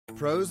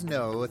pros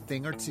know a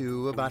thing or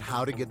two about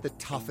how to get the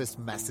toughest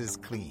messes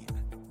clean.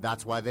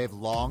 That's why they've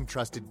long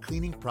trusted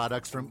cleaning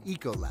products from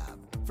Ecolab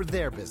for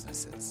their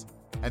businesses.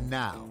 And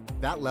now,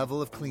 that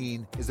level of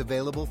clean is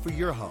available for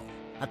your home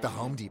at the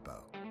Home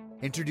Depot.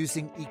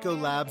 Introducing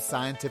Ecolab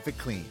Scientific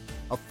Clean,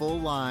 a full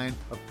line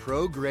of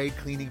pro-grade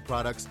cleaning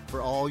products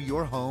for all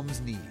your home's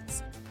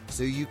needs.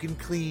 So you can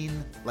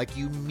clean like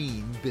you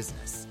mean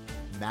business.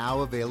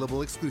 Now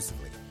available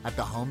exclusively at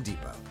the Home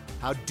Depot.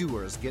 How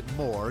doers get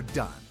more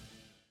done.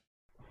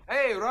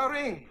 Hey,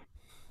 Roaring.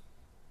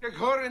 Ik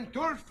hoor een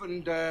turf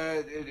in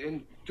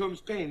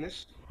Tom's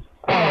penis.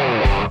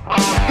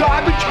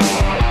 Garbage!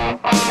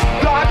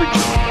 Garbage!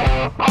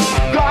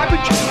 Garbage!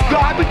 Garbage!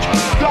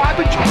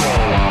 Garbage!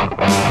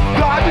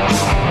 Garbage!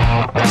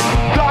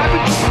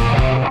 Garbage!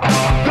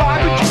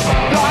 Garbage!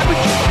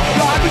 Garbage!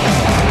 Garbage!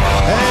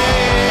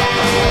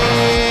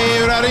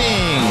 Hey,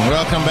 Roaring!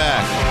 Welcome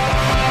back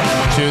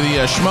to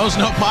the Schmoes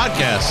Note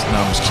podcast. No,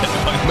 I'm just kidding.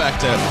 Welcome back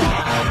to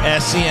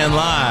SEN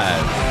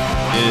Live.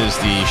 Is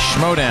the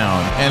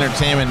Schmodown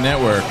Entertainment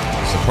Network.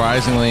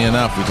 Surprisingly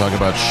enough, we talk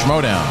about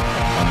Schmodown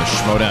on the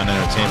Schmodown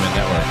Entertainment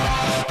Network.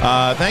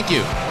 Thank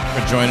you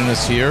for joining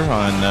us here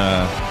on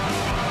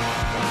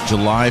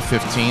July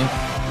 15th,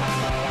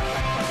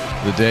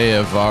 the day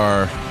of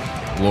our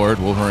Lord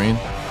Wolverine.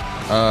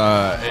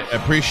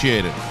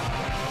 Appreciate it,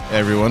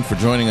 everyone, for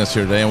joining us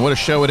here today. And what a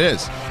show it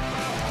is.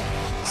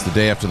 It's the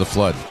day after the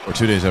flood, or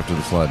 2 days after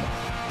the flood.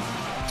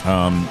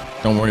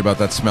 Don't worry about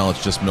that smell.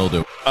 It's just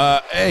mildew.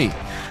 Hey.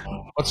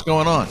 What's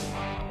going on?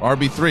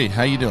 RB3,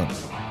 how you doing?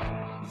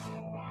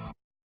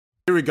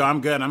 Here we go. I'm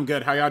good.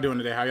 How y'all doing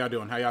today? How y'all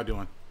doing?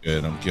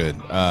 Good, I'm good.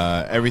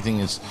 Everything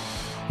is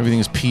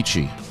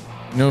peachy.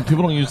 You know,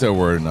 people don't use that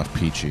word enough,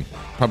 peachy.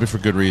 Probably for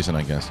good reason,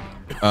 I guess.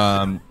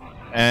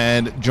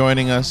 And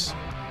joining us,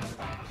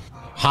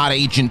 hot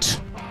agent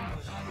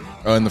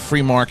in the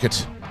free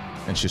market,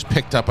 and she's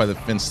picked up by the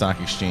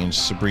Finstock Exchange,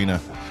 Sabrina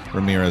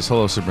Ramirez.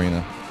 Hello,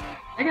 Sabrina.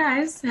 Hi,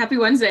 guys. Happy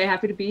Wednesday.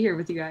 Happy to be here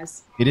with you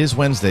guys. It is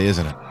Wednesday,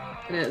 isn't it?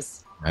 It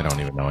is. I don't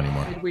even know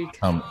anymore. Midweek.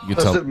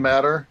 Does it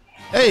matter?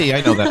 Hey,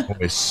 I know that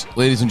voice.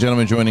 Ladies and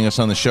gentlemen, joining us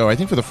on the show, I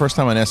think for the first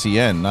time on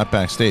SEN, not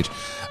backstage,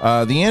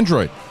 the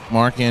android,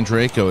 Mark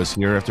Andreyko, is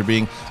here after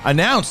being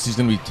announced he's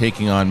going to be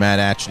taking on Matt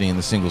Atchity in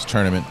the singles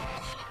tournament.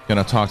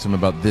 Going to talk to him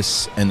about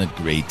this and a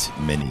great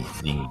many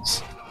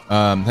things.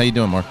 How you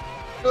doing, Mark?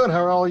 Good.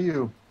 How are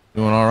you?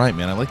 Doing all right,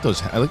 man. I like those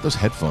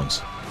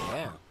headphones.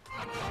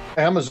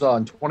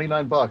 Amazon,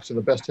 $29. They're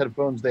the best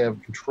headphones. They have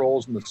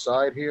controls on the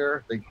side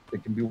here. They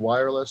can be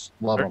wireless.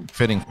 Love them.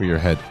 Fitting for your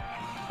head.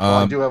 Well,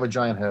 I do have a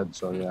giant head,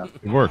 so yeah.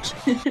 It works.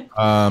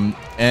 And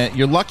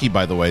you're lucky,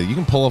 by the way. You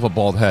can pull off a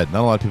bald head.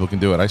 Not a lot of people can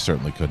do it. I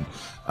certainly couldn't.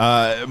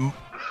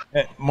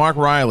 Mark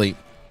Riley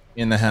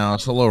in the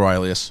house. Hello,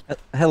 Riley.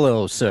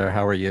 Hello, sir.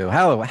 How are you?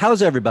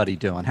 How's everybody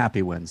doing?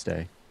 Happy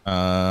Wednesday.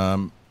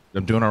 I'm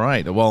doing all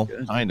right. Well,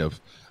 good. Kind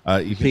of.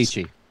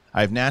 Peachy. I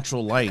have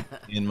natural light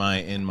in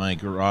my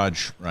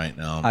garage right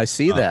now. I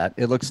see that.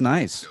 It looks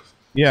nice.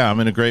 Yeah, I'm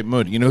in a great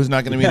mood. You know who's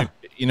not going to be?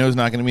 You know who's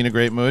not going to be in a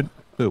great mood?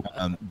 Who?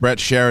 Brett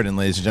Sheridan,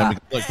 ladies and gentlemen.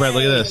 Look, Brett,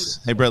 look at this.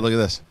 Hey, Brett, look at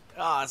this.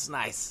 Oh, it's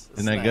nice.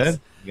 Isn't that good?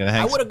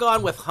 I would have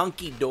gone with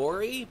Hunky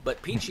Dory,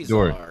 but Peachy's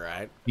all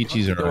right.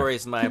 Peachy's all right.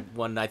 Dory's my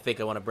one. I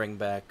think I want to bring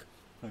back.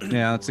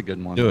 Yeah, that's a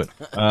good one. Do it.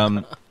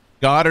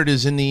 Goddard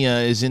is in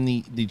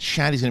the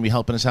chat. He's going to be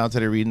helping us out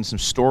today, reading some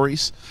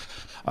stories.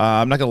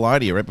 I'm not gonna lie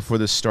to you. Right before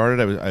this started,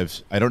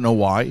 I don't know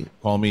why.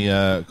 Call me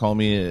I don't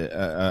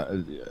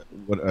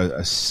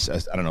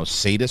know,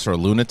 sadist or a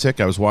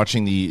lunatic. I was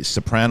watching the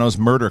Sopranos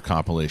murder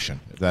compilation.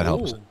 If that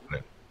helps.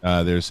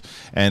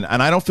 And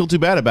I don't feel too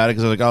bad about it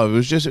because I was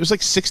like, it was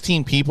like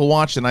 16 people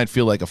watched, and I'd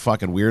feel like a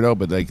fucking weirdo.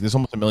 But like, there's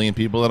almost 1 million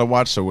people that I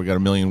watched, so we got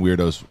 1 million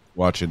weirdos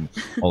watching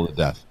all the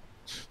death.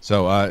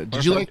 So,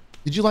 did you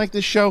like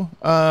this show,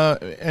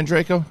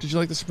 Andreyko? Did you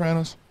like the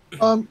Sopranos?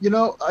 You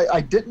know,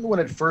 I didn't when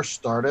it first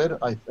started.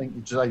 I think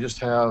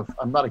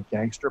I'm not a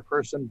gangster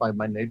person by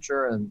my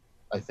nature, and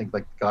I think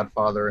like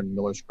Godfather and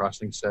Miller's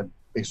Crossing said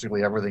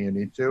basically everything you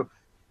need to.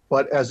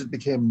 But as it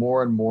became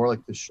more and more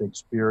like the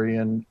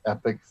Shakespearean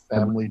epic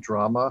family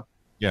drama,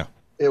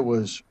 it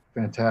was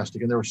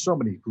fantastic. And there were so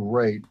many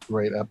great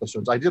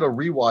episodes. I did a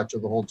rewatch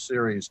of the whole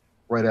series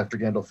right after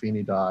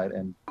Gandolfini died,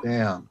 and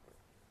damn.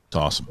 It's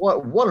awesome.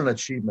 What an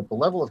achievement. The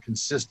level of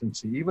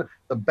consistency. Even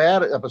the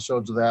bad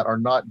episodes of that are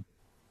not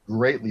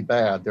greatly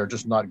bad. They're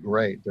just not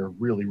great. They're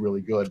really,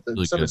 really good.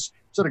 It's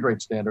at a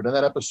great standard. And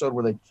that episode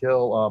where they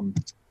kill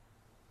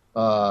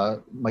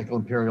Michael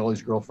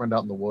Imperioli's girlfriend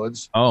out in the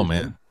woods. Oh,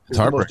 man. It's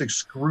the most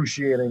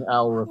excruciating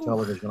hour of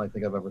television I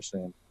think I've ever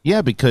seen.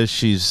 Yeah, because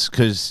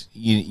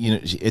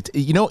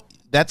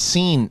that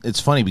scene, it's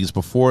funny because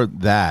before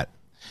that,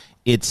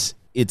 it's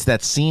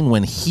that scene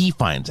when he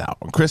finds out,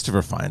 when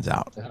Christopher finds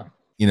out. Yeah.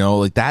 You know,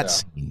 like that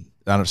scene.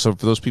 So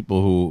for those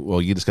people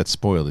who, you just got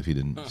spoiled if you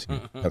didn't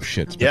have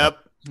shit. Yep.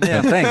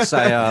 Yeah, thanks.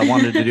 I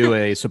wanted to do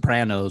a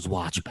Sopranos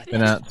watch, but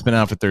it's been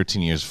out for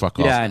 13 years. Fuck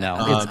off. Yeah, I know.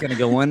 It's gonna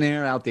go one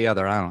ear out the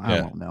other. I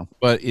don't know.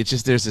 But it's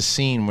just there's a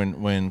scene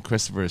when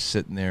Christopher is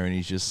sitting there and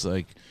he's just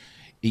like,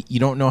 you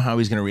don't know how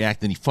he's going to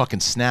react. Then he fucking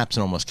snaps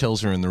and almost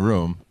kills her in the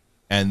room.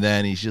 And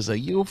then he's just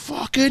like, you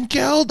fucking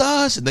killed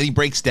us. And then he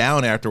breaks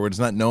down afterwards,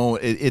 not knowing.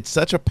 It's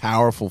such a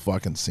powerful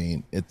fucking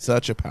scene. It's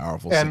such a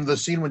powerful scene. And the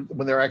scene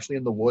when they're actually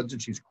in the woods and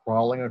she's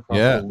crawling across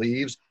the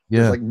leaves,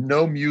 there's like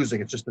no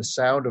music. It's just the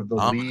sound of the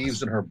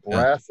leaves and her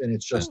breath. And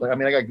it's just like, I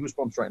mean, I got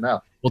goosebumps right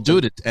now. Well,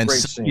 dude, and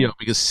Silvio,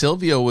 because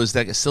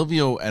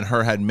Silvio and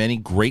her had many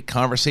great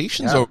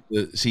conversations over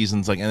the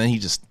seasons. Like, and then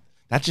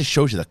that just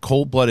shows you the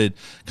cold-blooded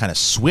kind of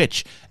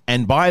switch.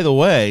 And by the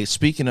way,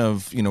 speaking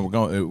of,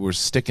 we're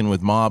sticking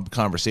with mob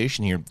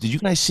conversation here. Did you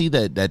guys see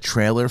that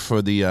trailer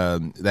for the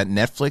that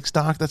Netflix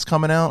doc that's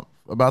coming out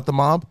about the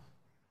mob?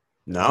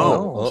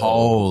 No.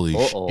 Holy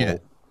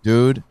shit,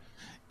 dude!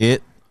 This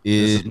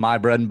is my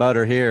bread and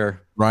butter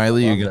here.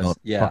 Riley, you're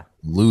gonna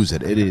lose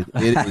it. It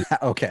is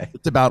okay.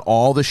 It's about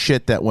all the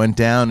shit that went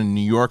down in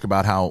New York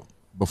about how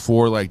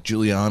before, like,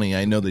 Giuliani.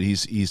 I know that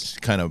he's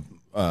kind of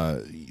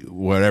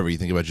whatever you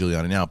think about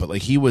Giuliani now, but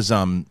like he was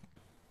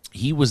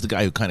the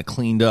guy who kind of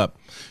cleaned up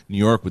New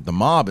York with the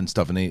mob and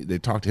stuff, and they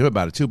talked to him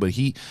about it too. But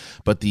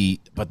the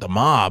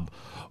mob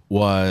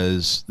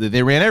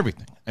they ran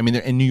everything. I mean,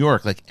 they're in New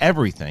York, like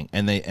everything,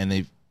 and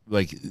they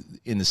like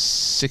in the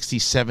 60s,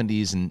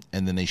 70s,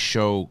 and then they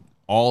show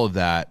all of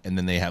that, and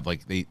then they have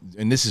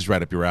and this is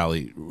right up your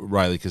alley,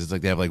 Riley, because it's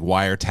like they have like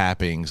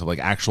wiretappings, like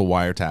actual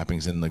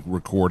wiretappings and like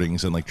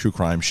recordings and like true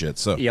crime shit.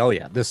 So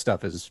this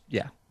stuff is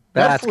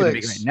That's going to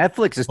be great.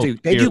 Netflix is too.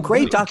 They do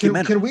great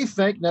documentaries. Can we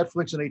thank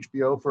Netflix and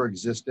HBO for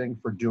existing,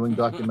 for doing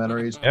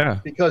documentaries? Yeah.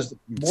 Because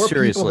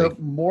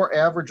more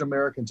average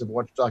Americans have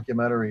watched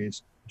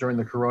documentaries during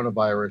the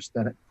coronavirus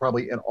than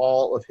probably in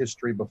all of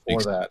history before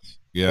that.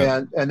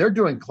 Yeah. And they're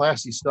doing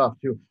classy stuff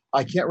too.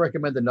 I can't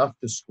recommend enough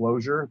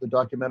Disclosure, the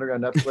documentary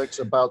on Netflix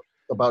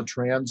about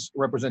trans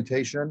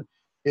representation.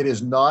 It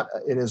is not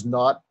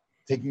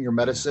taking your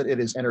medicine. It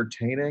is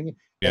entertaining.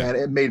 Yeah. And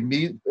it made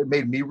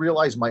me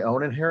realize my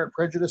own inherent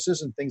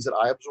prejudices and things that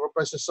I absorb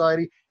by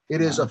society.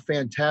 It is a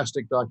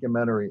fantastic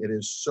documentary. It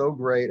is so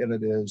great, and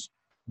it is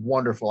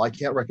wonderful. I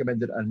can't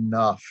recommend it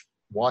enough.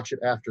 Watch it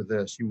after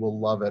this. You will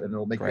love it, and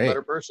it'll make you a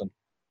better person.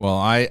 Well,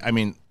 I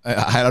mean,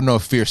 I don't know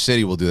if Fear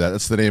City will do that.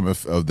 That's the name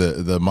of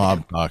the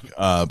mob doc.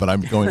 But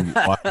I'm going to be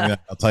watching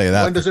that. I'll tell you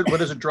that. When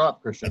does it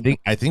drop, Christian?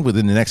 I think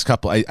within the next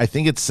couple. I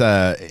think it's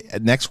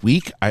next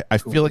week. I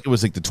feel like it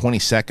was like the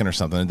 22nd or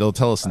something. They'll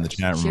tell us in the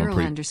chat room.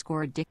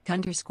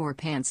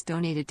 Cheryl_Dick_Pants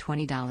donated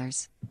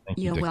 $20.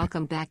 You're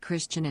welcome back,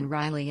 Christian and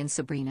Riley and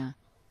Sabrina.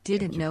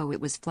 Didn't know it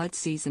was flood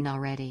season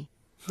already.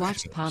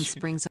 Watched Palm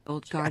Springs,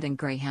 Old Guard, and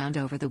Greyhound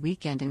over the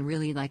weekend and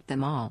really liked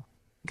them all.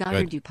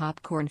 Gotta do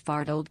popcorn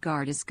fart. Old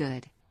Guard is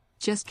good.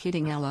 Just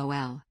kidding,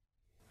 LOL.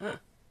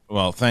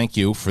 Well, thank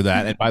you for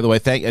that. And by the way,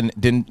 for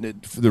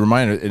the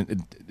reminder,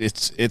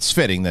 it's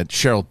fitting that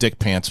Cheryl Dick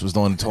Pants was the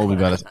one who told me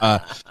about it.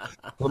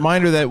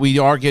 Reminder that we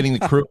are getting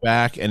the crew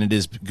back, and it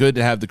is good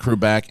to have the crew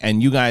back.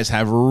 And you guys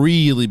have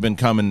really been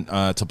coming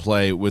to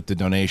play with the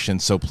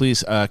donations, so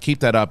please keep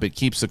that up. It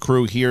keeps the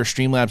crew here.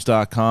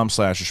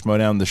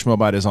 Streamlabs.com/Schmodown. The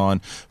Schmobot is on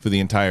for the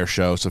entire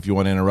show, so if you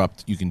want to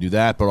interrupt, you can do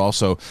that. But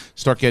also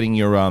start getting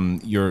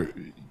your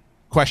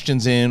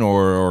questions in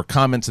or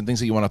comments and things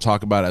that you want to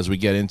talk about as we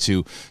get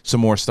into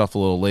some more stuff a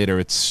little later.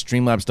 It's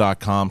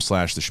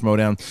streamlabs.com/the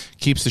Schmodown.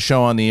 Keeps the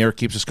show on the air,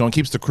 keeps us going,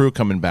 keeps the crew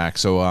coming back.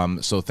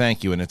 So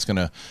thank you, and it's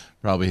gonna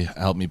probably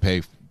help me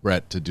pay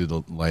Brett to do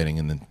the lighting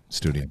in the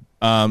studio.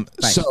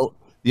 So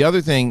the other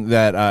thing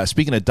that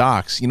speaking of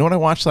docs, you know what I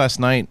watched last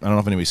night? I don't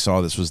know if anybody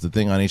saw this, was the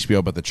thing on HBO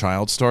about the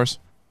child stars.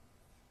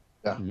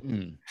 Yeah.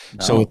 No.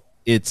 So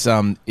it's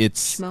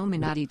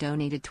Schmominati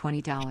donated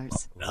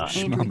 $20.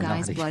 Andrew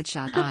Guy's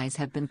bloodshot eyes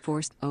have been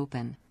forced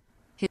open.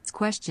 His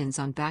questions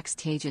on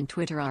Backstage and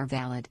Twitter are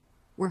valid.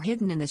 We're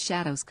hidden in the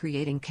shadows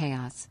creating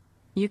chaos.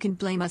 You can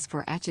blame us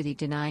for actually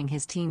denying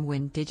his team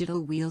win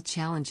digital wheel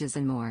challenges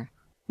and more.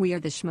 We are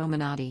the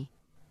Schmominati.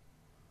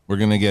 We're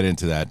gonna get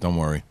into that. Don't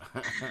worry.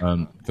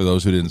 For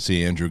those who didn't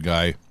see Andrew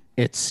Guy,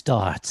 it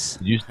starts.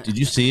 Did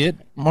you see it,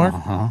 Mark?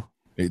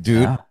 Hey,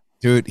 dude,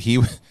 he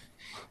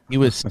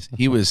was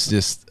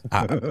just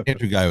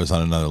Andrew Guy was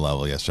on another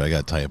level yesterday. I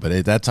got to tell you, but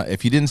at that time,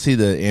 if you didn't see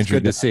the Andrew,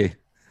 if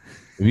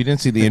you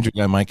didn't see the Andrew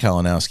Guy, Mike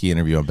Kalinowski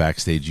interview on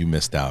Backstage, you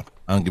missed out.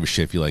 I don't give a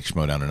shit if you like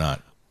Schmodown or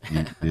not.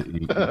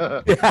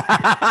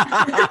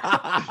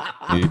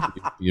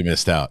 You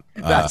missed out.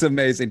 That's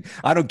amazing.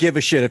 I don't give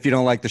a shit if you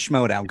don't like the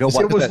Schmodown. Go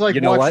watch it. Was like,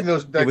 you know what?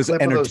 It was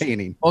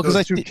entertaining.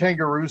 Those two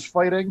kangaroos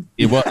fighting.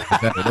 It was.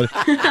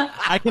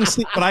 I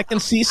can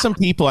see some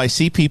people. I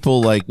see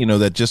people like,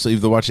 that just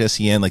either watch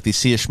SEN, like they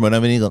see a Schmodown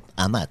and they go,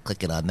 I'm not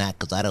clicking on that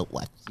because I don't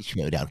watch the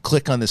Schmodown.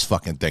 Click on this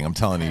fucking thing. I'm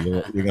telling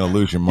you, you're gonna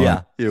lose your mind.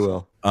 Yeah, you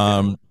will.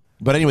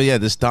 But anyway,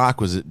 this doc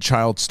was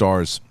Child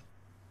Stars.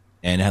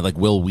 And it had like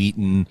Will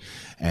Wheaton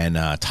and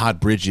Todd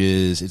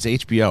Bridges. It's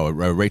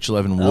HBO. Rachel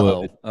Evan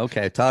Wood. Oh,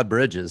 okay, Todd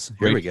Bridges.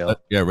 Here we go.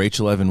 Yeah,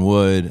 Rachel Evan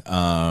Wood.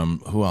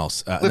 Who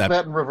else? Flip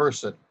that and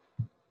reverse it.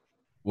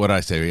 What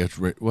I say?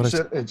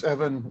 It's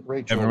Evan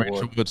Rachel. Evan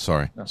Rachel Wood.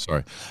 Sorry.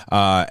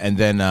 And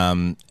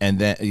then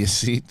you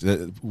see,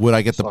 would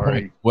I get the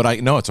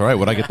point? No, it's all right.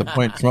 Would I get the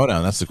point?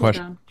 Throwdown. That's the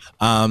question.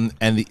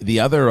 And the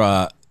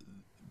other.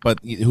 But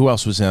who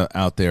else was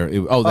out there?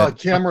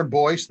 Cameron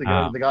Boyce,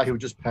 the guy who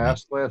just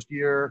passed last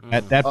year.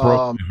 That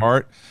broke my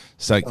heart.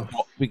 It's like,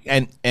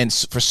 and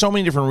for so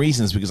many different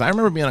reasons. Because I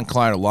remember being on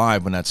Collider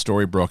Live when that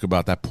story broke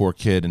about that poor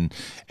kid, and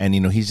he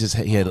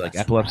had like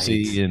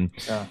epilepsy,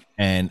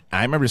 and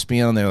I remember just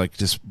being on there like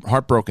just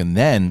heartbroken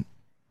then.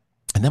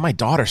 And then my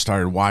daughter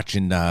started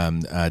watching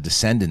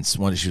Descendants.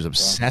 She was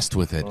obsessed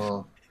with it,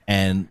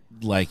 and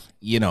like,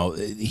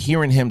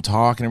 hearing him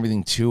talk and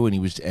everything too, and he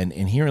was and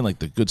hearing like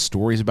the good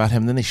stories about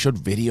him. And then they showed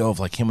video of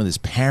like him with his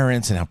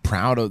parents and how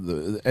proud of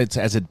it's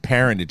as a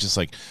parent. It just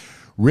like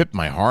ripped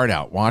my heart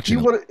out watching.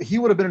 He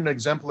would have been an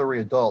exemplary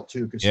adult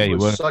too, because he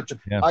was such a.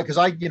 Because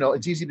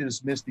it's easy to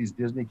dismiss these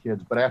Disney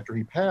kids, but after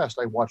he passed,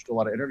 I watched a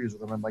lot of interviews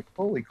with him. I'm like,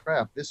 holy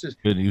crap, this is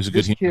good. He was a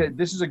good kid.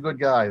 This is a good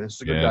guy. This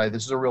is a good guy.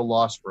 This is a real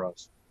loss for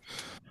us.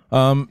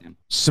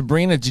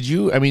 Sabrina, did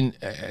you? I mean,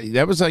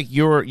 that was like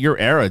your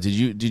era. Did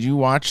you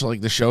watch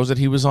like the shows that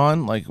he was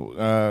on, like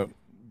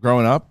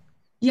growing up?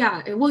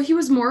 Yeah, well, he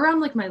was more around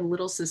like my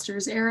little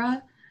sister's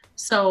era,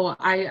 so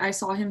I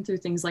saw him through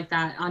things like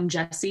that on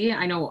Jessie.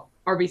 I know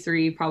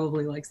RB3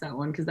 probably likes that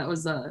one because that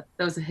was a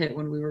hit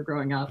when we were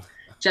growing up.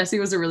 Jessie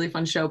was a really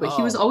fun show, but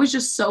he was always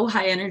just so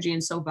high energy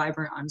and so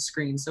vibrant on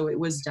screen, so it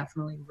was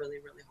definitely really,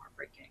 really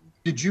heartbreaking.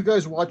 Did you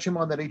guys watch him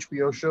on that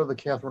HBO show, the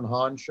Catherine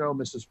Hahn show,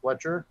 Mrs.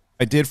 Fletcher?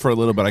 I did for a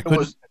little bit. It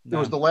was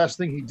the last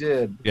thing he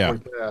did before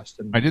he passed.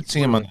 And I did see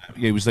him on.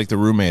 Yeah, he was like the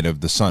roommate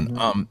of the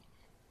son.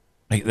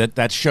 Mm-hmm.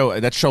 That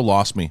show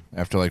lost me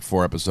after like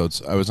 4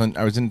 episodes. I was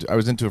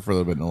into it for a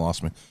little bit and it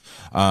lost me.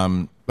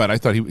 But I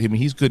thought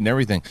he's good and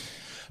everything.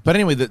 But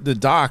anyway, the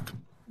doc,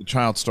 the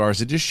Child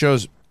Stars, it just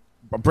shows.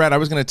 Brad, I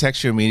was going to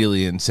text you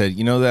immediately and said,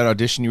 that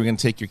audition you were going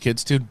to take your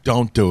kids to,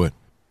 don't do it.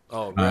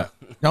 Oh, man.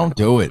 Don't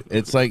do it.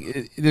 It's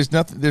like there's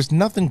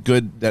nothing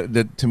good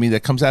that to me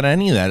that comes out of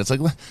any of that. It's like,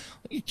 let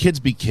your kids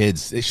be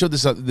kids. They showed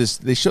this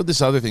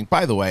other thing.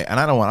 By the way, and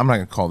I'm not going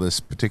to call this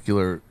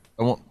particular.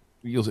 I won't.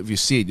 If you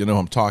see it, you'll know who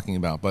I'm talking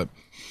about. But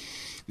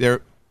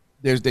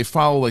they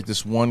follow like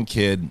this one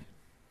kid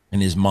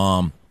and his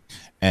mom,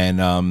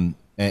 and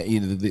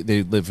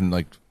they live in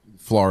like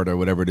Florida or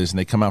whatever it is, and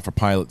they come out for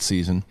pilot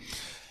season.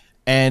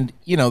 And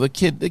the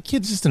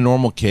kid's just a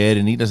normal kid,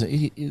 and he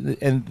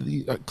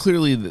doesn't.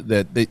 Clearly,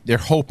 they're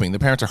hoping. The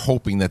parents are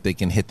hoping that they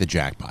can hit the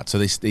jackpot. So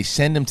they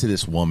send him to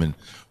this woman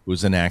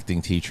who's an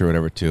acting teacher or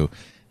whatever. Too.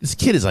 This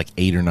kid is like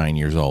 8 or 9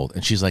 years old,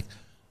 and she's like,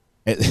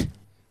 the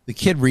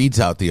kid reads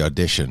out the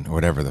audition or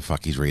whatever the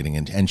fuck he's reading,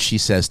 and she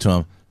says to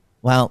him,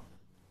 "Well,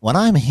 what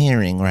I'm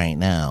hearing right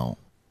now,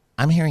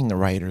 I'm hearing the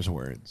writer's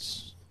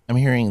words. I'm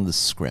hearing the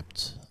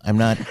script. I'm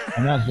not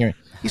hearing."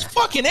 He's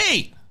fucking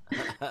 8.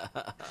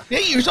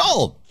 8 years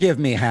old. Give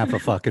me half a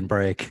fucking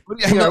break.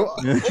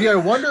 Gee, I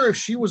wonder if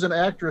she was an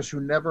actress who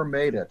never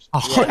made it.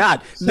 Oh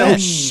God, no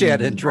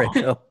shit,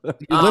 Enrico.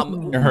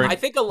 I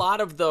think a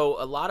lot of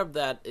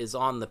that is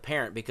on the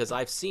parent, because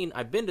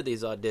I've been to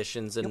these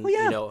auditions, and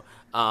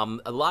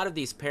a lot of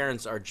these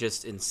parents are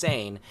just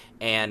insane,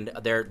 and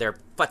they're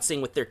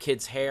futzing with their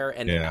kids' hair.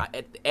 And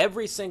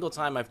every single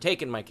time I've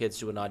taken my kids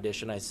to an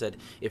audition, I said,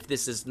 if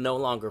this is no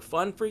longer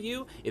fun for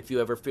you, if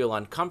you ever feel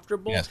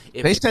uncomfortable,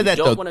 if they said that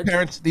though. Wanna...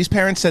 These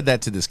parents said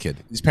that to this kid.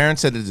 These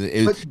parents said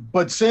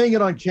but saying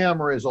it on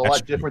camera is a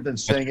lot different than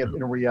saying it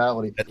in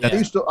reality.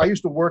 I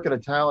used to work at a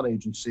talent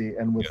agency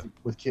and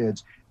with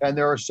kids, and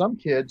there are some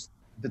kids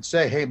that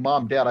say, "Hey,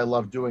 mom, dad, I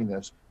love doing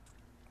this."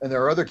 And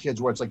there are other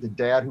kids where it's like the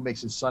dad who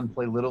makes his son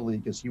play Little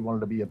League because he wanted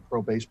to be a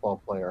pro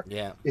baseball player.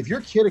 Yeah. If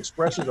your kid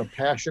expresses a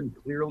passion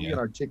clearly and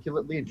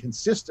articulately and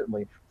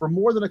consistently for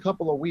more than a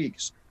couple of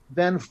weeks,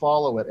 then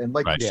follow it. And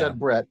like you said,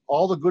 Brett,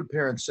 all the good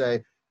parents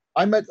say,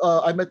 I met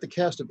the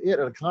cast of It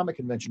at a comic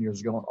convention years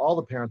ago, and all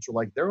the parents were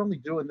like, they're only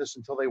doing this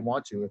until they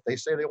want to. If they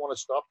say they want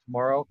to stop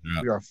tomorrow,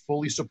 we are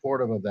fully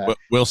supportive of that.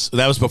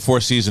 That was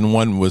before season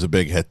 1 was a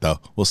big hit, though.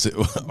 We'll see.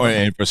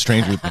 Or for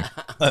Stranger Things.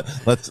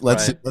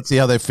 Let's see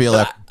how they feel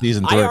after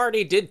season 3. I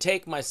already did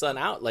take my son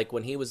out. Like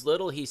when he was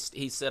little, he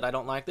said, "I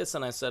don't like this,"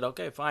 and I said,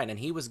 "Okay, fine." And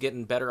he was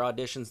getting better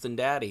auditions than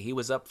Daddy. He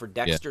was up for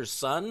Dexter's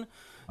son.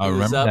 He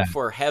was up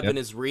for Heaven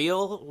is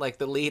Real, like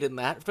the lead in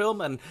that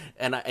film, and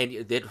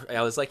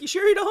I was like, "You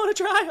sure you don't want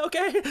to try?"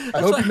 Okay.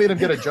 I hope you made him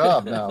get a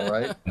job now,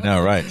 right?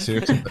 No, right?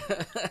 Seriously.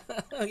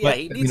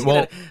 He needs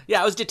to get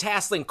I was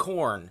detasseling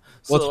corn,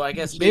 so I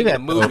guess maybe the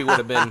movie would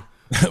have been.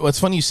 Well, it's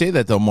funny you say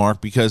that though,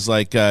 Mark, because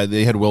like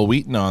they had Will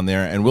Wheaton on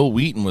there, and Will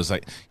Wheaton was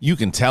like, you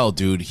can tell,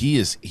 dude, he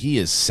is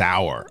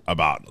sour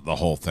about the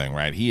whole thing,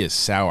 right? He is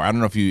sour. I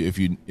don't know if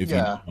you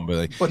know,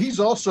 but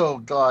he's also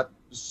got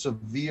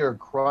severe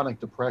chronic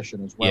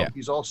depression as well.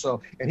 He's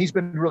also, and he's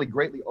been really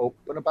greatly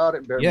open about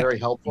it, very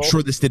helpful. I'm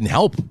sure this didn't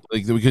help,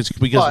 like because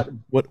he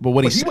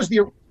was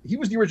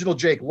the original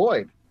Jake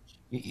Lloyd.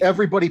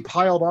 everybody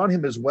piled on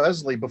him as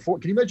Wesley before.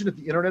 Can you imagine if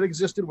the internet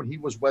existed when he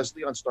was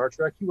Wesley on Star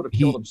Trek? He would have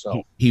killed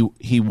himself.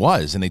 He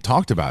was, and they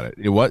talked about it.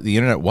 The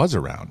internet was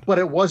around, but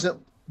it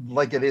wasn't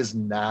like it is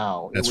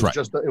now. That's it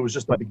was right. It was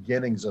just the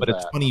beginnings of that. But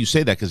it's funny you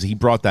say that because he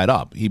brought that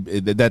up.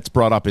 That's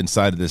brought up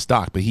inside of this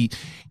doc. But he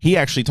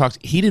actually talks.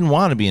 He didn't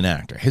want to be an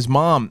actor. His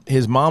mom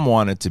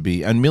wanted to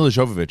be, and Mila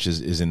Jovovich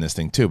is in this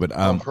thing too. But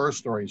her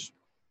stories.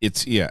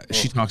 It's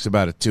she talks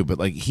about it too. But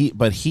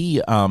Will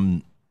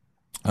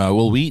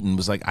Wheaton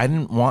was like, I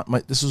didn't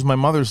want this was my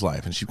mother's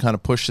life, and she kind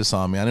of pushed this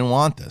on me. I didn't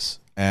want this.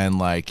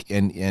 And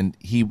and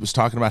he was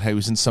talking about how he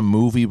was in some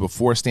movie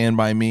before Stand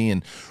By Me,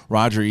 and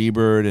Roger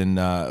Ebert, and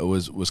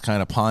was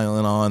kind of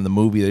piling on the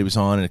movie that he was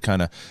on, and it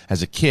kind of,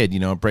 as a kid,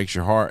 it breaks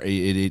your heart,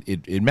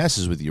 it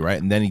messes with you,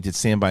 right? And then he did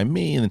Stand By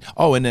Me, and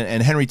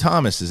and Henry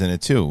Thomas is in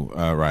it too,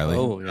 Riley.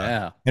 Oh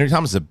yeah, Henry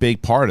Thomas is a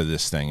big part of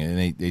this thing,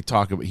 and he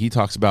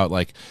talks about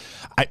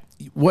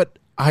what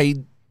I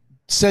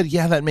said,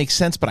 yeah, that makes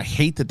sense, but I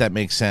hate that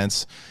makes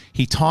sense.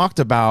 He talked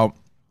about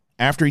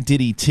after he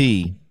did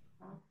E.T.,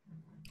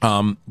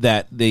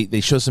 that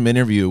they show some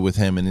interview with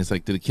him, and it's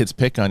like, did the kids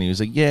pick on you? He's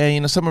like,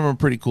 yeah, some of them are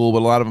pretty cool, but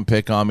a lot of them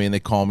pick on me, and they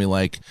call me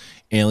like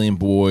Alien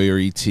Boy or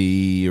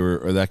E.T.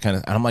 or that kind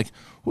of. And I'm like,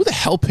 who the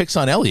hell picks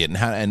on Elliot?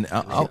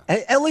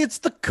 Elliot's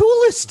the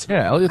coolest.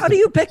 Yeah, Elliot's. How do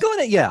you pick on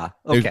it? Yeah,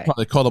 okay.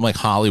 They called him like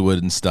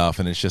Hollywood and stuff,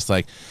 and it's just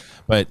like,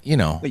 but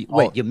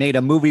wait, you made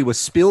a movie with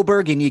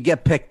Spielberg and you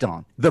get picked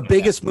on the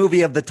biggest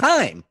movie of the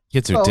time.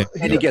 Kids are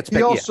and he gets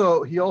picked.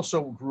 He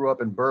also grew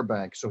up in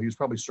Burbank, so he was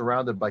probably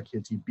surrounded by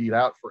kids he beat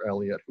out for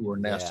Elliot who were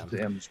nasty to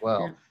him as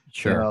well. Yeah.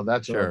 Sure,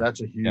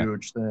 that's a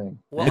huge thing.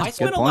 Well, I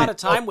spent a lot of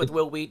time with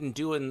Will Wheaton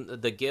doing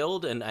the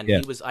Guild, and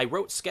I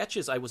wrote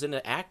sketches. I was in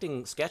an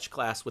acting sketch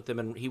class with him,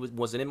 and he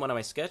was in one of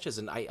my sketches,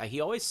 and he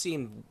always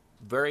seemed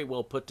very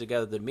well put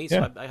together to me.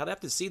 So I'd have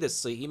to see this.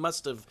 So he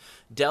must have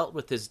dealt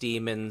with his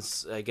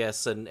demons, I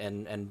guess,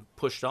 and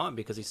pushed on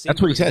because he seemed.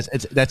 That's what he says.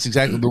 That's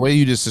exactly the way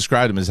you just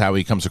described him is how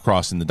he comes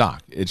across in the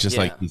doc. It's just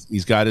like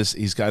he's got his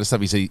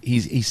stuff.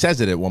 He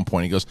says it at one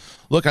point. He goes,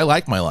 "Look, I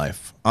like my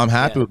life. I'm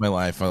happy with my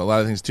life. A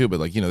lot of things too,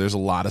 but there's a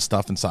lot of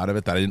stuff inside of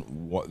it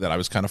that I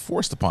was kind of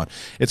forced upon.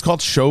 It's called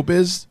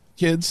Showbiz,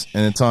 kids,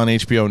 and it's on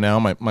HBO now.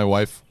 My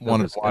wife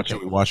wanted to watch it.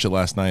 We watched it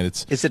last night.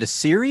 Is it a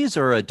series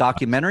or a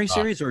documentary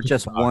series or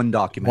just one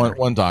documentary?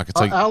 One doc.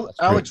 It's like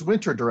Alex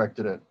Winter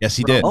directed it. Yes,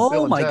 he did.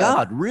 Oh my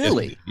God,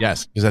 really?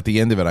 Yes, because at the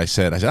end of it, I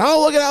said,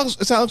 "Oh, look at Alex!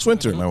 It's Alex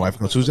Winter." And my wife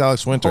goes, "Who's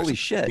Alex Winter?" Holy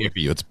shit! Here for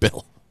you, it's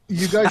Bill.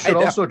 You guys should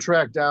also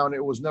track down.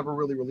 It was never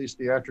really released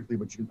theatrically,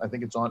 but I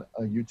think it's on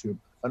YouTube.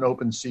 An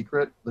Open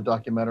Secret, the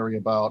documentary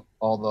about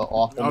all the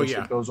awfulness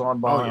that goes on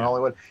behind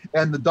Hollywood,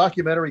 and the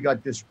documentary got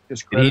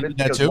discredited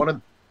because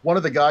one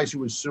of the guys who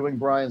was suing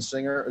Bryan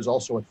Singer is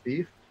also a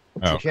thief.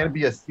 So you can't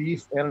be a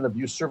thief and an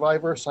abuse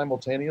survivor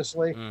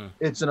simultaneously.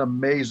 It's an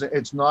amazing.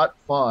 It's not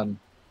fun,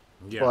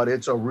 but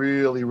it's a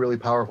really, really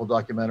powerful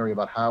documentary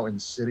about how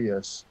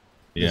insidious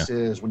this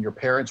is when your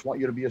parents want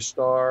you to be a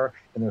star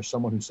and there's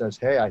someone who says,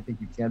 "Hey, I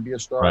think you can be a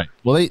star." Right.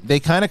 Well, they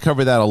kind of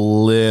cover that a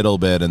little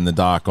bit in the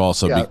doc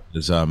also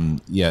because because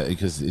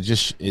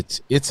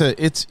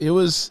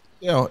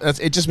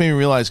it just made me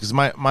realize because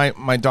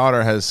my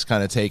daughter has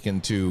kind of taken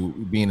to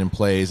being in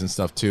plays and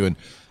stuff too, and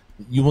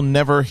you will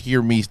never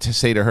hear me to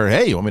say to her,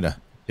 "Hey, you want me to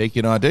take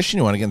you to audition?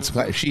 You want to get in some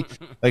class?" If she,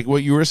 like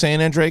what you were saying,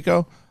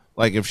 Andrejko,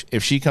 like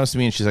if she comes to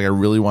me and she's like, "I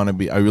really want to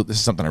be, this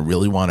is something I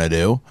really want to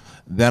do,"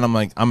 then I'm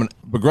like,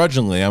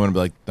 begrudgingly, I'm gonna be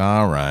like,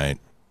 "All right."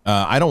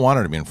 I don't want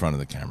her to be in front of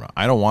the camera.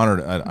 I don't want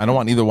her to. I don't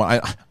want either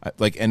one.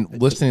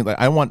 And listening.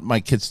 I want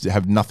my kids to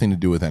have nothing to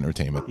do with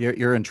entertainment.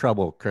 You're in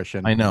trouble,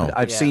 Christian. I know.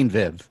 I've seen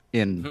Viv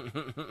in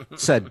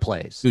said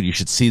plays. Dude, you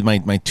should see my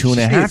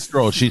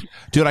 2.5-year-old.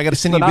 Dude, I got to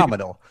send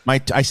phenomenal.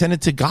 I sent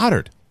it to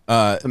Goddard.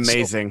 It's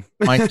amazing.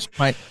 So my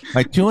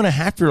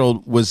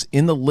 2.5-year-old was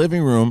in the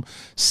living room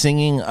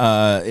singing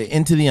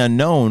Into the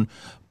Unknown,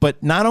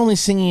 but not only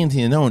singing Into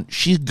the Unknown,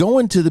 she's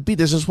going to the beat.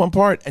 There's this one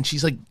part, and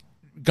she's like,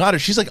 got her.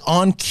 She's like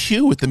on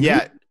cue with the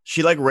music. Yeah,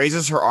 she like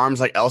raises her arms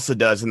like Elsa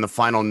does in the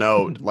final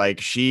note. Like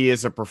she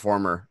is a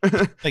performer.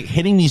 Like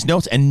hitting these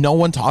notes, and no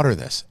one taught her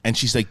this. And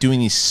she's like doing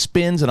these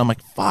spins, and I'm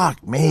like,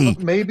 fuck me.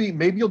 Maybe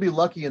you'll be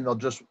lucky, and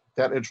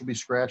that itch will be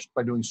scratched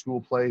by doing school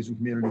plays and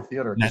community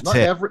theater. That's not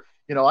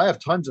it. I have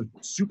tons of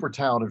super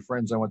talented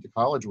friends I went to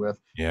college with.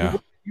 Yeah.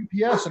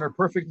 UPS and are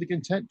perfectly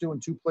content doing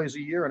 2 plays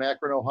a year in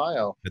Akron,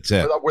 Ohio. That's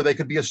it. Where they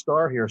could be a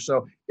star here.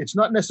 So it's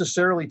not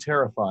necessarily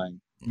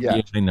terrifying.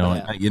 Yeah, I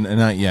know.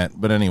 Not yet,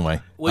 but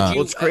anyway. Would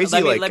you? It's crazy.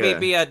 Let me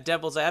be a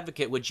devil's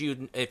advocate. Would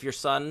you, if you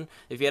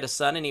had a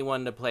son and he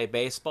wanted to play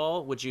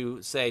baseball, would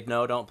you say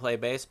no, don't play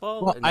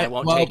baseball? Well, and I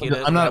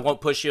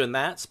won't push you in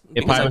that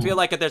because I feel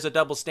like there's a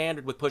double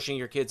standard with pushing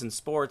your kids in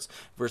sports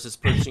versus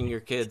pushing your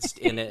kids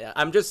in it.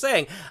 I'm just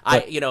saying,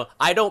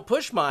 I don't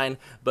push mine,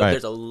 but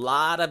there's a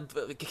lot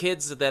of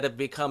kids that have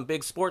become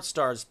big sports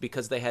stars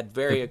because they had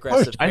very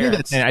aggressive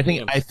parents.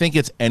 I think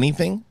it's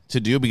anything to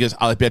do because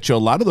I bet you a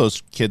lot of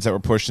those kids that were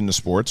pushed into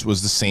sports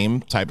was the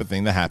same type of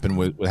thing that happened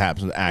with what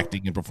happens with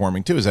acting and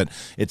performing too, is that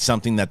it's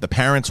something that the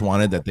parents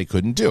wanted that they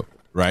couldn't do.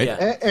 right?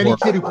 Yeah. Any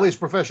kid who plays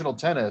professional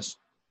tennis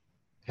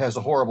has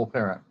a horrible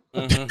parent.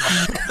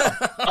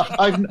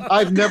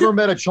 I've never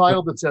met a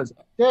child that says,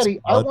 "Daddy,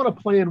 I want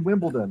to play in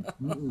Wimbledon."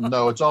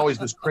 No, it's always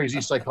this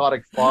crazy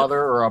psychotic father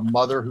or a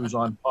mother who's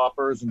on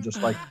poppers and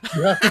just like,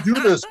 "You have to do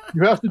this.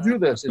 You have to do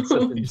this." It's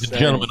just Ladies and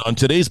gentlemen, on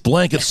today's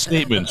blanket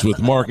statements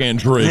with Mark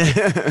Andrake.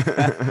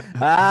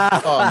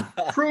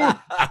 Prove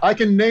I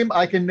can name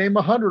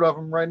 100 of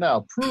them right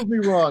now. Prove me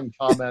wrong.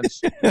 Comments.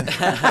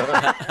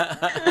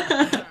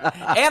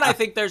 And I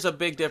think there's a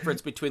big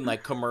difference between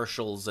like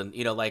commercials and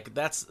like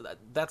that's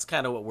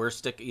kind of what we're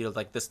sticking.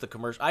 Like the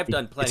commercial. I've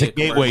done plenty. It's a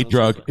gateway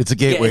drug. It's a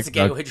gateway. It's a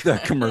gateway drug.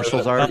 The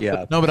commercials are.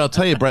 Yeah. No, but I'll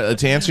tell you, Brett.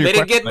 To answer your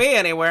question, they didn't get me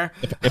anywhere.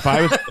 If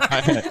I was,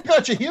 I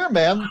got you here,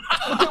 man.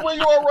 Look at where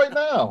you are right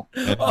now.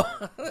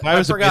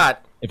 I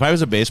forgot. If I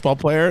was a baseball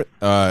player,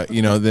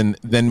 then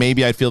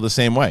maybe I'd feel the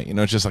same way.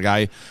 It's just like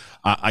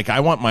I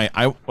want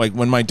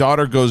when my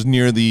daughter goes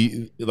near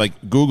the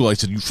Google, I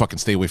said, you fucking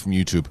stay away from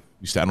YouTube.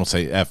 I don't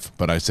say F,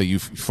 but I say you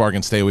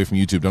fucking stay away from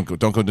YouTube.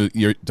 Don't go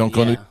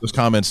to those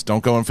comments.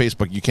 Don't go on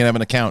Facebook. You can't have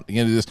an account. You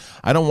can't do this.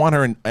 I don't want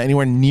her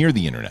anywhere near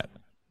the internet.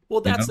 Well,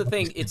 that's the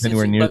thing.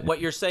 But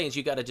what you're saying is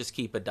you got to just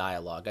keep a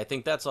dialogue. I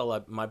think that's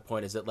all. My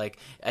point is that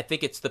I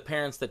think it's the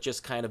parents that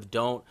just kind of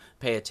don't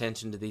pay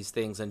attention to these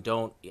things and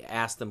don't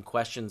ask them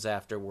questions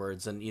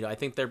afterwards. And I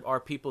think there are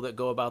people that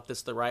go about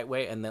this the right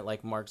way, and that,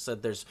 like Mark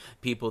said, there's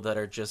people that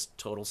are just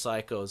total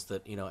psychos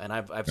that and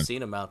I've seen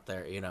them out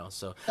there.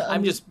 So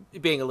I'm just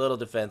being a little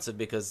defensive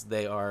because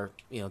they are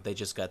they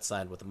just got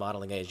signed with a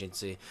modeling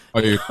agency.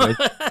 Oh, you're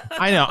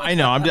I know.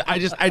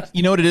 I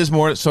you know what it is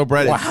more so,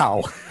 Brett.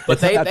 Wow.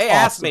 But they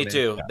asked me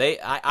to.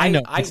 Yeah. I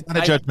know. It's not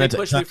a judgmental. They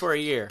pushed me for a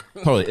year.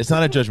 Totally, it's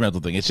not a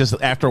judgmental thing. It's just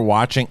after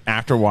watching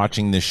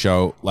this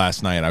show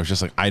last night, I was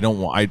just like, I don't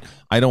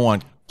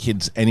want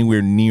kids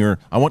anywhere near.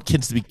 I want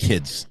kids to be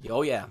kids.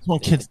 Oh yeah, I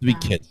want kids to be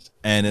kids,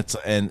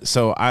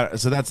 so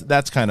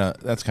that's kind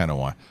of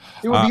why.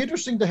 It would be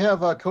interesting to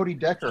have Cody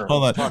Decker.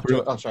 Hold on,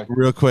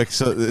 real quick.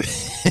 So,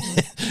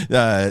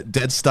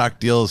 Dead Stock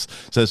Deals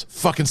says,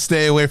 "Fucking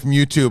stay away from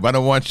YouTube. I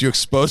don't want you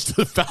exposed to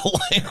the foul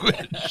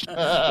language."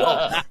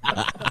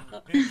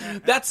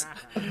 That's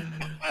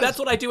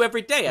what I do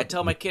every day. I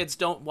tell my kids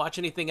don't watch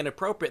anything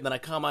inappropriate, and then I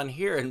come on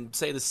here and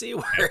say the C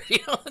word.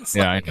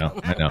 I know.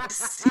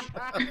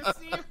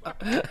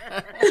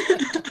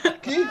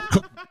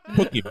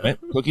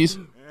 Cookies.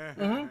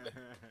 Mm-hmm.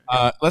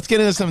 Let's get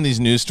into some of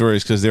these news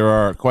stories because there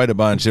are quite a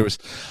bunch. There was,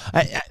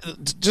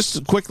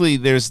 just quickly.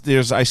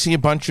 I see a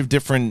bunch of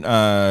different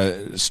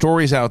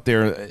stories out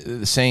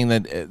there saying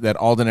that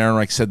Alden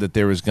Ehrenreich said that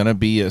there was going to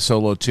be a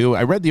Solo 2.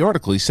 I read the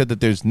article. He said that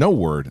there's no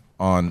word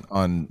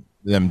on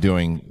them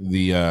doing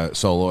the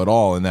Solo at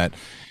all, and that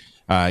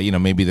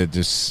maybe that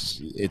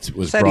it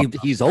was. Said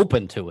he's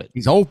open to it.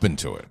 He's open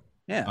to it.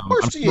 Yeah, of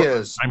course he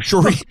is. I'm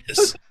sure he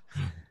is.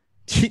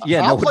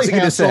 Yeah, I'll play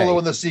Han Solo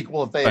in the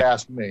sequel if they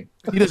ask me.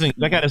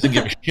 That guy doesn't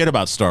give a shit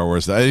about Star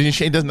Wars.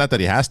 He doesn't. Not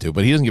that he has to,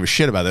 but he doesn't give a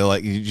shit about it.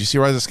 Like, did you see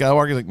Rise of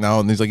Skywalker? He's like, no,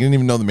 and he's like, you didn't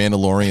even know the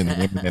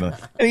Mandalorian.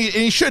 And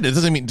he should. It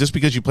doesn't mean just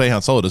because you play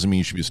Han Solo doesn't mean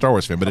you should be a Star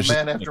Wars fan. But it's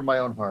man after my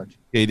own heart.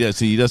 Yeah, he does.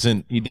 He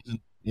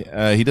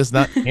does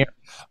not care.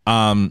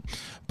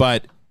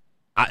 But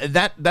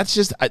that's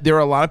just. There are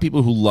a lot of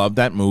people who love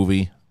that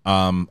movie.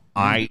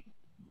 I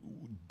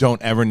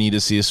don't ever need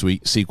to see a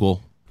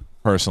sequel.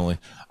 Personally,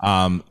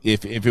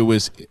 if it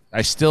was,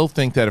 I still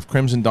think that if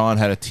Crimson Dawn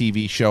had a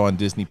TV show on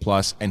Disney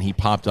Plus and he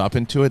popped up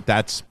into it,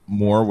 that's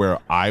more where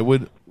I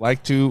would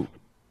like to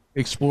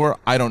explore.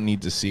 I don't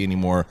need to see any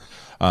more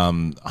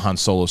Han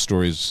Solo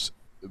stories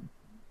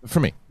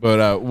for me.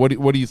 But what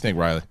do you think,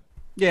 Riley?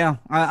 Yeah,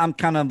 I'm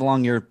kind of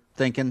along your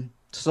thinking.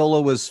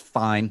 Solo was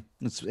fine.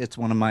 It's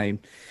one of my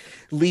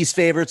least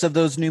favorites of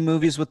those new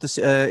movies with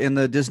in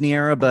the Disney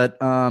era. But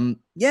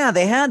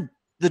they had.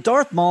 The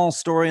Darth Maul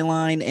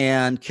storyline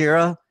and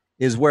Kira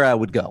is where I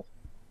would go.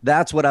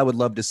 That's what I would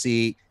love to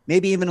see.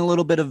 Maybe even a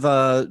little bit of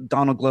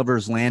Donald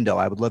Glover's Lando.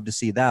 I would love to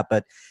see that.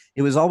 But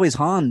it was always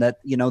Han that,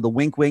 the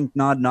wink, wink,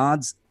 nod,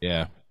 nods.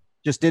 Yeah.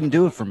 Just didn't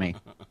do it for me.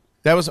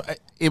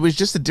 It was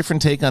just a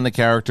different take on the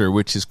character,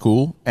 which is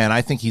cool. And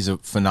I think he's a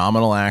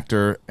phenomenal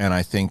actor. And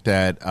I think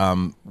that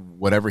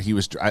whatever he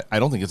was, I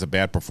don't think it's a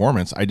bad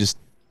performance.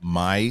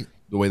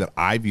 The way that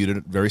I viewed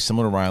it, very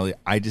similar to Riley,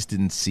 I just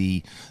didn't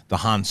see the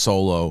Han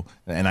Solo,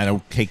 and I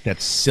don't take that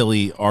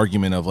silly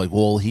argument of like,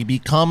 well, he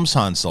becomes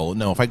Han Solo.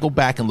 No, if I go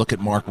back and look at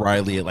Mark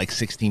Riley at like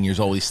 16 years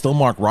old, he's still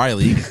Mark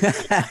Riley.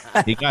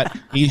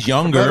 He's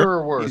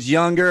younger. He's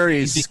younger.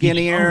 He's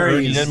skinnier.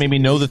 He doesn't maybe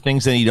know the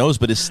things that he knows,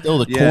 but it's still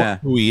the core of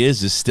who he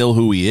is still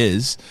who he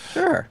is.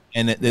 Sure.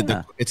 And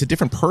it's a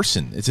different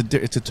person. It's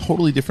a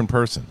totally different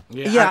person.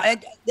 Yeah,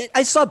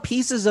 I saw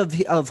pieces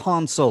of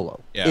Han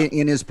Solo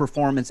in his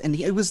performance, and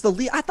it was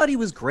I thought he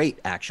was great.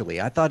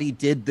 Actually, I thought he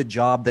did the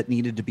job that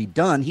needed to be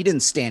done. He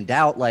didn't stand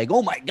out like,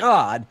 oh my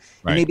god.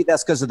 Right. And maybe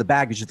that's because of the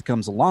baggage that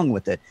comes along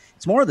with it.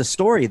 It's more of the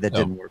story that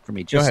didn't work for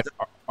me.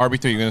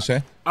 RB3, you're gonna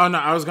say? Oh no,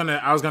 I was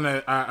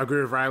gonna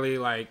agree with Riley.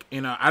 Like,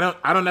 you know, I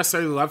don't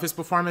necessarily love his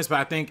performance, but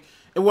I think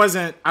it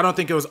wasn't. I don't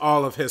think it was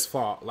all of his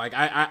fault. Like,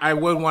 I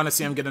would want to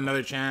see him get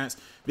another chance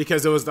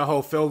because it was the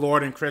whole Phil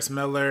Lord and Chris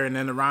Miller, and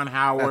then the Ron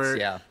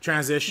Howard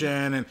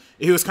transition, and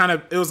he was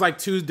it was like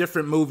two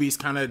different movies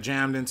kind of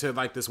jammed into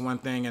like this one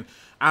thing. And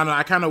I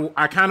don't know.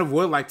 I kind of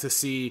would like to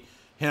see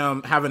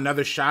him have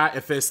another shot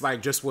if it's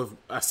like just with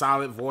a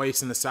solid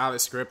voice and a solid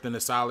script and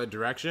a solid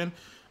direction.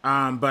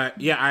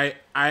 But yeah,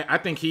 I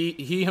think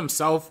he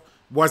himself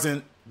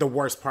wasn't the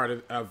worst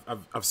part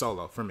of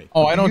Solo for me.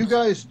 Oh, I don't. Do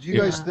you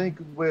guys think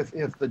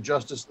if the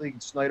Justice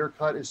League Snyder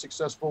cut is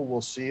successful,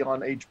 we'll see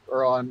on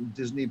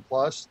Disney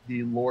Plus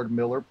the Lord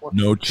Miller?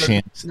 No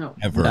chance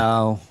ever.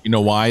 No. You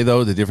know why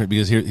though? The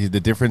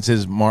difference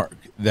is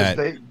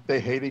that they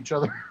hate each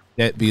other.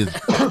 That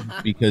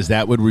because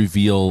that would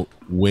reveal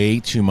way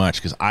too much.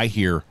 Because I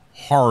hear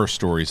horror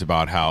stories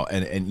about how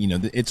and you know,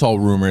 it's all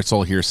rumor, it's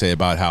all hearsay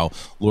about how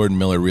Lord and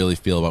Miller really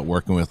feel about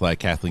working with like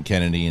Kathleen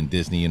Kennedy and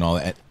Disney and all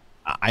that.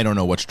 I don't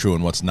know what's true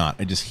and what's not.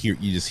 You just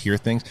hear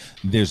things.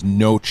 There's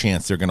no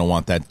chance they're going to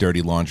want that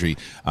dirty laundry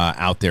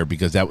out there,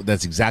 because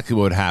that's exactly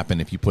what would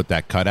happen if you put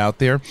that cut out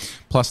there.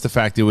 Plus the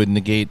fact it would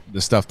negate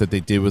the stuff that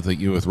they did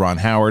with Ron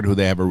Howard, who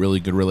they have a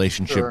really good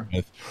relationship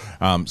with.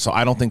 So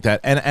I don't think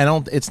that, and I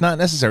don't. It's not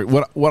necessary.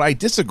 What I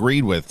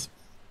disagreed with,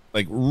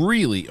 like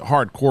really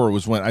hardcore,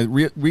 was when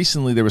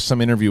recently there was some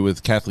interview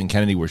with Kathleen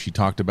Kennedy where she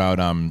talked about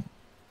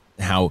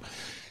how.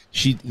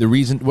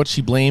 What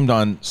she blamed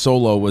on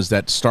Solo was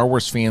that Star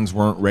Wars fans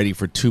weren't ready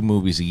for 2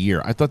 movies a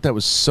year. I thought that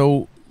was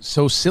so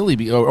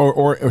silly,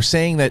 or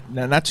saying that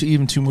not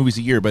even 2 movies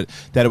a year, but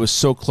that it was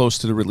so close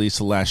to the release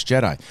of Last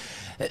Jedi.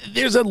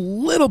 There's a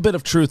little bit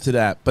of truth to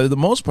that, but for the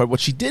most part, what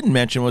she didn't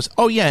mention was,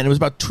 and it was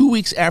about 2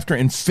 weeks after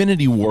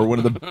Infinity War, one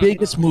of the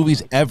biggest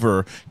movies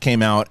ever,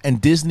 came out,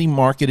 and Disney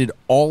marketed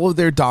all of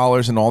their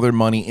dollars and all their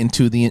money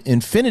into the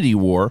Infinity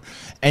War,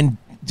 and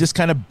just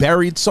kind of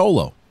buried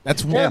Solo. And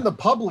the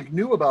public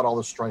knew about all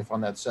the strife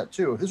on that set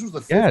too. If this was the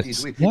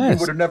 50s, we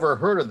would have never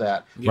heard of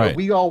that. Right.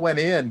 We all went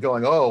in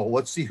going, "Oh,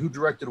 let's see who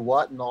directed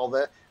what and all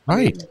that."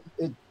 Right.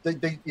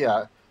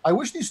 I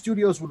wish these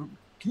studios would.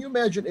 Can you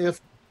imagine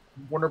if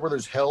Warner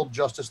Brothers held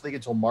Justice League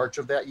until March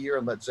of that year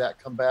and let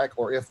Zack come back,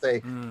 or if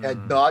they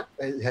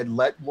had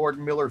let Lord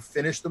Miller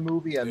finish the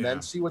movie and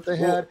then see what they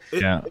had?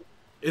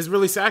 It's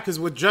really sad because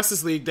with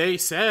Justice League, they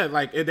said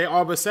they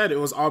all but said it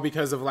was all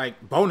because of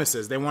like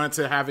bonuses. They wanted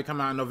to have it come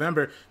out in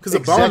November because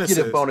of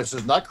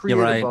bonuses, not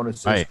creative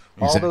bonuses. Right.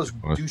 All those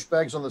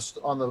douchebags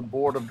on the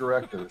board of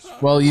directors.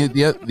 Well,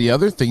 the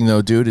other thing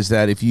though, dude, is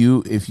that if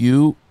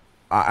you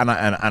and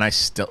I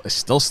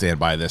still stand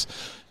by this.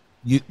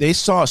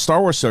 Star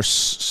Wars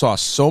saw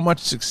so much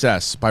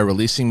success by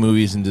releasing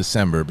movies in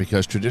December,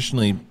 because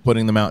traditionally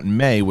putting them out in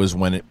May was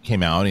when it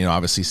came out. You know,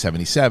 obviously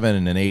 77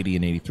 and then 80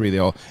 and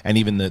 83, and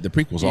even the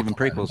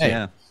prequels.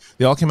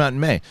 They all came out in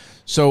May.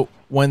 So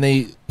when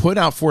they put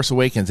out Force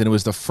Awakens, and it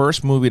was the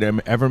first movie to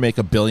ever make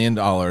 $1 billion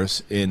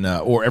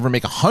or ever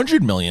make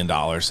 $100 million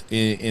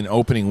in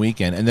opening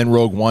weekend, and then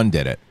Rogue One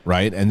did it,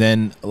 right, and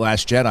then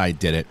Last Jedi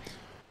did it.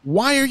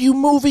 Why are you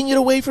moving it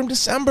away from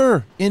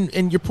December?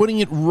 And you're putting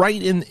it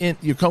right in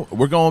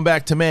we're going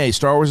back to May.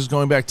 Star Wars is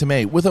going back to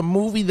May with a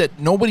movie that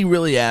nobody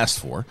really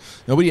asked for.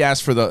 Nobody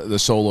asked for the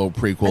Solo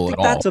prequel at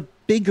all. That's a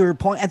bigger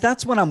point. And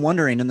that's what I'm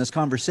wondering in this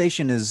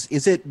conversation is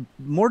it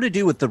more to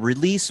do with the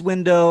release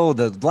window,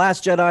 the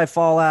Last Jedi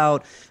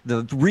fallout,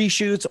 the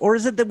reshoots, or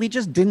is it that we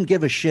just didn't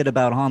give a shit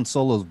about Han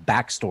Solo's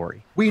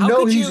backstory? We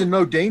know he's in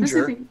no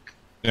danger.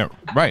 Yeah,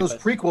 right. Those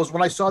prequels,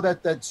 when I saw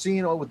that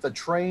scene with the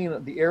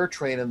train, the air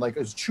train, and like,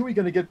 is Chewie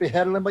going to get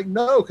beheaded? I'm like,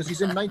 no, because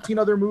he's in 19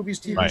 other movies,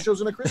 TV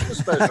shows, and a Christmas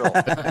special.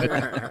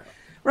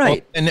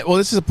 Right.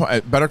 This is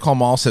Better Call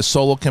Saul says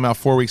Solo came out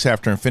 4 weeks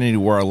after Infinity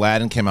War.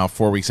 Aladdin came out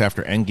 4 weeks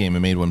after Endgame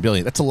and made $1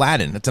 billion. That's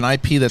Aladdin. That's an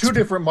IP that's 2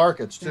 different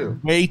markets too.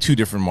 Way 2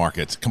 different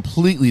markets,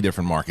 completely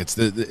different markets.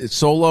 The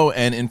Solo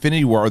and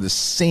Infinity War are the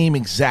same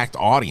exact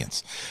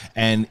audience,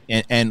 and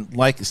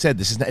like I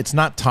said, it's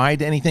not tied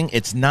to anything.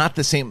 It's not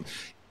the same.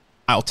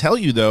 I'll tell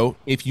you, though,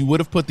 if you would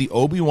have put the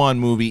Obi-Wan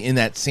movie in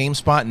that same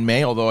spot in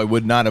May, although I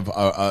would not have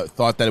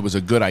thought that it was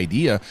a good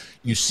idea,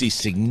 you see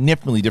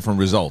significantly different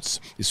results,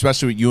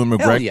 especially with Ewan McGregor.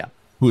 Hell yeah.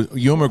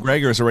 Ewan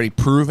McGregor is already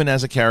proven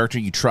as a character.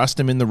 You trust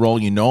him in the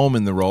role. You know him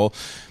in the role.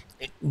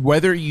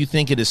 Whether you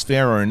think it is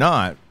fair or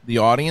not, the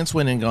audience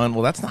went and gone,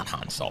 well, that's not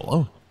Han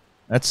Solo.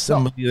 That's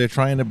somebody they're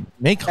trying to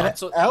make.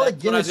 That's what I was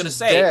going to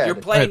say. Dead. You're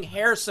playing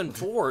Harrison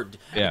Ford.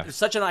 Yeah.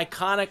 Such an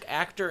iconic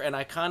actor and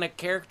iconic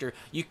character.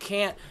 You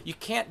can't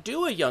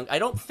do a young. I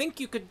don't think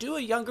you could do a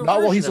younger. Not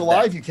version while he's of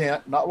alive. That. You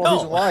can't. Not while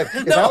he's alive.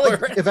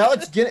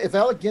 If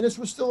Alec Guinness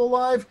was still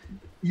alive,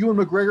 Ewan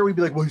McGregor would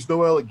be like, well, he's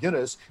no Alec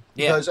Guinness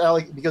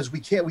because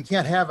we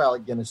can't have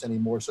Alec Guinness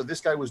anymore. So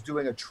this guy was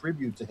doing a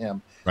tribute to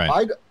him.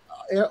 Right.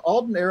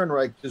 Alden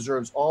Ehrenreich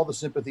deserves all the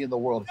sympathy in the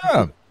world.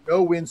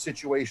 no-win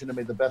situation and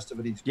made the best of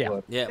it he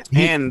could. Yeah.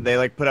 And they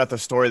like put out the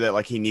story that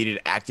like he needed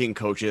acting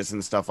coaches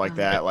and stuff like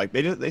that. Like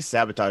they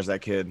sabotaged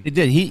that kid. He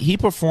did. He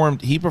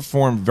performed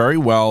very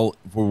well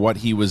for what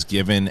he was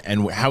given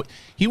and how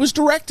he was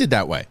directed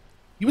that way.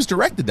 He was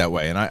directed that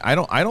way, and I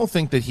don't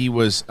think that he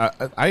was.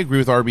 I agree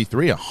with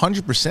RB3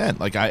 100%.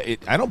 Like I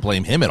don't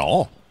blame him at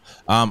all.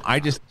 But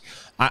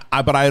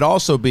I'd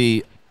also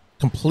be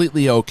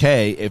completely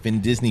okay if in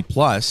Disney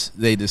Plus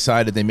they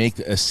decided they make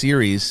a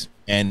series,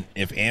 and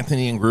if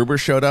Anthony and Gruber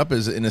showed up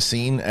as in a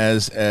scene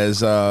as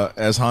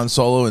Han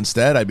Solo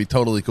instead, I'd be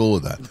totally cool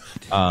with that.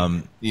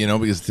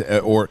 Because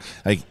or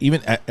like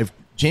even if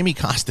Jamie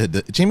Costa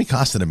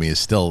to me is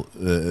still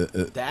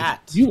that.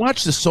 You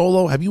watch the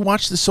Solo? Have you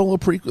watched the Solo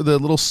prequel, the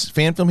little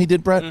fan film he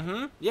did, Brett?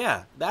 Mm-hmm.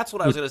 Yeah, that's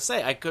what I was going to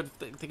say. I could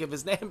think of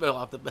his name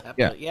off the bat.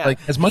 Yeah, but yeah. Like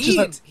as much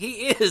as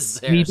he is,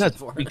 he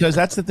does, because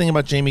that's the thing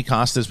about Jamie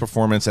Costa's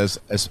performance as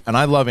and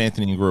I love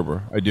Anthony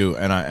Gruber, I do,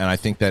 and I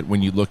think that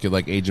when you look at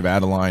like Age of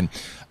Adeline,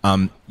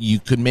 you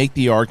could make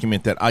the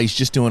argument that he's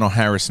just doing a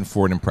Harrison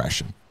Ford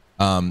impression.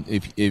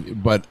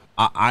 But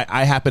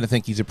I happen to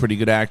think he's a pretty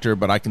good actor,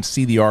 but I can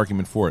see the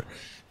argument for it.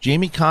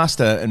 Jamie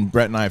Costa, and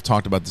Brett and I have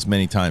talked about this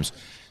many times.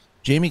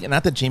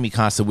 Not that Jamie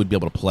Costa would be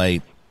able to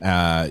play,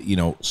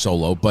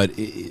 Solo, but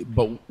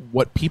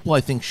what people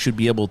I think should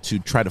be able to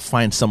try to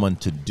find someone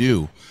to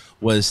do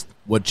was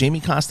what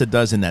Jamie Costa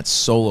does in that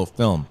Solo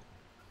film.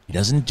 He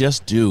doesn't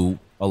just do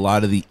a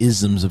lot of the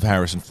isms of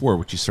Harrison Ford,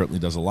 which he certainly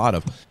does a lot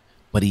of,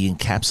 but he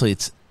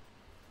encapsulates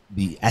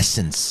the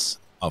essence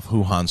of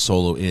who Han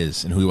Solo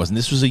is and who he was. And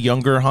this was a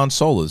younger Han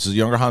Solo. This is a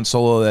younger Han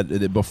Solo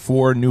that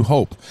before New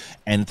Hope.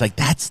 And it's like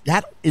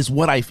that is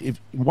what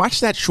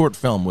watch that short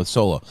film with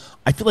Solo.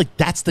 I feel like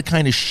that's the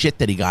kind of shit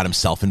that he got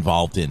himself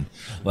involved in,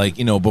 like,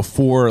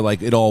 before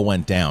like it all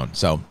went down.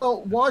 So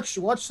watch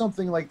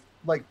something like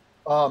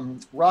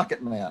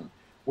Rocket Man,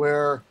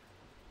 where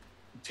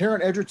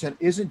Taron Egerton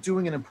isn't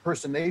doing an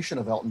impersonation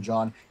of Elton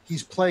John.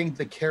 He's playing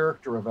the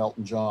character of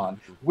Elton John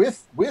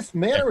with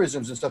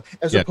mannerisms and stuff,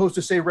 as opposed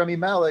to, say, Rami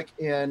Malek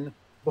in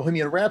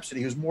Bohemian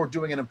Rhapsody, who's more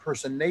doing an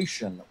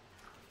impersonation.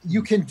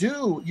 You can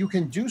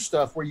do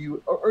stuff where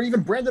or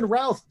even Brandon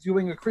Routh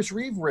doing a Chris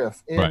Reeve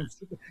riff. And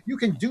you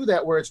can do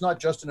that where it's not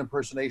just an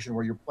impersonation,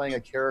 where you're playing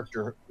a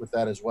character with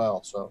that as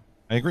well. So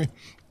I agree.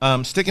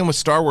 Sticking with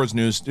Star Wars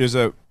news,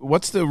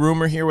 what's the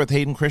rumor here with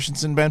Hayden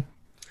Christensen, Ben?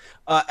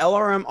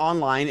 LRM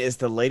Online is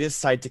the latest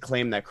site to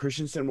claim that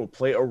Christensen will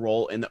play a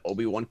role in the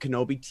Obi-Wan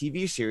Kenobi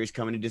TV series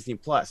coming to Disney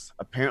Plus.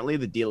 Apparently,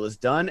 the deal is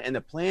done, and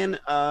the plan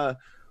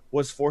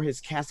was for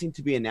his casting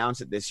to be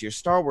announced at this year's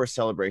Star Wars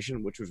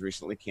celebration, which was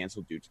recently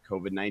canceled due to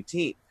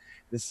COVID-19.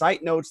 The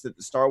site notes that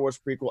the Star Wars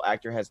prequel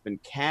actor has been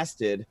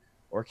cast, I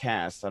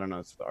don't know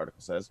what the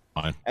article says,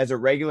 as a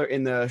regular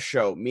in the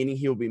show, meaning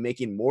he will be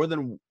making more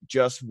than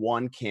just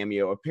one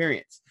cameo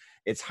appearance.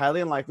 It's highly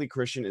unlikely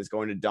Christian is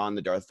going to don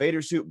the Darth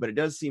Vader suit, but it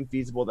does seem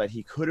feasible that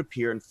he could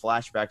appear in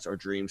flashbacks or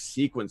dream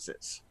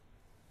sequences.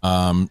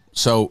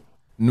 So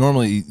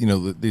normally,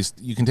 these,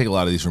 you can take a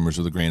lot of these rumors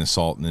with a grain of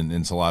salt, and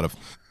it's a lot of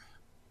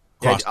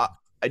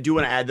I do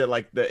want to add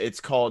that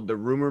it's called the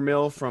Rumor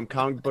Mill from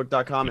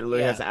comicbook.com. It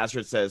literally has an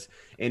asterisk that says,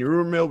 in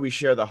Rumor Mill, we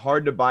share the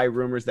hard to buy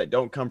rumors that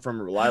don't come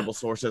from reliable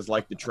sources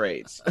like the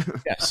trades.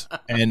 Yes.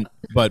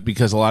 But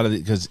because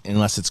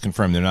unless it's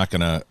confirmed, they're not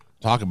going to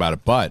talk about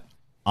it. But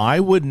I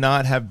would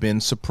not have been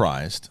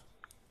surprised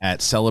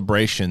at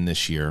Celebration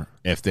this year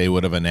if they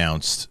would have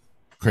announced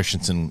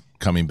Christensen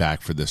coming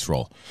back for this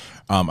role.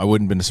 I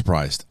wouldn't have been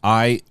surprised.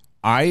 I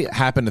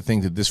happen to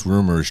think that this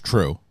rumor is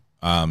true.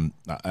 I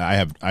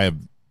have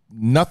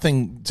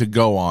nothing to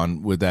go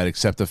on with that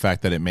except the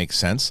fact that it makes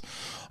sense.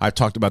 I've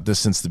talked about this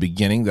since the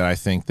beginning, that I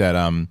think that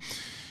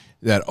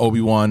that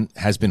Obi-Wan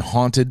has been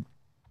haunted.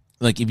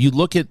 Like, if you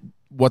look at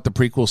what the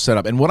prequel set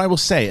up, and what I will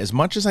say, as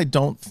much as I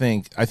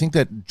think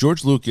that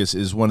George Lucas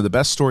is one of the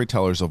best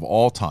storytellers of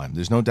all time.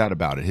 There's no doubt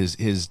about it.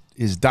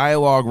 His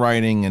dialogue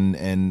writing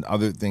and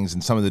other things,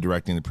 and some of the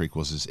directing of the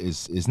prequels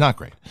is not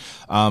great.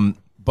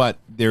 But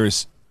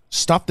there's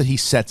stuff that he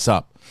sets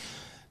up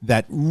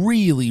that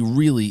really,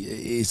 really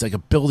is like a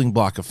building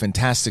block of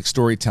fantastic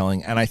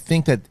storytelling. And I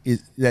think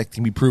that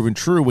can be proven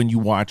true when you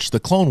watch the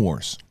Clone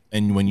Wars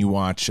and when you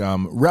watch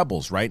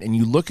Rebels, right? And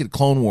you look at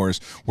Clone Wars,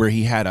 where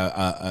he had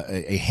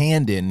a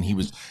hand in, he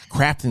was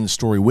crafting the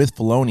story with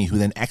Filoni, who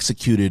then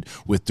executed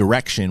with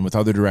direction, with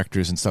other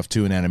directors and stuff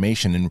too in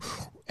animation,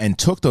 and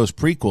took those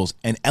prequels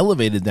and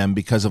elevated them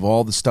because of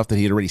all the stuff that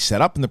he had already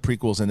set up in the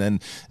prequels, and then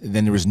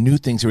there was new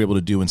things they were able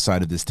to do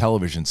inside of this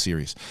television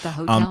series. The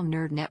Hotel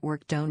Nerd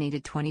Network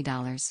donated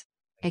 $20.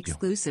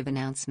 Exclusive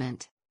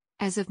announcement.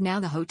 As of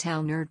now, the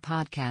Hotel Nerd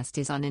podcast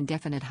is on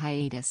indefinite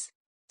hiatus.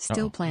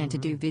 Still plan to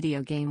do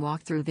video game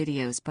walkthrough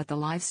videos, but the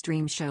live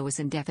stream show is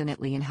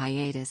indefinitely in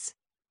hiatus.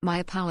 My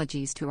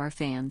apologies to our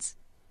fans.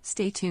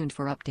 Stay tuned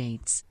for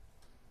updates.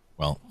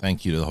 Well,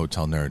 thank you to the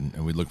Hotel Nerd,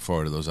 and we look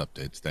forward to those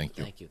updates. Thank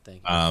you. Thank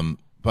you.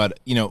 But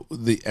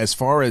as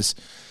far as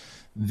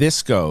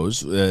this goes,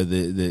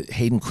 the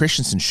Hayden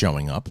Christensen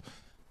showing up,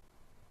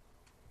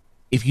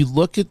 if you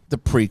look at the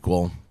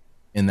prequel,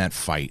 in that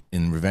fight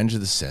in Revenge of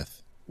the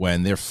Sith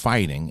when they're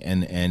fighting,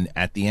 and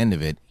at the end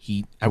of it,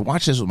 I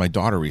watched this with my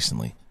daughter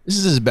recently. This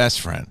is his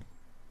best friend.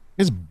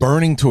 He's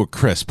burning to a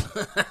crisp.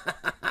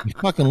 He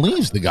fucking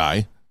leaves the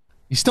guy.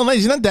 He's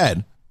not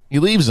dead. He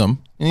leaves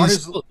him, and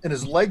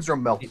his legs are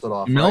melted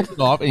off. Melted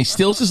off, and he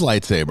steals his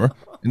lightsaber.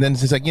 And then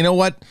he's like, you know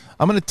what?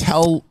 I'm going to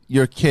tell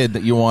your kid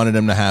that you wanted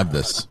him to have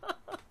this.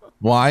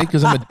 Why?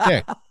 Because I'm a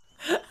dick.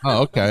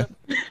 Oh, okay.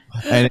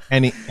 And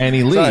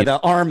he leaves. Sorry, the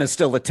arm is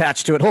still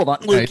attached to it. Hold on,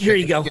 Luke. Here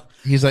you go.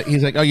 He's like,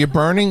 oh, you're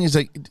burning. He's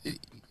like,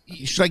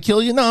 should I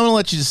kill you? No, I'm gonna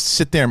let you just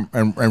sit there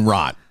and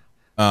rot.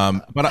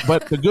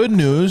 But the good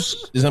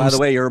news is, by the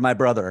way, you're my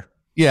brother.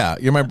 Yeah,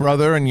 you're my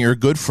brother, and you're a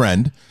good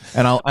friend,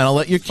 and I'll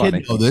let your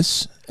kid know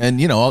this,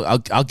 and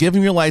I'll give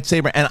him your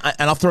lightsaber, and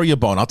I'll throw you a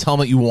bone. I'll tell him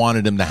that you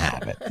wanted him to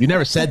have it. You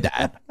never said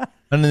that.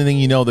 I don't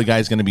think the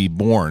guy's going to be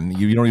born.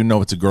 You don't even know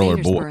if it's a girl or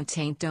boy.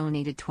 Taint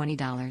donated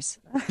 $20.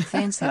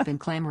 Fans have been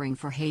clamoring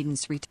for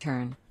Hayden's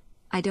return.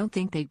 I don't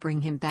think they'd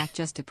bring him back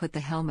just to put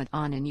the helmet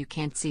on and you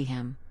can't see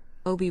him.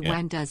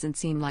 Obi-Wan doesn't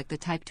seem like the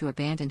type to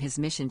abandon his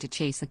mission to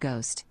chase a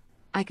ghost.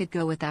 I could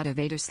go without a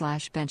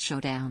Vader/Ben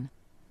showdown.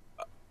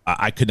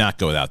 I could not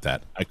go without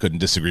that. I couldn't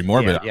disagree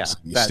more. We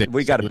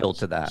got to build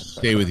to that.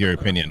 Stay with your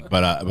opinion,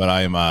 but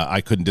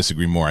I couldn't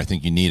disagree more. I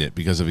think you need it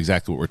because of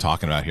exactly what we're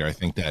talking about here. I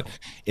think that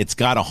it's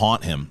got to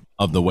haunt him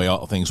of the way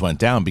all things went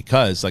down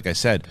because, like I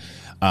said,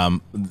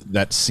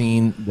 that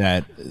scene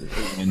that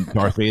when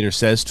Darth Vader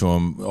says to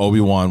him,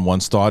 Obi-Wan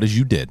once thought as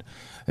you did.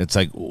 It's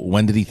like,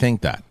 when did he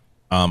think that?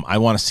 I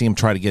want to see him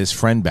try to get his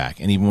friend back,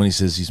 and even when he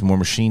says he's more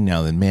machine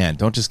now than man,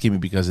 don't just give me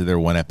because of their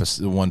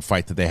one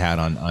fight that they had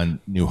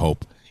on New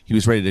Hope. He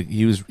was ready to.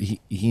 He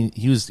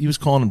was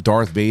calling him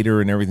Darth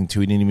Vader and everything too.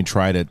 He didn't even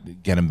try to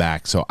get him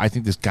back. So I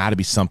think there's got to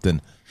be something.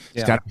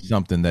 There's got to be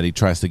something that he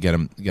tries to get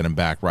him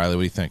back. Riley,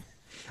 what do you think?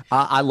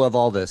 I love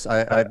all this.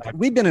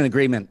 We've been in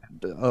agreement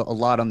a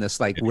lot on this,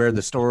 like where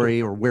the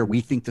story or where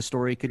we think the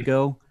story could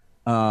go.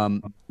 Let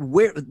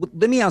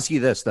me ask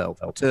you this though: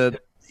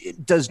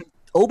 does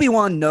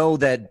Obi-Wan know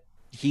that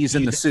he's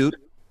in the suit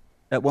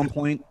at one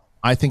point?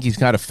 I think he's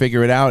got to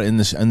figure it out in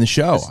the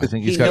show. I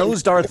think he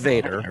knows Darth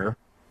Vader.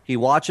 He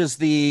watches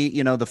the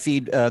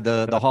feed,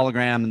 the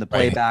hologram and the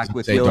playback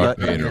with Yoda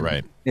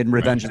Vader, in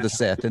Revenge of the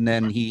Sith. And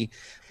then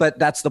but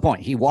that's the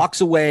point. He walks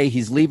away.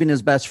 He's leaving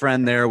his best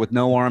friend there with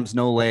no arms,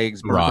 no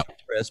legs.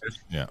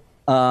 Yeah.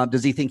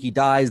 Does he think he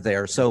dies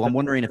there? So I'm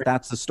wondering if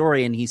that's the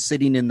story. And he's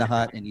sitting in the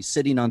hut and he's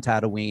sitting on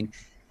Tatooine.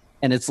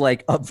 And it's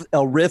like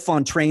a riff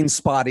on Train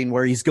Spotting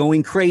where he's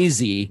going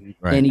crazy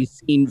and he's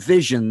seeing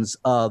visions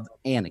of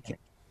Anakin.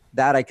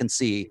 That I can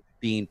see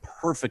being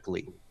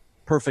perfectly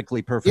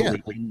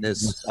in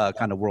this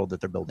kind of world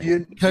that they're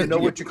building. You know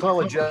what you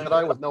call a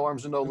Jedi with no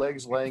arms and no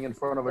legs laying in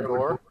front of a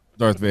door?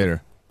 Darth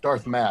Vader.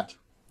 Darth Matt.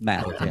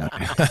 Yeah.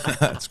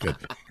 That's good.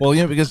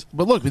 Well,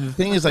 but look, the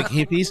thing is, like,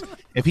 if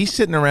he's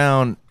sitting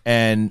around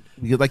and,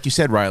 like you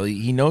said, Riley,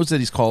 he knows that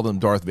he's called him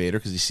Darth Vader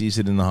because he sees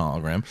it in the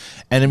hologram,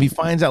 and if he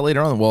finds out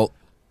later on, well,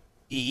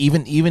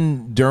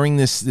 even during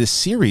this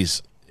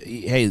series,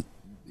 hey.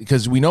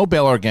 Because we know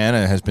Bail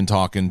Organa has been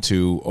talking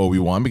to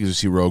Obi-Wan because we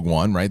see Rogue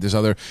One, right?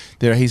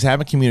 He's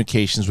having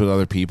communications with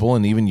other people,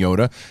 and even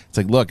Yoda. It's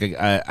like, look,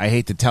 I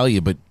hate to tell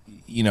you, but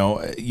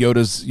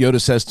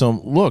Yoda says to him,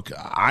 look,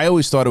 I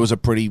always thought it was a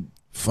pretty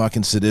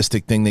fucking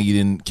sadistic thing that you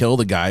didn't kill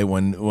the guy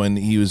when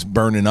he was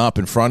burning up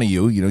in front of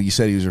you. You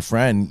said he was your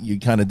friend. You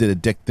kind of did a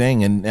dick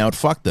thing, and now it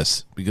fucked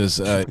us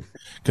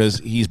because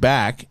he's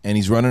back and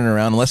he's running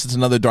around. Unless it's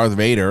another Darth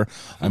Vader,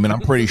 I mean,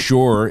 I'm pretty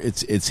sure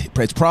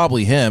it's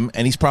probably him,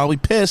 and he's probably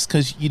pissed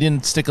because you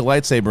didn't stick a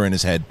lightsaber in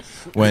his head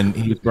when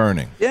he was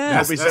burning.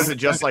 Yeah, he says it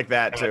just like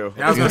that too.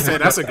 I was gonna say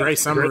that's a great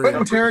summary.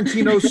 Quentin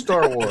Tarantino's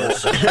Star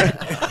Wars.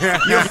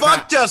 You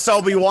fucked us,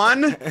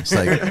 Obi-Wan. It's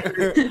like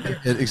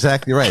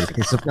exactly right. It's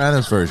the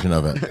Sopranos version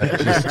of it.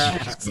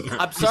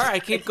 I'm sorry, I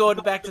keep going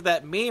back to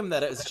that meme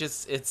that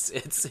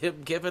it's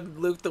him giving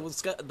Luke the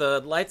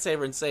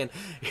lightsaber and saying,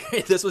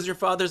 "This was your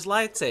father's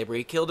lightsaber.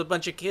 He killed a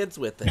bunch of kids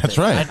with it." That's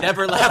right. I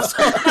never laughed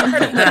so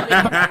hard.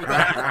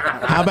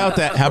 How about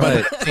that? How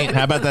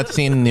about that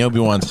scene in the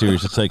Obi-Wan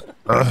series? It's like,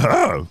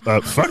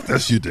 fuck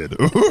this, you did.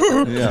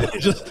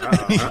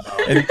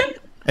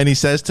 And he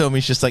says to him,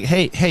 he's just like,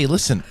 hey,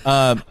 listen.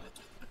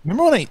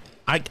 Remember when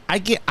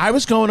I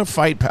was going to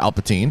fight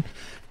Palpatine,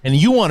 and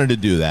you wanted to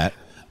do that,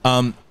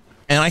 and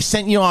I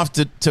sent you off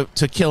to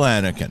kill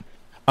Anakin.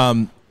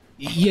 Yeah,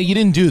 you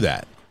didn't do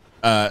that.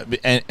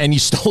 And you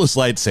stole his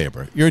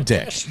lightsaber. You're a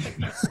dick.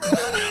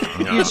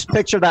 You just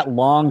picture that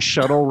long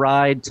shuttle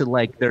ride to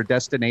like their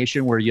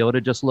destination where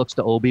Yoda just looks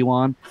to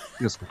Obi-Wan.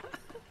 He goes,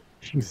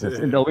 Jesus.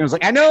 And Obi-Wan's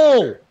like, I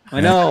know.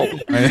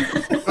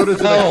 Yoda's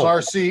in a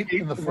car seat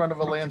in the front of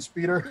a land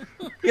speeder.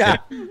 Yeah.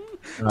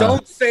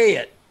 Don't say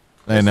it.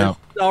 I know.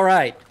 All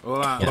right.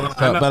 Well,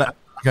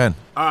 good.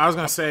 I was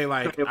gonna say,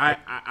 like,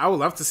 I would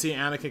love to see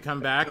Anakin come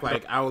back.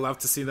 Like, I would love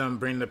to see them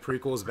bring the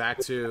prequels back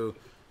to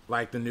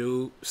like the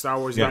new Star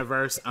Wars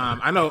universe.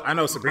 I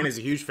know Sabrina's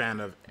a huge fan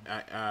of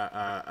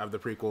the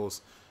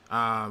prequels.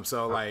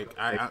 So like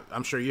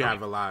I'm sure you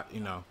have a lot,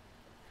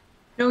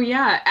 Oh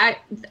yeah,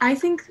 I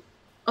think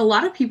a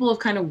lot of people have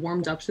kind of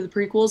warmed up to the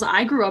prequels.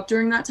 I grew up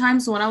during that time,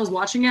 so when I was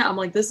watching it, I'm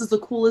like, this is the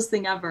coolest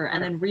thing ever.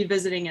 And then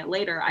revisiting it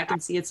later, I can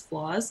see its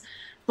flaws.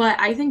 But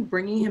I think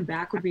bringing him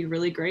back would be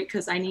really great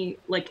because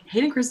like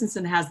Hayden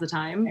Christensen has the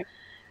time.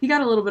 He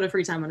got a little bit of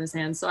free time on his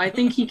hands, so I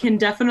think he can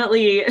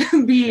definitely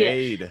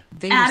be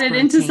added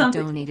into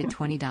something. Donated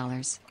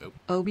 $20.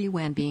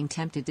 Obi-Wan being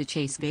tempted to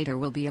chase Vader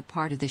will be a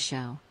part of the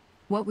show.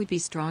 What would be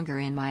stronger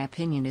in my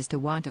opinion is to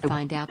want to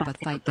find out but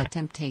fight the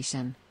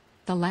temptation.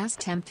 The last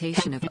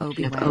temptation of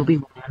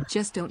Obi-Wan.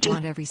 Just don't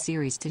want every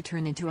series to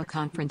turn into a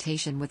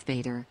confrontation with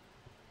Vader.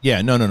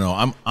 Yeah, no.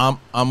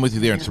 I'm with you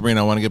there, and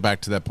Sabrina, I want to get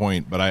back to that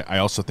point, but I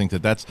also think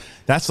that's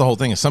the whole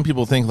thing. Is some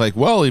people think like,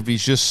 well, if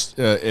he's just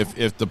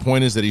if the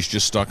point is that he's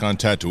just stuck on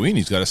Tatooine,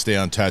 he's got to stay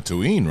on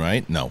Tatooine,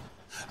 right? No,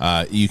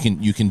 you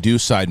can do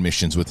side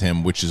missions with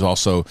him, which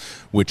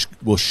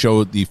will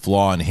show the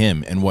flaw in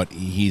him and what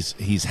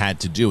he's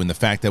had to do, and the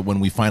fact that when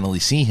we finally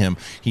see him,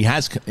 he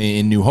has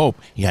in New Hope,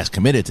 he has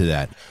committed to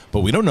that, but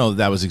we don't know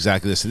that was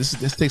exactly this.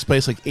 This takes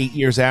place like 8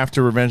 years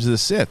after Revenge of the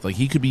Sith. Like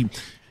he could be.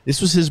 This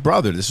was his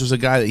brother. This was a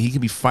guy that he could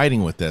be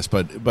fighting with this.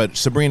 But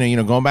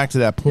Sabrina, going back to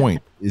that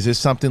point, is this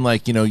something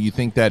like, you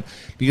think that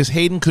because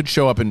Hayden could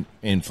show up in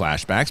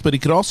flashbacks, but he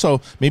could also,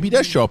 maybe he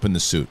does show up in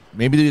the suit.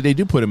 Maybe they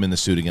do put him in the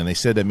suit again. They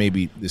said that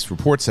maybe this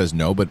report says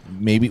no, but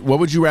maybe, what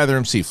would you rather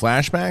him see,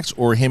 flashbacks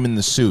or him in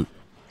the suit?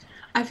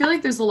 I feel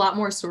like there's a lot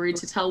more story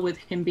to tell with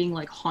him being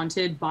like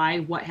haunted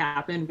by what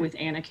happened with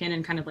Anakin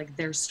and kind of like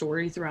their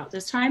story throughout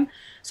this time.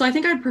 So I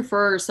think I'd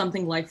prefer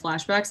something like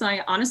flashbacks. And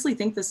I honestly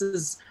think this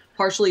is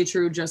partially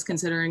true just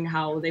considering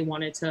how they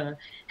wanted to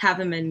have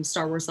him in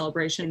Star Wars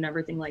Celebration and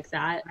everything like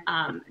that.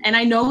 And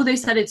I know they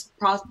said it's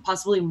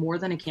possibly more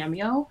than a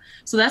cameo.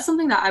 So that's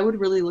something that I would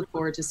really look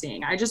forward to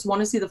seeing. I just want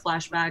to see the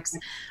flashbacks.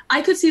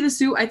 I could see the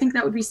suit. I think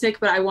that would be sick,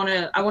 but I want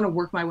to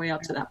work my way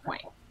up to that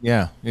point.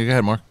 Yeah, go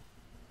ahead, Mark.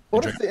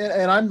 What if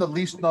and I'm the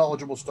least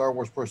knowledgeable Star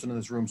Wars person in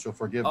this room, so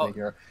forgive me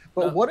here.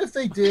 But what if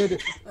they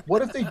did?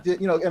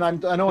 And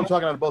I know I'm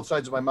talking out of both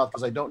sides of my mouth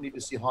because I don't need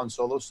to see Han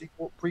Solo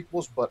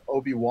prequels, but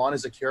Obi-Wan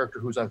is a character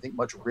who's I think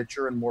much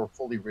richer and more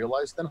fully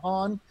realized than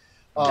Han.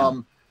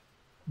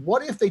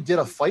 What if they did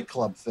a Fight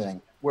Club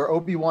thing where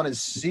Obi-Wan is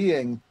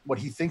seeing what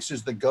he thinks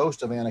is the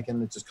ghost of Anakin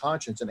and it's his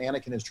conscience, and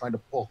Anakin is trying to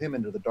pull him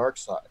into the dark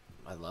side?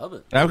 I love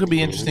it. That could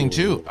be interesting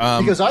too.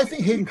 Because I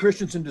think Hayden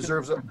Christensen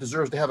deserves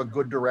to have a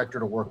good director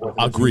to work with.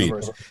 Agreed.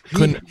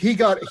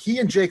 He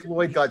and Jake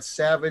Lloyd got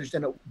savaged,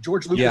 and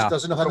George Lucas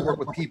doesn't know how to work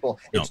with people.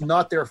 No. It's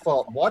not their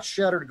fault. Watch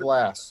Shattered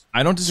Glass.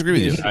 I don't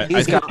disagree with you. I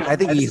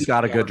think he's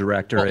got a good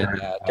director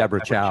in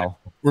Deborah Chow.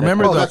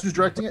 Remember that's who's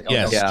directing it?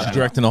 Yes, she's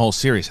directing the whole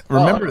series.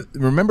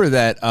 Remember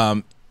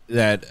that.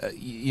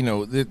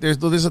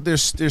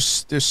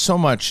 There's so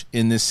much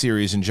in this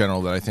series in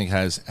general that I think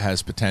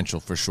has potential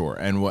for sure,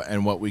 and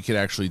what we could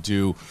actually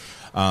do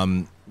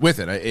with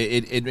it.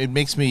 It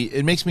makes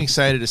me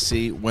excited to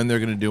see when they're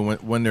going to do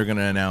it, when they're going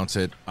to announce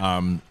it,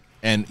 and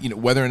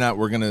whether or not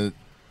we're going to.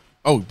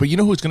 Oh, but you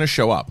know who's going to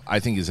show up? I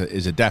think is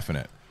a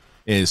definite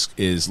is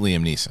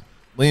Liam Neeson.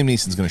 Liam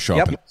Neeson's going to show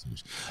up. In this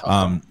series.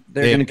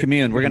 They're going to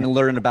commune. We're going to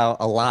learn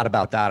a lot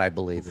about that, I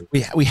believe.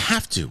 We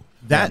have to.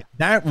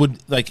 That would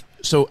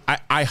so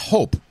I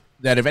hope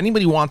that if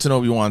anybody wants an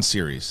Obi-Wan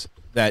series,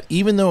 that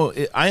even though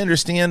I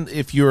understand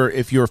if you're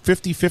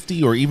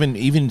 50-50 or even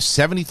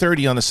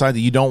 70-30 on the side that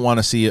you don't want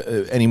to see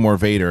any more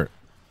Vader,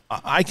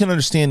 I can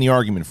understand the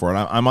argument for it.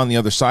 I'm on the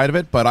other side of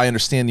it, but I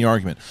understand the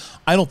argument.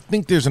 I don't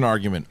think there's an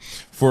argument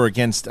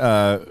against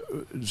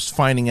just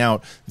finding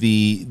out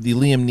the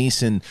Liam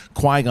Neeson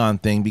Qui-Gon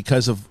thing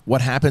because of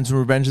what happens in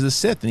Revenge of the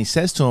Sith, and he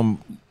says to him,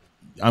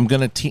 you're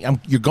going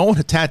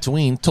to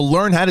Tatooine to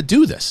learn how to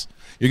do this.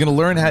 You're going to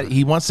learn how.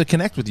 He wants to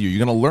connect with you.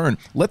 You're going to learn.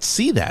 Let's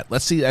see that.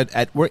 Let's see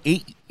at we're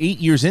eight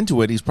years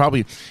into it.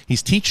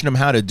 He's teaching him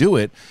how to do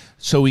it,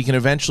 so we can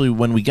eventually,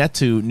 when we get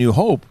to New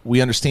Hope,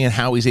 we understand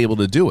how he's able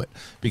to do it.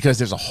 Because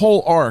there's a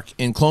whole arc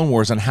in Clone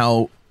Wars on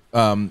how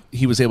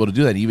he was able to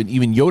do that.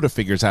 Even Yoda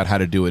figures out how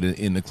to do it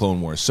in the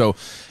Clone Wars. So,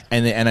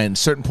 and at a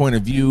certain point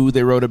of view,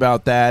 they wrote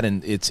about that,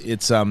 and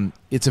it's a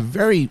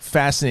very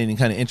fascinating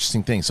kind of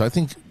interesting thing. So I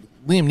think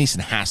Liam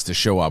Neeson has to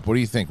show up. What do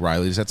you think,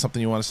 Riley? Is that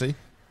something you want to see?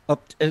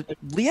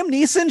 Liam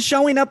Neeson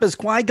showing up as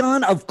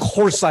Qui-Gon? Of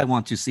course I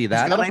want to see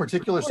that. He's got a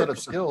particular set of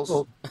skills.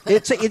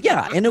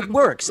 And it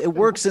works. It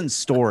works in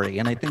story,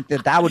 and I think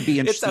that would be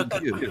interesting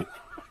too.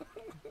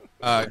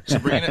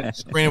 Sabrina,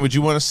 would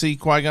you want to see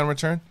Qui-Gon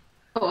return?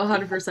 Oh,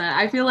 100%.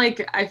 I feel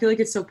like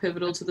it's so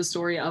pivotal to the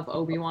story of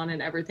Obi-Wan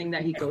and everything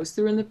that he goes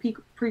through in the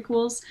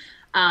prequels.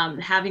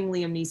 Having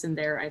Liam Neeson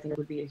there, I think,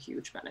 would be a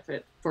huge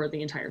benefit for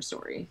the entire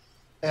story.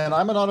 And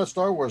I'm not a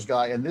Star Wars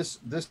guy, and this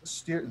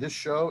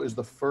show is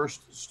the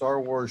first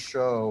Star Wars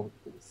show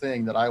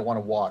thing that I want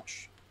to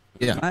watch.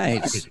 Yeah,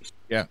 nice.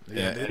 Yeah.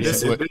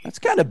 That's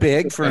kind of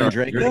big for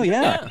Draco.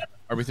 Yeah.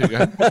 RB3, go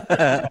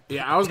ahead.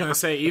 Yeah, I was gonna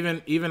say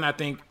even I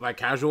think like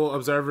casual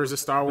observers of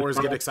Star Wars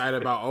get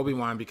excited about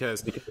Obi-Wan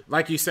because,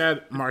 like you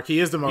said, Mark, he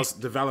is the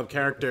most developed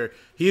character.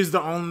 He's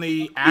the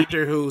only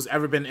actor who's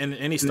ever been in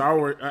any Star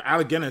Wars.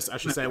 Alec Guinness, I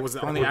should say, was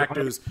the only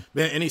actor who's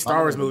been in any Star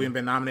Wars movie and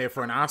been nominated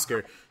for an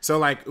Oscar. So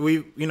like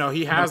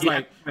he has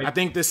like I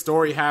think this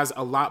story has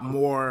a lot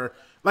more.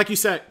 Like you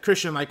said,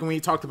 Christian, like when you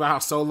talked about how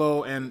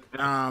Solo and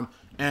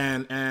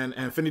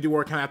Infinity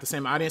War kind of have the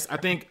same audience, I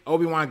think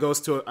Obi-Wan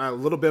goes to a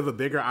little bit of a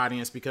bigger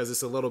audience because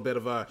it's a little bit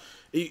of a,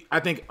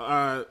 I think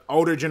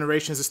older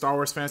generations of Star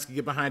Wars fans can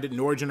get behind it,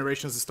 newer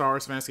generations of Star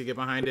Wars fans can get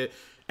behind it,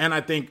 and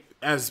I think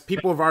as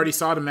people have already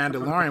saw The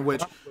Mandalorian,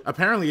 which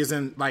apparently is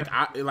in like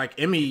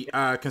Emmy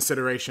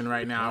consideration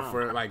right now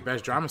for like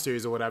best drama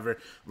series or whatever,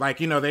 like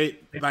they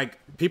like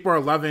people are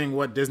loving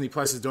what Disney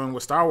Plus is doing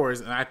with Star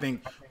Wars, and I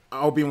think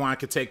Obi-Wan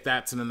could take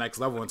that to the next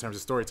level in terms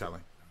of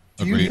storytelling.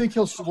 Do you think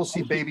we'll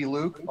see baby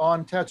Luke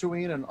on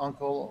Tatooine and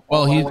Uncle?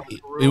 Well, he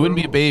wouldn't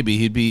be a baby.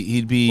 He'd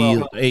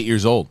be 8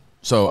 years old.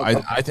 So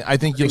okay. I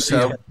think you'll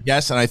see.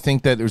 Yes, and I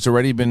think that there's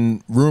already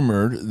been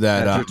rumored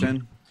that.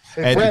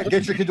 Hey, Brett,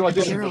 get your kid to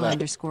audition for that.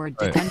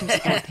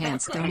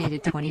 _Dick_Pants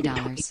donated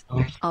 $20.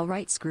 All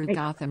right, screw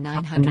Gotham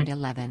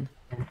 911.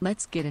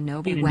 Let's get an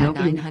Obi-Wan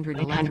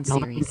 911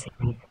 series.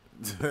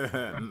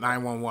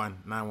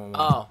 911.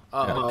 Oh,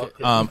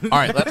 okay. All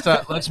right,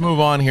 let's move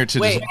on here to.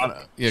 Wait,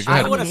 yeah, go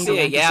ahead. I want to see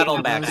a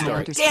Yaddle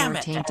backstory. Damn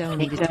it!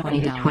 Donated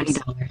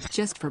 $20.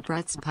 Just for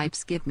Brett's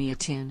pipes, give me a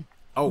tune.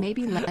 Oh.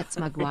 Maybe let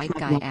Smug White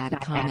Guy add a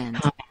comment.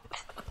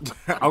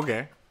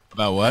 Okay.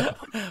 About what?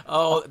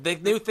 Oh, the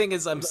new thing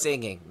is I'm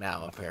singing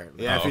now,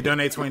 apparently. Yeah, if you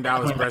donate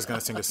 $20, Brett's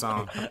gonna sing a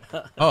song.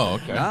 Oh,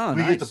 okay. Oh,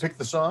 We nice. get to pick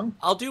the song.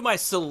 I'll do my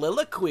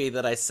soliloquy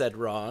that I said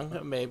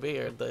wrong, maybe,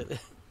 or the.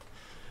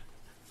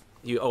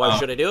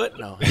 Should I do it?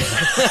 No.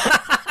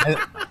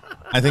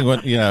 I think I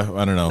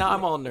don't know. No,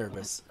 I'm all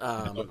nervous.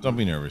 Don't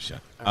be nervous yet.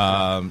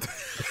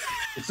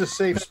 It's a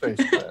safe space.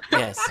 Brett.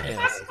 Yes.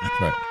 That's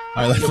right.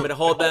 All right, You want me to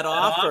hold that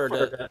off, or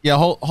to... yeah,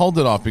 hold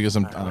it off because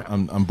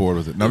I'm bored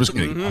with it. No, I'm just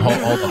kidding. Hold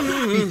on.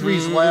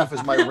 RB3's laugh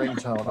is my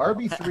ringtone.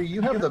 RB3,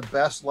 you have the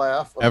best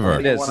laugh of Ever.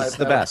 anyone It is. I've It's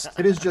the had. best.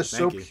 It is just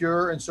so Thank you.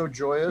 pure and so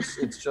joyous.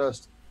 It's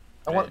just,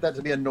 I want that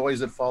to be a noise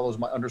that follows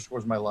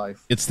underscores my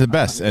life. It's the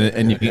best, and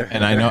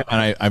I know,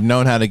 and I've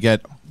known how to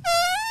get.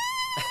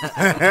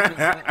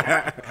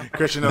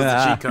 Christian knows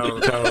the cheat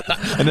code.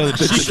 I know the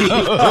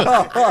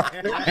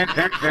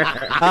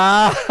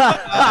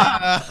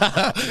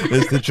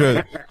It's the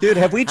truth. Dude,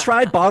 have we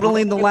tried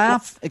bottling the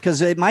laugh?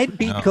 Because it might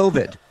beat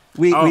COVID.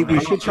 We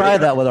should try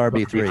that with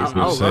RB3. I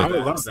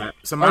would love that.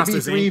 Some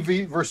Monsters Inc.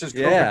 RB3 versus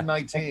Yeah.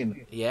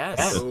 COVID-19.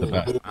 Yes. Ooh,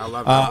 I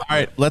love All that.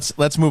 right,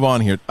 let's move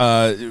on here.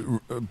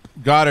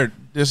 Goddard,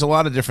 there's a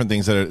lot of different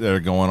things that are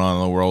going on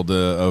in the world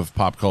of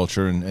pop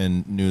culture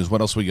and news.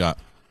 What else we got?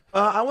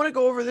 I want to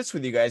go over this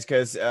with you guys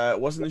because it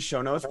wasn't in the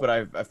show notes, but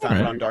I found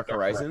it on Dark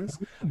Horizons.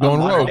 Going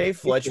Modern rogue. Day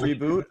Fletch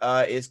reboot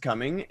is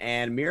coming,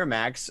 and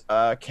Miramax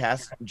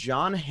cast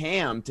John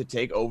Hamm to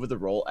take over the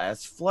role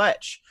as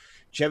Fletch.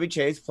 Chevy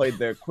Chase played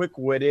the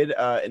quick-witted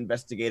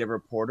investigative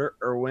reporter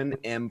Erwin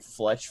M.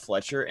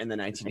 Fletcher in the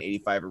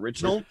 1985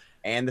 original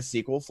and the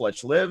sequel,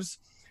 Fletch Lives.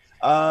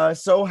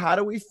 So how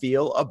do we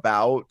feel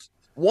about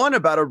a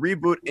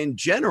reboot in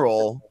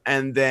general,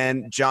 and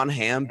then John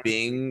Hamm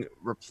being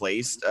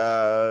replaced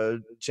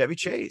Chevy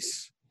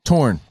Chase?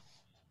 Torn.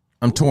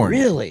 I'm torn.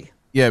 Really?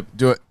 Yeah.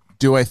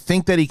 Do I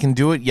think that he can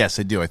do it? Yes,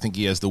 I do. I think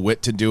he has the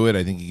wit to do it.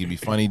 I think he can be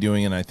funny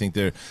doing it. And I think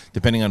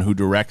depending on who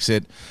directs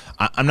it,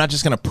 I'm not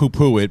just going to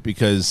poo-poo it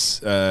because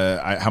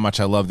how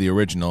much I love the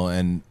original.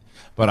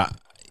 But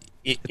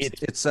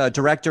It's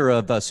director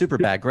of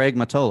Superbad, Greg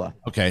Mottola.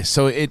 okay,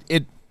 so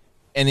and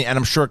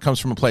I'm sure it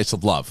comes from a place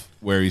of love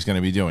where he's going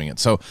to be doing it.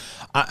 So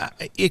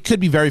it could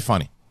be very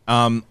funny.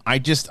 For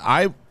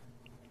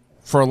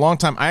a long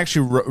time, I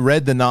actually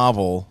read the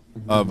novel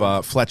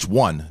of Fletch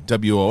 1,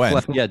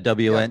 W-O-N. Yeah,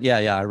 W-N.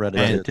 Yeah, I read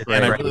it.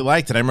 And I really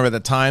liked it. I remember at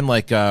the time,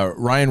 like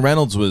Ryan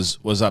Reynolds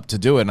was up to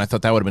do it, and I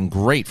thought that would have been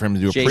great for him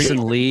to do a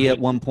Jason Lee at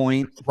one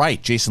point.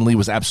 Right, Jason Lee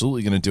was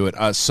absolutely going to do it.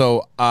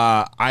 So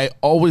I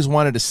always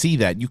wanted to see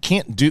that. You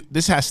can't do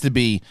this. Has to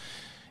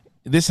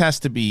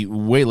be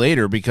way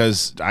later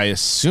because I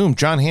assume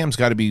John Hamm's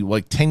got to be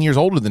like 10 years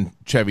older than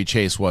Chevy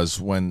Chase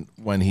was when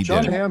he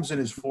John did it. Hamm's in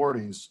his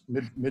 40s,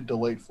 mid to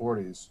late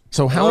 40s.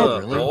 So how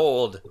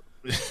Old.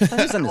 He's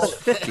in his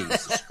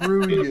 50s.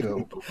 Screw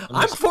you.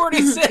 I'm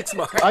 46,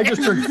 Mark. I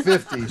just turned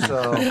 50,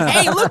 so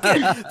Hey, look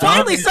at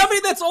finally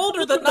somebody that's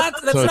older than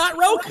that's not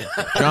Roken.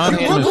 John you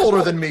Hamm look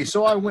older than me,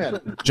 so I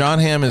win. John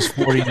Hamm is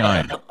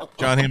 49.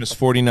 John Hamm is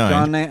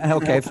 49.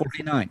 Okay,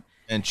 49.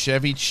 And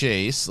Chevy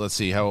Chase, let's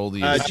see how old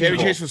he is. Chevy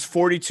Chase was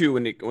 42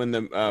 when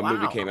the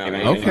movie came out.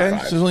 Okay,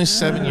 so he's only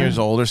 7 years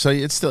older, so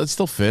it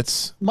still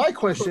fits. My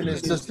question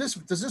is, does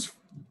this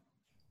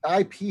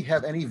IP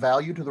have any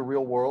value to the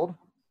real world?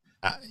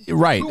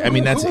 Right. I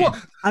mean, that's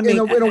in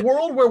a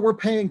world where we're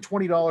paying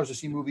 $20 to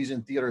see movies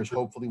in theaters,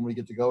 hopefully when we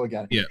get to go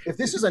again. Yeah. If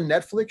this is a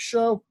Netflix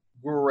show,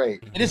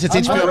 great. It is. It's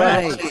HBO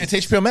Max. It's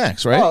HBO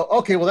Max, right? Oh,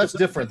 okay. Well, that's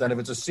different than if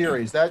it's a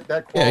series. That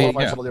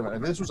qualifies a little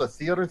different. If this was a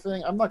theater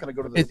thing, I'm not going to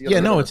go to the theater. Yeah,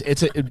 no, it's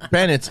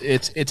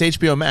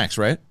HBO Max,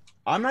 right?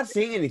 I'm not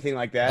seeing anything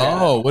like that.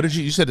 Oh, what did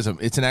you said?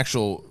 It's an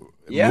actual.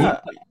 Yeah,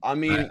 movie? I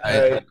mean,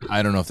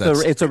 I don't know if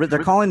that's.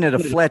 They're calling it a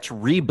Fletch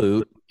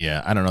reboot.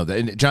 Yeah, I don't know that,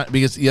 and John,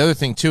 because the other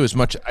thing too is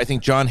I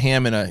think John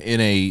Hamm in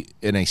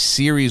a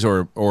series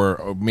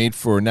or made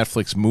for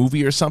Netflix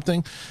movie or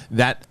something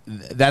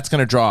that's going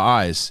to draw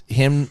eyes.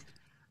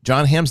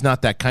 John Hamm's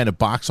not that kind of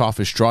box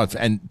office draw,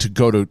 and to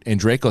go to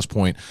Draco's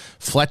point,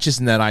 Fletch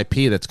isn't that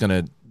IP that's going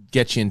to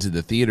get you into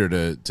the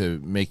theater to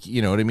make,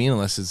 you know what I mean,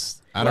 unless it's.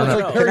 I don't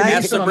know. Like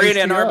Have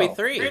Sabrina and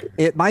RB3.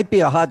 It might be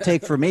a hot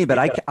take for me, but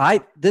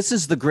I this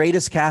is the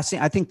greatest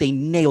casting. I think they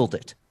nailed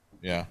it.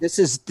 Yeah. This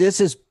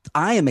is.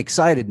 I am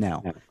excited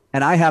now,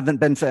 and I haven't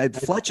been.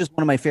 Fletch is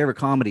one of my favorite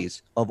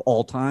comedies of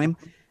all time.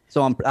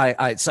 So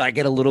I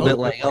get a little bit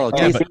like,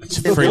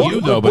 for you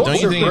though. But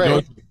don't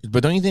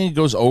you think it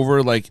goes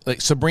over like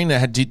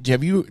Sabrina? Do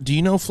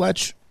you know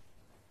Fletch?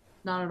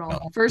 Not at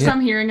all. First time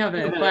hearing of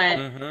it,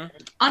 but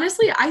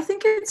honestly, I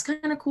think it's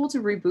kind of cool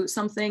to reboot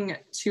something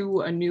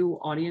to a new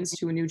audience,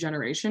 to a new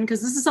generation,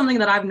 because this is something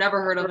that I've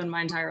never heard of in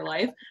my entire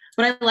life.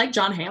 But I like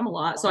John Hamm a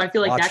lot, so I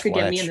feel like that could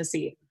get me in the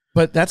seat.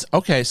 But that's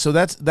okay. So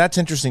that's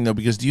interesting though,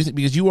 because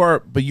you're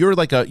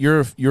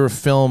a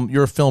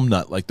film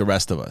nut like the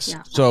rest of us.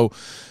 Yeah. So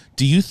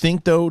do you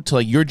think though, to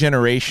like your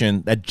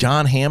generation, that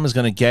John Hamm is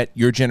going to get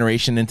your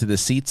generation into the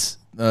seats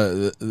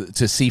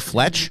to see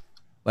Fletch?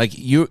 Like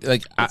you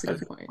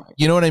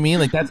know what I mean?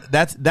 Like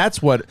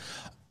that's what.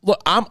 Look,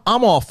 I'm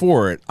all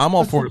for it. I'm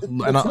all for it. It's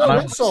no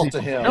insult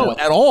to him. No,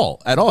 at all.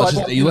 It's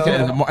just, you look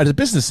at it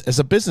as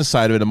a business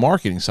side of it, a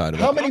marketing side of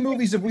it. How many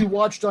movies have we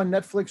watched on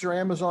Netflix or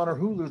Amazon or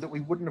Hulu that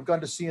we wouldn't have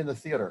gone to see in the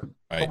theater,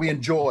 but we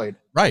enjoyed?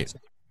 Right.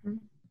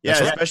 Yeah,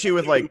 especially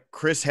with like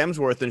Chris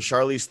Hemsworth and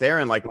Charlize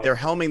Theron, like they're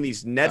helming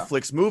these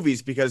Netflix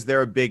movies because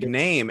they're a big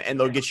name and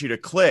they'll get you to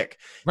click.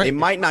 Right. They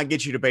might not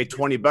get you to pay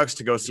 $20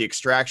 to go see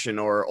Extraction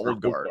or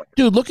Old Guard.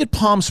 Dude, look at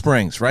Palm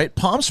Springs, right?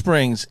 Palm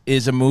Springs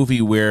is a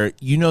movie where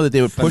you know that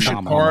they would push it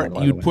hard.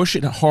 You'd push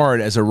it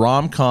hard as a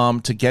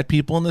rom-com to get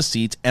people in the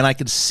seats, and I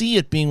could see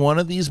it being one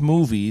of these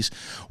movies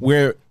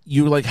where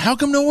you're like, how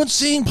come no one's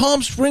seeing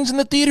Palm Springs in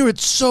the theater?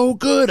 It's so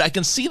good. I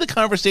can see the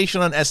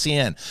conversation on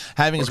SEN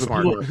having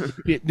people,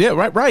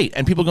 yeah, right.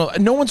 And people go,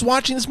 no one's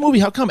watching this movie.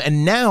 How come?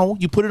 And now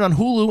you put it on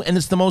Hulu, and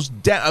it's the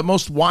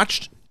most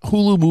watched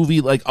Hulu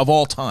movie like of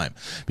all time,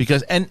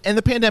 because and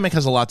the pandemic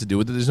has a lot to do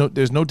with it.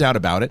 There's no doubt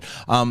about it.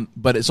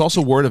 But it's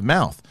also word of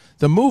mouth.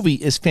 The movie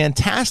is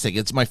fantastic.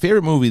 It's my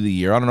favorite movie of the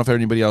year. I don't know if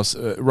anybody else.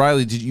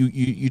 Riley, did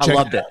you check? I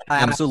loved it. I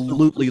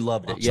absolutely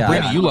loved it. Yeah,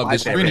 Sabrina, you loved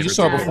it. Sabrina, you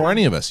saw it before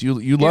any of us.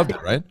 You loved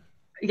it, right?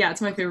 Yeah,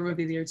 it's my favorite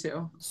movie of the year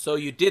too. So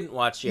you didn't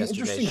watch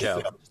yesterday's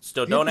show.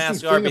 So don't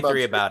ask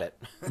RB3 about it.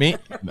 Me,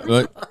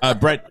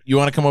 Brett, you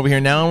want to come over here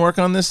now and work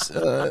on this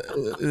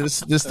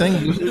this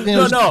thing?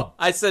 No.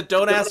 I said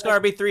don't ask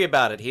RB3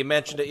 about it. He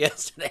mentioned it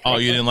yesterday. Oh,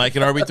 you didn't like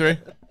it, RB3?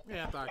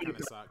 Yeah, I thought it kind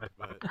of sucked.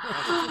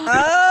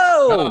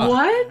 But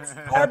what?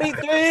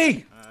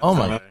 RB3. Oh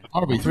my God.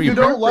 RB3. You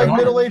don't like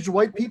middle-aged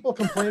white people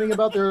complaining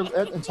about their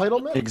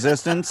entitlement?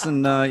 Existence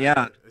and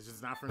yeah. It's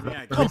just not for me.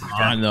 Come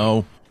on,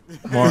 no.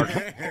 Mark.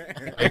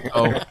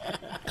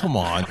 Come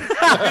on.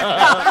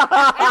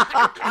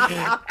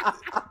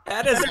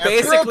 That is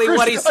basically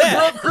what he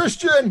said.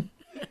 Christian.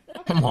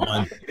 Come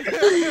on.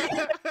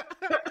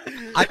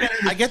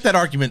 I get that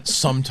argument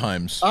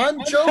sometimes.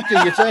 I'm joking.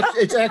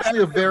 It's actually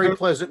a very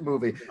pleasant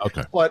movie.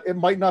 Okay. But it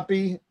might not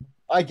be.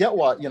 I get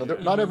what,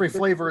 not every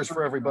flavor is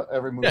for every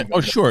movie. Yeah.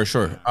 Oh, sure.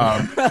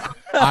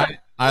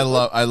 I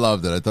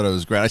loved it. I thought it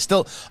was great.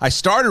 I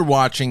started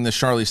watching the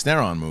Charlize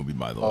Theron movie,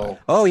 by the way.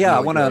 Oh yeah, I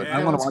want to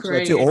watch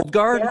that too. Old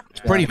Guard.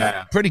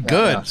 Pretty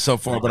good so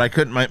far, but I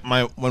couldn't.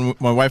 When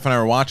my wife and I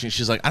were watching,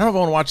 she's like, I don't know if I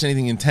want to watch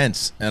anything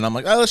intense, and I'm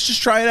like, oh, let's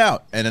just try it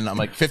out. And then I'm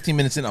like, 15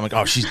 minutes in, I'm like,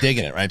 oh, she's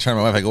digging it. Right? I turn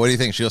to my wife, I go, what do you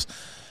think? She goes,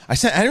 I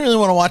said, I didn't really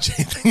want to watch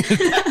anything.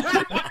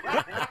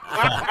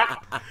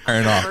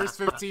 Fair enough. First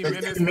 15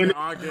 minutes in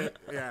August.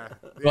 Yeah.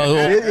 Well,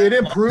 it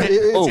improves.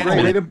 It's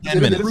great.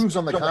 It improves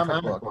on the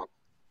comic book.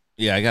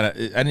 Yeah, I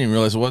didn't even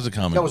realize it was a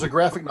comic. That was a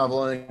graphic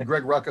novel, and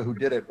Greg Rucka, who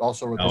did it,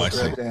 also wrote the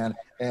script.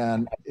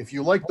 And if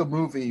you like the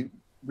movie,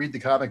 read the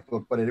comic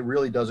book, but it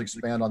really does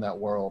expand on that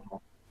world.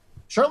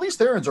 Charlize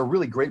Theron's a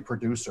really great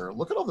producer.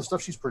 Look at all the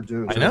stuff she's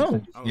produced. I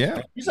know.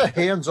 Yeah. She's a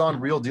hands-on,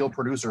 real deal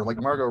producer, like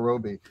Margot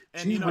Robbie.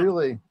 She's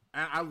really.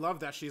 And I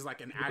love that she's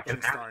like an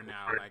action star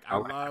now. Like I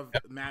love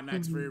Mad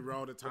Max Fury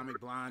Road, Atomic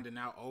Blonde, and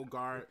now Old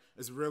Guard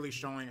is really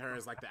showing her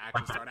as like the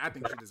action star that I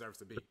think she deserves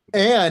to be.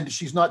 And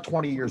she's not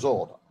 20 years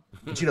old.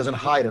 She doesn't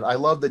hide it. I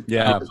love that.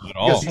 Yeah,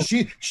 because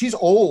she's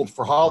old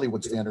for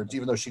Hollywood standards,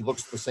 even though she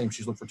looks the same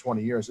she's looked for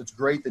 20 years. It's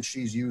great that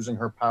she's using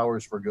her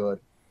powers for good.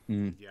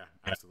 Yeah,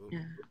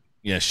 absolutely.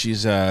 Yeah,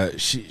 she's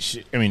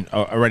she. I mean,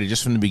 already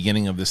just from the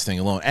beginning of this thing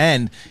alone,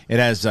 and it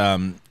has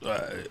Matthias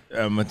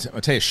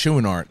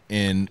Schoenart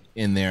in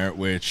there,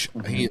 which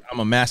I'm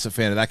a massive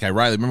fan of that guy.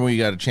 Riley, remember when you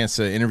got a chance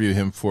to interview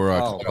him for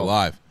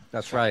Live?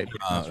 That's right.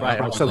 That's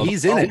right. So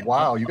he's in it.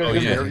 Wow, you guys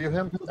interview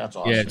him? That's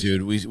awesome. Yeah,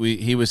 dude.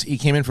 He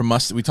came in from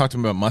Mustang. We talked to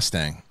him about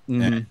Mustang.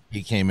 And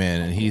he came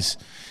in and he's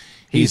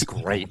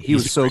great. He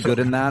was so good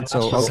in that.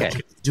 So okay,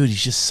 dude,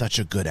 he's just such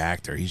a good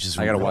actor. He's just.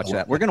 I gotta watch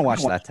that. We're gonna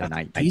watch that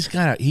tonight. He's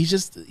got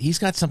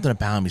something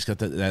about him. He's got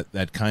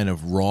that kind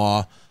of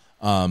raw.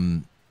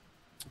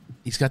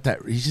 He's got that.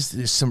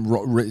 There's some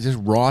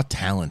raw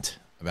talent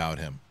about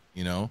him.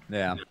 You know.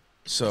 Yeah.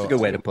 So that's a good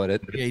way to put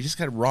it. Yeah, he just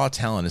got raw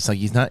talent. It's like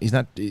he's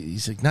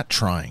like not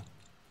trying.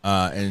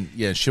 And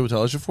yeah,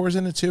 Chiwetel Ejiofor's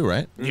in it too,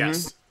 right?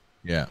 Yes.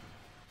 Yeah.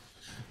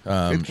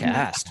 Good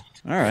cast.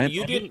 All right.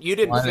 You didn't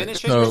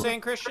finish it. You're saying,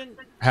 Christian?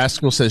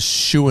 Haskell says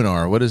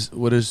Schuenar. What does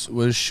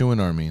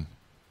Schuenar mean?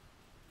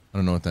 I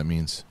don't know what that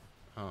means.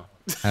 Oh.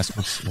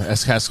 Haskell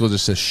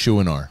just says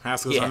Schuenar.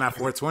 Haskell's on that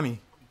 420.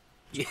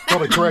 Yeah.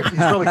 Probably correct. He's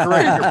probably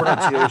correct in your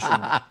pronunciation.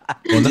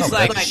 Well, no, it's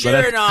like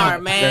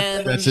Schuenar,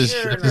 man. That's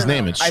his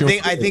name. It's I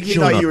think he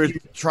thought you were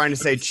trying to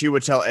say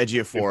Chiwetel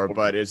Ejiofor,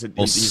 but it's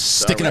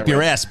stick it up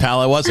your ass, pal.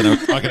 I wasn't. I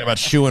was talking about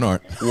Schuenar.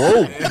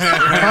 Whoa.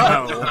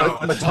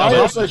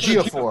 Matthias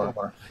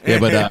Ejiofor. Yeah,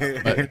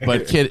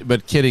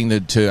 but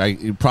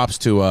kidding. Props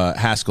to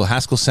Haskell.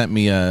 Haskell sent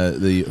me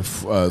the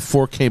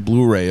 4K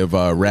Blu-ray of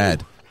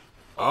Rad.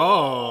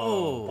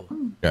 Oh.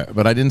 Yeah,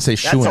 but I didn't say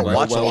Schuenar.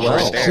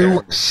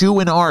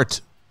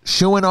 Schuenar.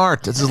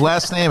 Schuenar. That's his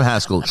last name,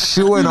 Haskell.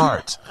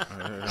 Schuenar.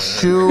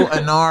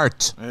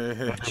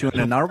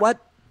 Schuenar what?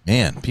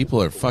 Man,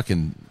 people are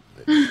fucking.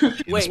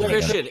 Wait,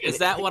 Christian, is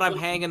that what I'm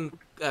hanging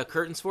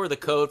curtains for? The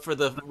code for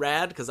the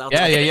Rad? Because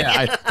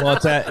yeah.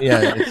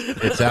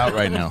 It's out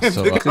right now.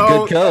 So it's a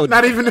good code.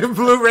 Not even in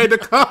Blu-ray to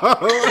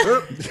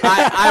code.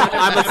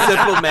 I'm a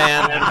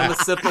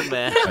simple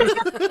man.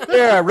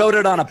 Yeah, I wrote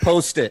it on a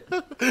Post-it.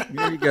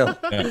 Here you go.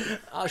 Yeah.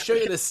 I'll show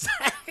you this.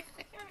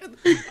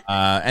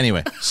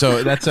 Anyway,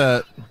 so that's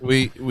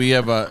we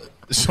have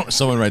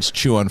someone writes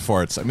chew on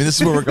farts. I mean, this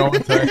is where we're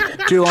going to.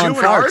 Chew on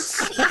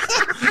farts.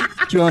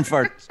 Chew on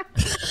farts.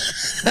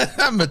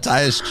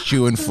 Matthias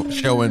showing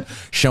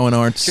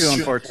arts.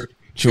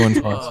 Chewing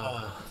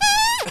farts.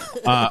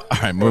 All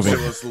right, moving.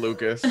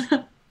 Lucas.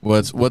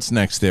 What's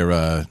next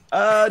there?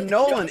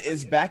 Nolan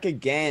is back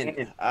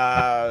again.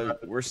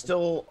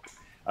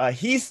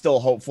 He's still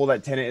hopeful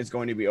that Tenet is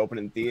going to be open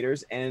in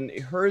theaters, and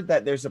heard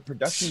that there's a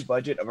production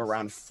budget of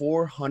around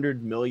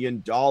 $400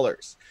 million.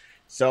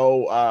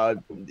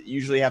 So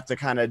usually have to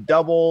kind of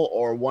double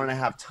or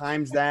 1.5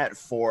 times that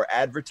for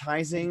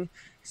advertising.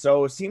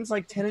 So it seems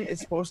like Tenet is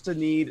supposed to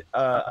need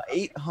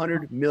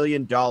 $800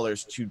 million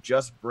to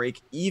just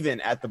break even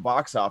at the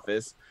box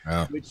office,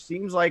 which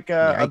seems like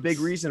a big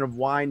reason of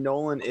why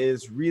Nolan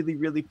is really,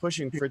 really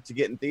pushing for it to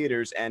get in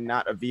theaters and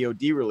not a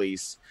VOD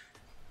release.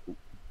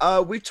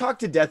 We've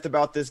talked to death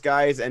about this,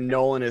 guys, and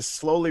Nolan is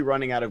slowly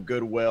running out of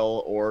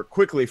goodwill, or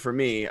quickly for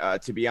me,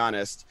 to be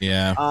honest.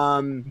 Yeah.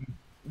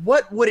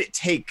 What would it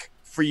take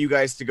for you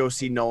guys to go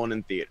see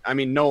Tenet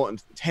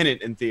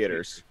in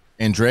theaters?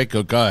 And Drake,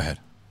 go ahead.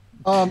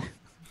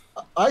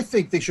 I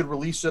think they should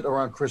release it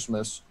around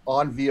Christmas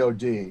on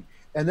VOD,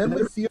 and then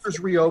when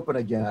theaters reopen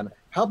again,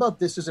 how about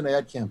this as an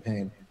ad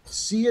campaign?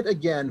 See it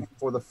again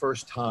for the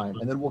first time,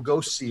 and then we'll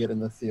go see it in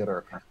the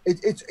theater.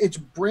 It's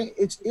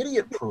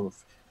idiot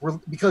proof.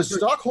 Because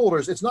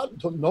stockholders, it's not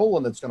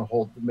Nolan that's going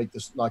to make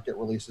this not get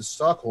released. It's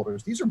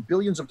stockholders. These are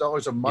billions of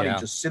dollars of money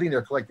just sitting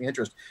there collecting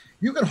interest.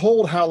 You can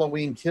hold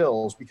Halloween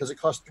Kills because it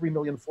costs $3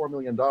 million, $4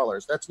 million.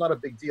 That's not a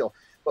big deal.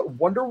 But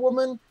Wonder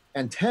Woman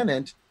and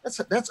Tenet,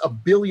 that's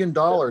 $1 billion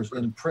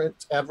in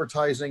print,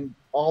 advertising,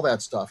 all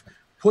that stuff.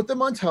 Put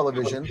them on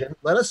television.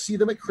 Let us see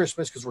them at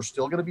Christmas because we're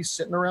still going to be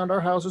sitting around our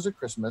houses at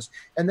Christmas.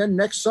 And then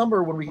next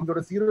summer, when we can go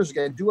to theaters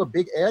again, do a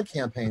big ad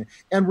campaign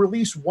and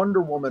release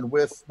Wonder Woman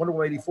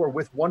 84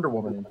 with Wonder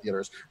Woman in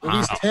theaters.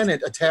 Release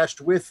Tenet attached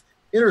with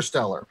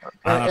Interstellar,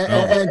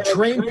 and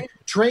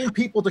train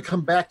people to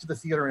come back to the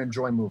theater and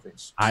enjoy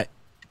movies.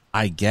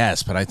 I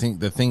guess, but I think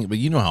but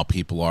you know how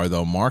people are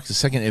though, Mark. The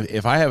second,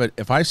 if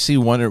I see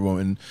Wonder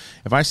Woman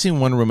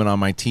on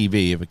my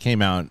TV, if it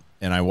came out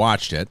and I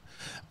watched it.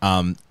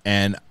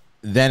 And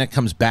then it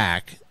comes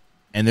back,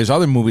 and there's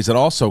other movies that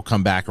also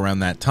come back around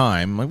that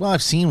time. I'm like, well,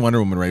 I've seen Wonder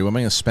Woman already. What am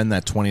I going to spend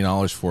that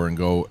 $20 for and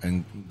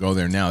go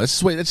there now?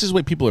 This is the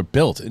way people are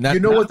built. And you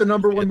know what the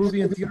number one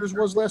movie in theaters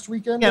was last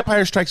weekend? Yeah,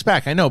 Empire Strikes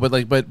Back. I know, but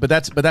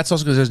that's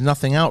also because there's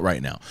nothing out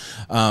right now.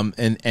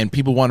 And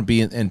people want to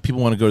be and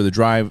people want to go to the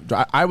drive.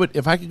 I would,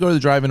 if I could go to the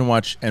drive-in and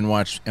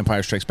watch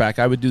Empire Strikes Back,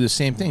 I would do the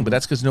same thing. But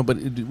that's because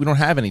we don't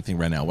have anything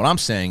right now. What I'm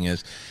saying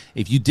is,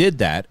 if you did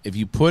that, if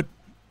you put,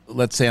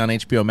 let's say on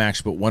HBO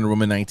Max, but Wonder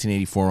Woman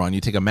 1984 on,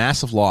 you take a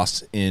massive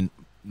loss in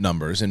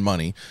numbers and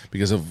money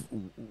because of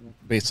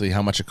basically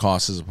how much it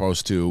costs as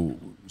opposed to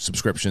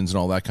subscriptions and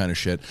all that kind of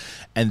shit.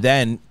 And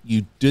then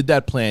you did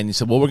that plan. You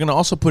said, well, we're going to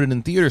also put it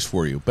in theaters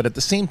for you. But at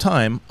the same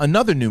time,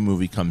 another new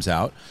movie comes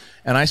out.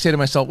 And I say to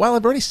myself, well,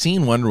 I've already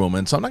seen Wonder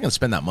Woman, so I'm not going to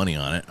spend that money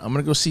on it. I'm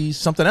going to go see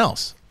something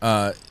else.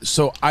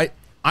 So I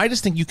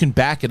just think you can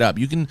back it up.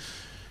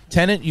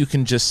 Tenet, you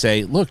can just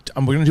say, look,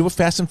 we're going to do what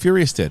Fast and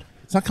Furious did.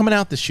 It's not coming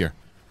out this year.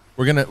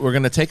 We're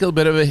gonna take a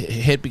bit of a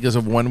hit because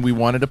of when we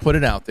wanted to put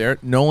it out there.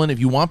 Nolan, if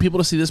you want people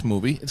to see this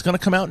movie, it's going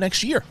to come out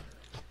next year.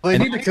 Well, they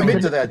need to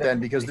commit to that then,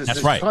 because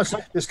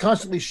this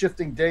constantly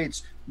shifting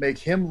dates make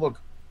him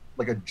look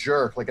like a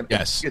jerk, like an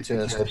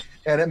egotist,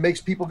 and it makes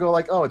people go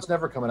like, "Oh, it's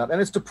never coming out,"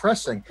 and it's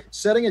depressing.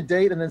 Setting a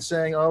date and then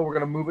saying, "Oh, we're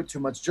going to move it too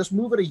much." Just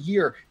move it a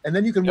year, and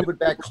then you can move it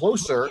back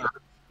closer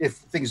if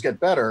things get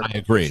better. I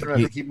agree. You don't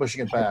have to keep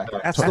pushing it back.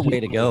 That's the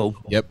way to go.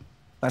 Yep,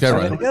 that's the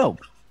way to go.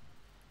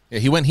 Yeah,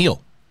 he went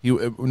heel.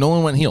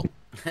 Nolan went heel.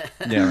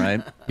 Yeah,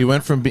 right.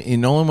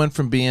 Nolan went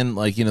from being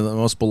like, the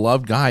most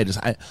beloved guy.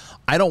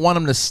 I don't want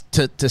him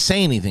to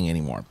say anything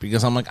anymore,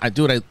 because I'm like,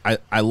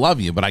 I love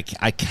you, but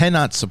I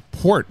cannot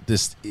support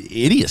this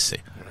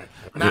idiocy.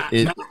 Now,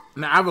 I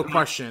have a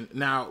question.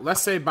 Now,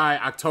 let's say by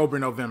October,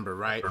 November,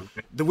 right?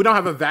 We don't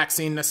have a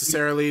vaccine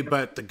necessarily,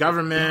 but the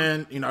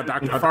government,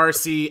 Dr.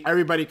 Farsi,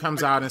 everybody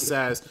comes out and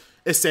says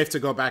it's safe to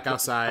go back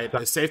outside.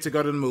 It's safe to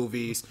go to the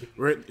movies.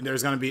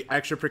 There's going to be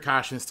extra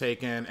precautions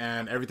taken,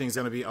 and everything's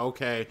going to be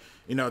okay.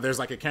 There's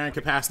like a carrying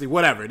capacity,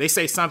 whatever. They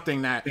say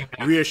something that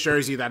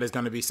reassures you that it's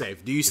going to be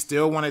safe. Do you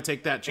still want to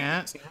take that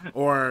chance,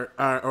 or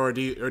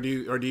do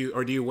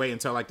you wait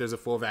until like there's a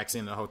full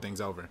vaccine and the whole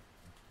thing's over?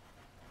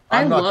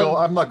 I'm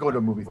not going to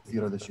a movie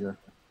theater this year.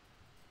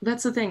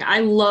 That's the thing. I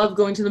love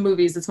going to the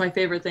movies. It's my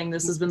favorite thing.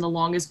 This has been the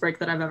longest break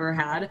that I've ever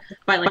had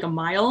by like a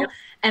mile,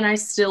 and I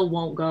still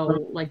won't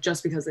go like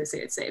just because they say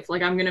it's safe.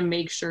 Like, I'm going to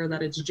make sure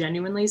that it's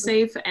genuinely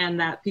safe and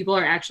that people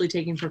are actually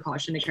taking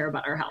precaution to care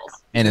about our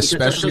health. And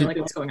especially like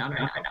what's going on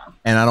right now.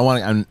 And I don't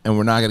want to, and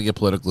we're not going to get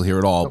political here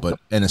at all, but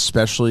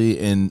especially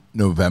in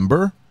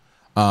November,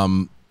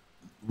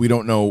 we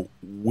don't know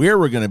where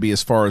we're going to be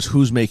as far as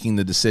who's making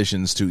the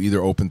decisions to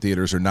either open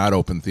theaters or not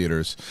open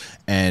theaters.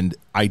 And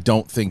I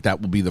don't think that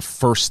will be the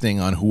first thing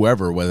on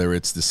whoever, whether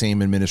it's the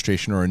same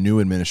administration or a new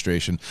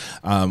administration,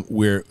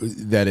 where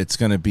that it's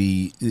going to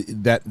be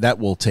that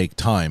will take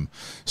time.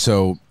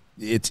 So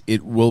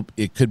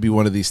it could be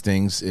one of these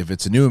things. If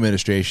it's a new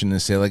administration,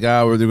 and say like,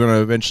 they're going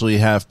to eventually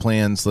have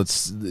plans.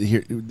 There's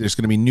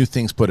going to be new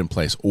things put in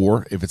place.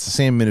 Or if it's the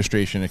same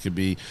administration, it could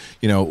be,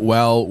 I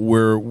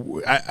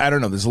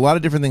don't know. There's a lot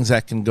of different things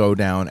that can go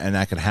down and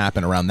that could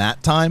happen around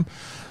that time.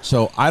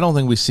 So I don't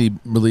think we see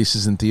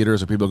releases in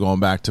theaters or people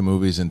going back to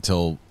movies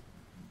until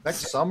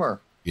next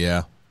summer.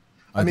 Yeah.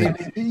 I mean,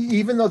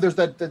 even though there's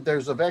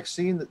a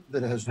vaccine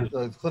that has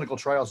the clinical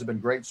trials have been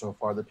great so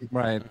far.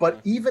 Right.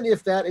 But even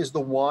if that is the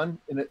one,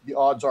 and the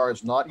odds are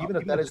it's not. Even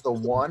if that is the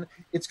one,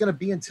 it's going to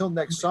be until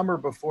next summer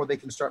before they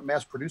can start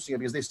mass producing it,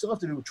 because they still have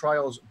to do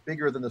trials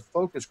bigger than the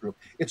focus group.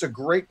 It's a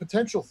great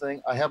potential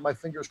thing. I have my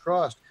fingers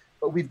crossed.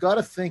 But we've got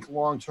to think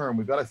long term.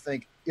 We've got to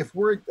think, if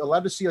we're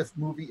allowed to see a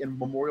movie in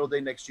Memorial Day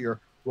next year,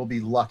 we'll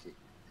be lucky.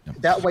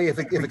 That way, if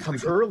it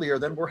comes earlier,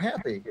 then we're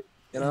happy.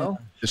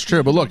 It's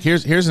true. But look,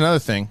 here's another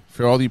thing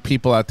for all you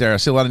people out there. I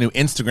see a lot of new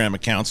Instagram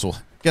accounts.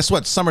 Well, guess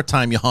what?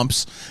 Summertime, you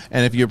humps.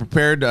 And if you're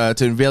prepared to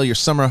unveil your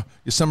summer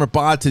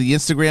bod to the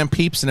Instagram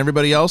peeps and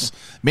everybody else,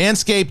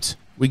 Manscaped,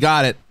 we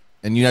got it.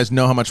 And you guys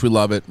know how much we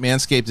love it.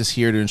 Manscaped is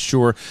here to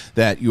ensure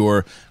that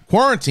your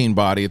quarantine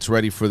body, it's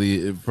ready for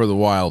the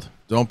wild.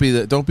 Don't be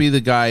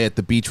the guy at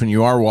the beach when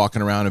you are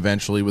walking around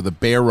eventually with a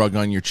bear rug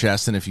on your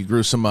chest. And if you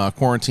grew some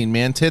quarantine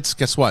man tits,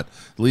 guess what?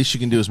 The least you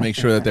can do is make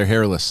sure that they're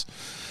hairless.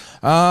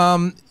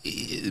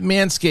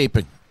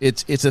 Manscaping,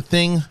 it's a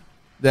thing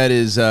that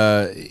is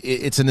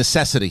it's a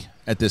necessity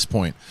at this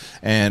point,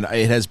 and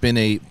it has been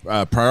a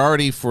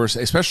priority for,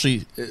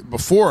 especially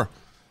before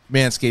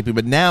Manscaping,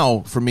 but now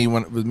for me,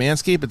 with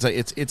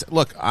Manscaped, it's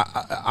look,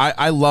 I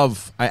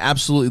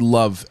absolutely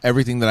love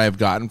everything that I've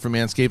gotten from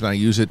Manscaped, and I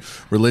use it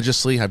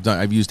religiously.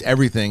 I've used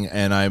everything,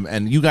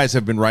 and you guys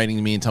have been writing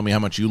to me and tell me how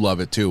much you love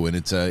it too,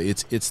 and to use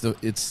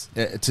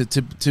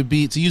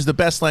the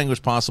best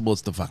language possible,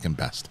 it's the fucking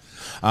best.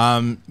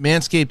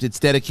 Manscaped, it's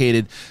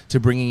dedicated to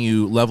bringing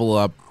you level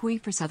up.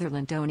 Queefer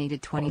Sutherland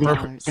donated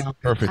 $20.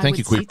 Perfect. Thank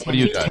you, Queefer. What do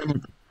you got?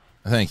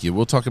 Thank you.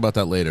 We'll talk about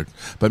that later.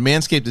 But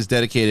Manscaped is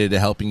dedicated to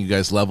helping you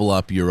guys level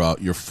up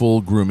your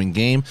full grooming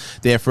game.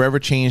 They have forever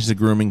changed the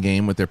grooming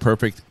game with their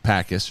perfect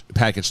package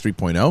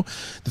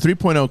 3.0. The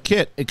 3.0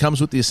 kit, it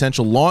comes with the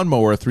essential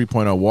lawnmower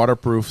 3.0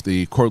 waterproof,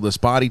 the cordless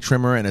body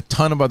trimmer, and a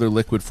ton of other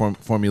liquid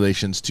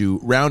formulations to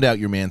round out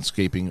your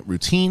manscaping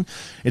routine.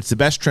 It's the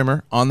best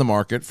trimmer on the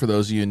market for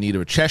those of you in need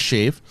of a chest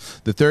shave.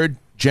 The third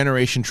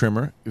generation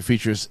trimmer. It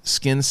features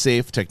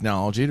skin-safe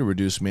technology to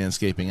reduce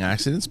manscaping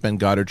accidents. Ben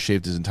Goddard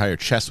shaved his entire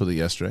chest with it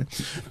yesterday.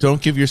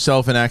 Don't give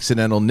yourself an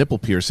accidental nipple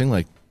piercing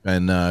like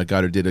Ben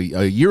Goddard did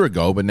a year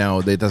ago, but now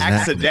it doesn't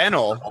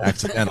accidental.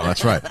 Accidental,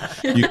 that's right.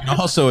 You can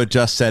also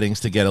adjust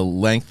settings to get a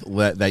length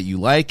that you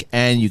like,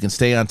 and you can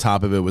stay on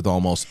top of it with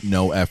almost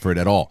no effort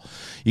at all.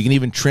 You can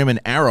even trim an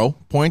arrow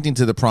pointing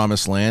to the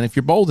promised land if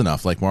you're bold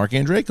enough, like Mark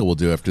Andreyko will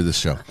do after this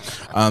show.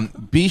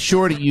 Be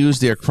sure to use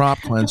their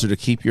crop cleanser to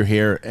keep your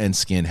hair and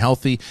skin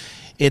healthy.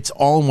 It's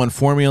all-in-one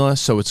formula,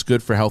 so it's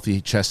good for healthy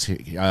chest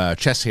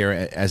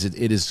hair, as it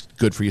is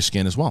good for your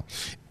skin as well.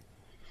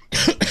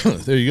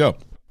 There you go.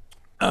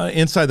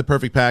 Inside the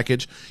perfect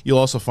package, you'll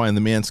also find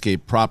the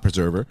Manscaped Prop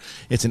Preserver.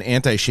 It's an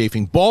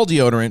anti-chafing ball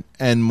deodorant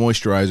and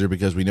moisturizer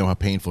because we know how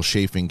painful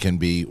chafing can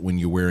be when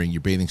you're wearing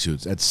your bathing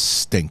suits. That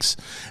stinks.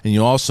 And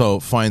you'll also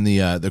find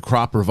the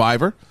Crop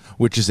Reviver,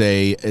 which is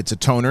a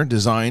toner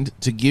designed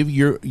to give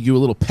you a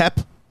little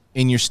pep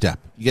in your step.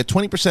 You get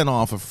 20%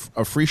 off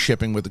of free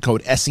shipping with the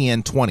code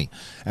SEN20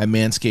 at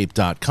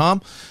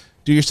manscaped.com.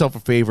 Do yourself a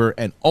favor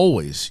and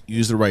always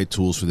use the right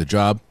tools for the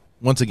job.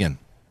 Once again,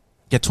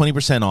 get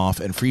 20% off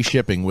and free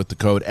shipping with the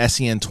code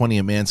SEN20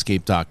 at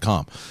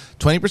manscaped.com.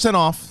 20%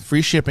 off,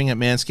 free shipping at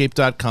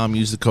manscaped.com.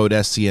 Use the code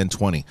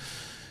SEN20.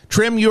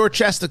 Trim your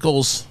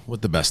chesticles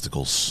with the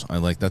besticles. I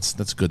like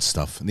that's good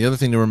stuff. And the other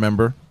thing to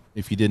remember,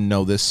 if you didn't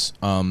know this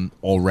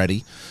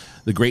already,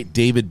 the great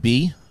David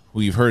B., who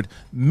you've heard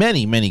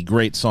many, many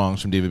great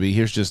songs from David B.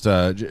 Here's just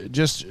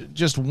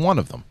one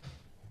of them.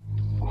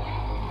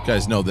 You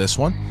guys know this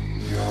one.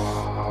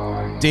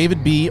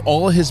 David B.,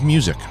 all of his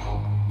music,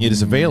 it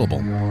is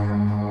available.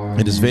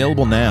 It is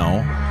available now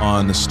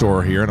on the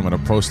store here, and I'm going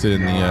to post it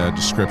in the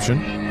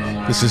description.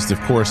 This is,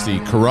 of course, the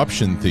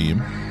Corruption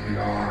theme,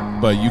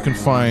 but you can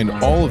find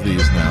all of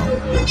these now.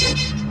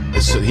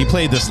 He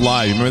played this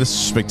live. You remember this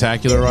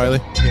spectacular,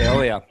 Riley? Yeah,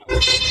 oh yeah.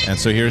 And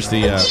so here's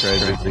the...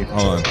 crazy.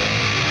 Hold on.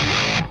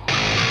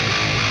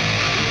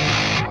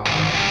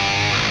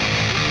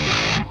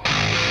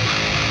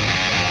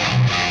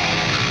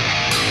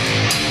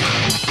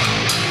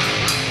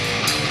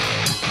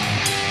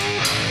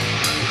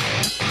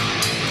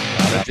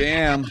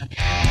 Jam.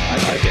 I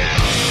like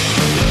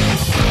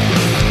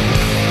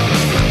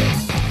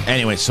it.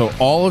 Anyway, so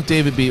all of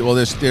David B. Well,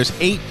 there's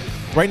 8.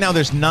 Right now,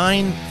 there's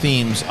 9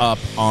 themes up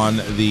on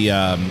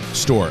the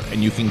store,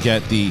 and you can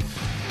get the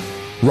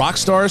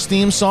Rockstars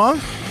theme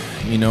song.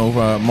 You know,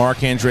 Mark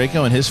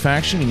Andreyko and his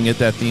faction. You can get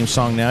that theme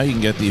song now. You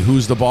can get the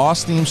Who's the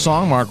Boss theme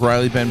song, Mark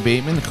Riley, Ben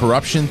Bateman, the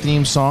Corruption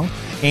theme song,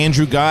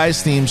 Andrew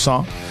Guy's theme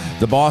song,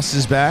 The Boss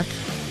is Back,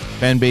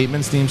 Ben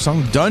Bateman's theme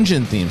song,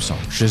 Dungeon theme song,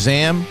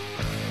 Shazam,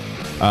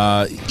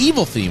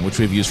 Evil theme, which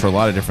we've used for a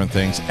lot of different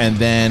things, and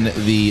then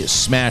the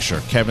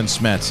Smasher, Kevin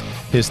Smets,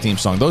 his theme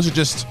song. Those are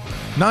just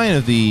 9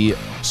 of the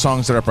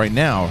songs that are up right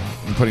now.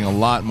 I'm putting a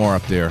lot more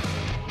up there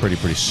pretty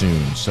soon.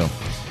 So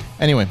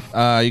anyway,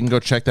 you can go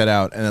check that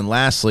out. And then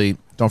lastly,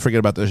 don't forget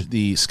about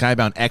the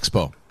Skybound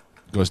Expo.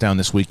 It goes down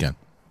this weekend.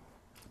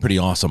 Pretty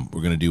awesome.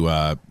 We're going to do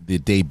the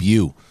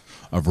debut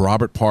of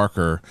Robert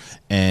Parker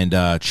and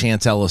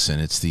Chance Ellison.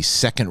 It's the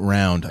second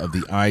round of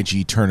the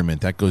IG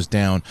tournament. That goes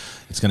down.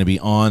 It's going to be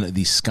on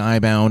the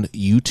Skybound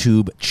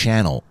YouTube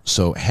channel.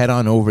 So head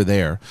on over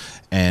there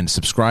and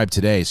subscribe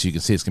today so you can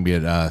see it's going to be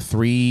at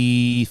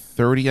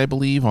 3:30, I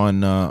believe,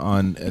 on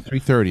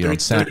 3:30 on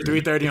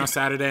Saturday. 3:30 on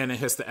Saturday, and it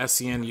hits the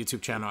SCN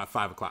YouTube channel at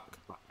 5 o'clock.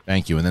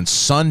 Thank you. And then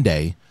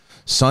Sunday,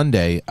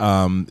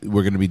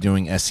 we're going to be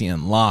doing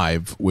SEN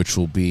Live, which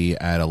will be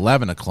at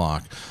 11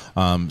 o'clock.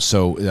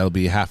 So that'll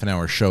be a half an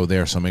hour show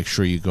there. So make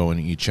sure you go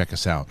and you check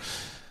us out.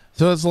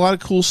 So there's a lot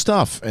of cool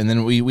stuff. And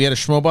then we had a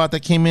Schmobot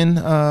that came in,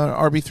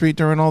 RB3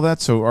 during all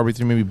that. So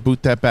RB3, maybe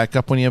boot that back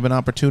up when you have an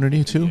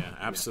opportunity to. Yeah,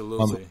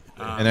 absolutely.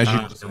 And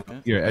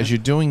as you're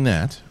doing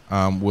that,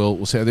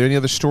 we'll say, are there any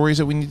other stories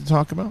that we need to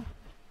talk about?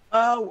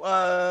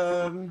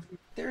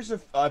 There's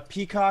a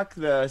Peacock,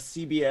 the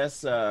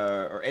CBS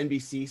or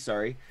NBC,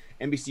 sorry.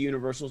 NBC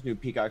Universal's new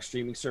Peacock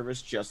streaming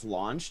service just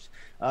launched,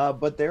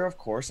 but there, of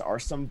course, are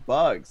some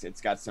bugs.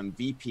 It's got some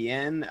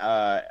VPN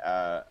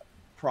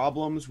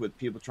problems with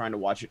people trying to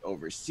watch it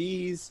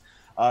overseas.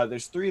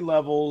 There's 3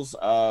 levels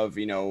of,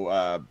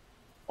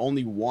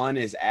 only one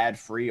is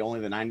ad-free. Only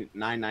the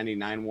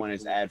 $9.99 one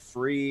is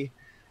ad-free.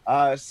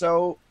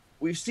 So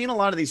we've seen a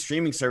lot of these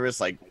streaming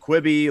services like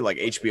Quibi, like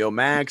HBO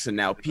Max, and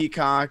now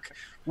Peacock.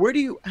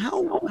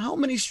 How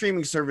many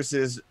streaming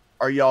services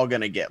are y'all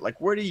gonna get? Like,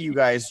 where do you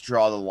guys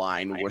draw the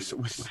line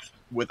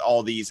with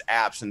all these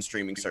apps and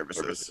streaming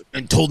services?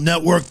 Until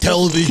network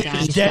television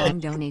is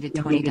dead. Donated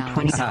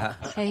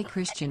 $20. Hey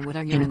Christian, what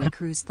are your and the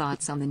crew's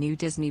thoughts on the new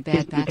Disney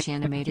Bad Batch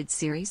animated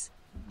series?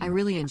 I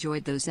really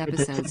enjoyed those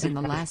episodes in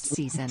the last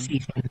season.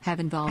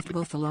 Have involved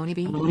Will Filoni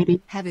be?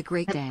 Have a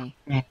great day.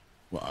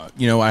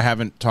 Well, I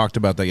haven't talked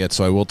about that yet,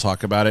 so I will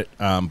talk about it.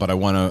 But I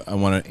want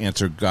to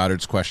answer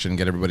Goddard's question and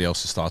get everybody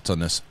else's thoughts on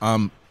this.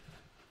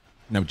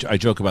 Now, I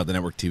joke about the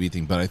network TV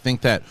thing, but I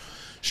think that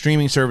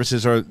streaming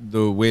services are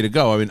the way to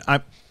go. I mean,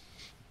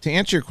 to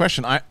answer your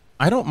question, I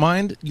don't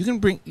mind. You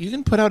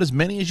can put out as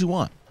many as you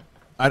want.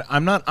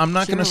 I'm not going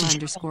to.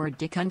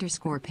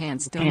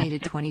 _Dick_Pants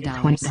donated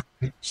 $20.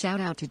 Shout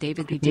out to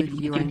David B. Dude,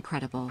 you are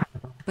incredible.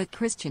 But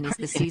Christian, is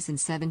the season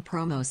 7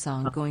 promo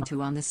song going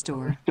to on the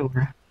store?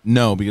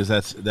 No, because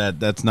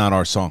that's not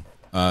our song.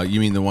 You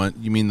mean the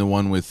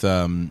one with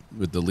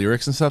the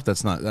lyrics and stuff?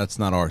 That's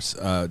not ours.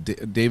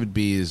 David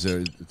B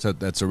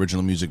that's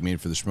original music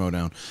made for the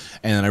Schmodown.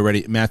 And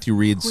then Matthew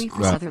Reed's.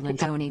 Sutherland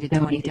donated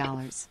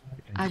 $20.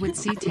 I would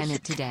see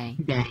Tenet today.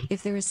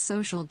 If there is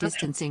social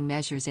distancing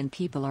measures and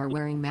people are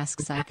wearing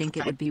masks, I think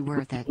it would be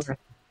worth it.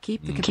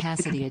 Keep the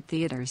capacity at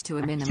theaters to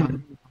a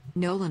minimum.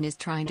 Nolan is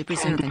trying to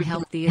preserve and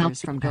help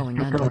theaters from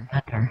going under.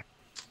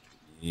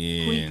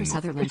 Queen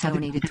Sutherland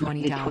donated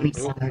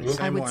 $20.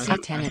 I would see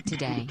Tenet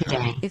today.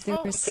 If there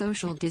is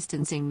social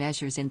distancing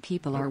measures and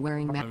people are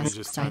wearing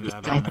masks,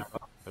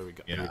 There we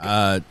go.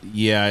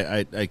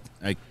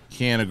 I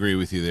can't agree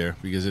with you there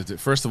because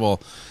first of all,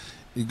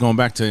 going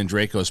back to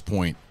Draco's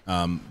point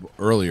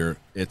earlier,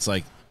 it's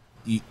like,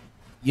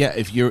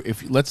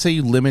 if let's say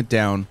you limit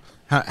down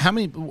how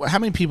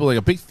many people, like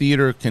a big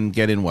theater can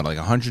get in, what, like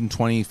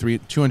 120,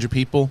 200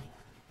 people.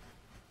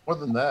 More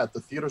than that,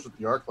 the theaters with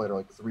the ArcLight are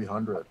like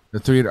 300. The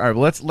theater. All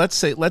right, let's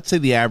say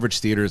the average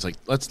theater is like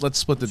let's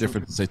split the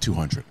difference and say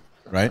 200,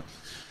 right?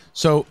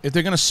 So if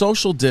they're going to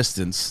social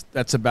distance,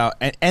 that's about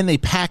and they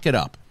pack it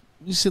up.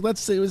 You see,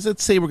 let's say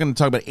we're going to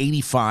talk about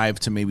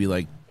 85 to maybe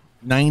like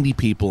 90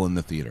 people in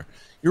the theater.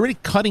 You're already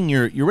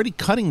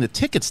cutting the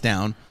tickets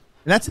down.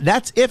 And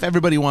that's if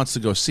everybody wants to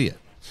go see it,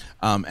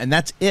 and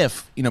that's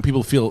if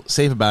people feel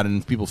safe about it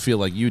and people feel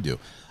like you do.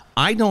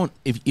 I don't.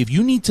 If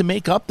you need to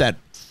make up that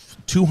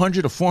 $200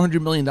 or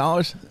 $400 million,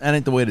 that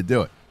ain't the way to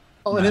do it.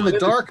 Oh, and in the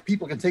dark,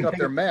 people can take off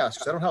their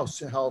masks. I don't know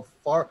how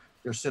far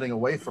they're sitting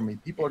away from me.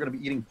 People are going to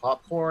be eating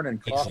popcorn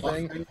and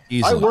coughing.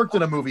 Easily. I worked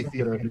in a movie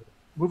theater.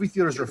 Movie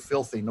theaters are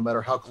filthy, no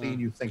matter how clean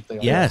you think they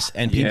are. Yes,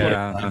 and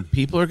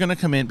people are going to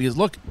come in because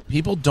look,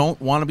 people don't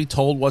want to be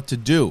told what to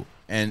do,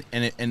 and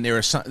there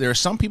are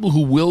some people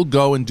who will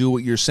go and do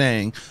what you're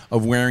saying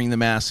of wearing the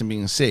mask and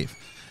being safe.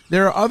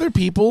 There are other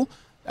people.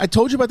 I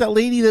told you about that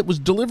lady that was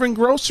delivering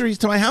groceries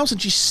to my house,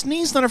 and she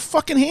sneezed on her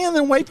fucking hand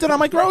and wiped it on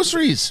my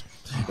groceries.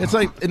 It's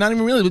like not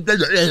even really.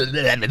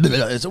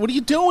 So what are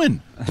you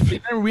doing?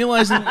 You're not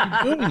realizing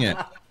that you're doing it,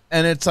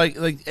 and it's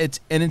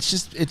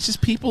it's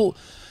just people.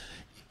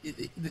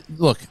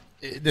 Look,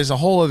 there's a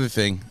whole other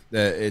thing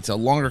that it's a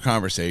longer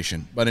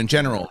conversation, but in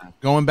general,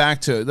 let's go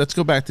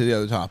back to the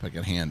other topic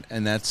at hand,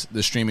 and that's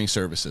the streaming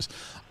services.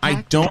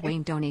 Wayne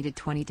donated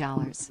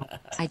 $20.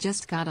 I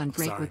just got on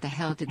break. What the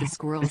hell did the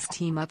squirrels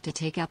team up to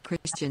take out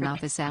Christian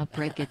office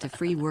outbreak? Get to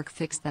free work,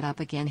 fix that up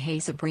again. Hey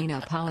Sabrina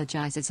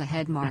apologizes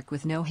ahead. Mark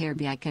with no hair.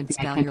 I can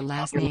spell your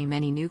last name.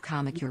 Any new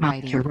comic you're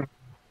writing?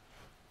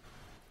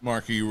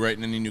 Mark, are you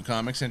writing any new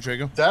comics,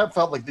 Santrago? That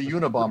felt like the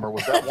Unabomber.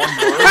 Was that one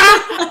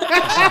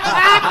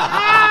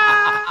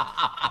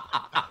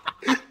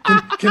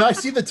word? Can I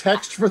see the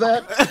text for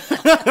that?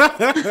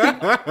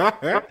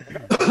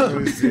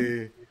 Let me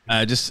see.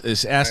 Just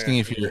is asking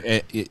if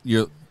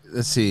you're.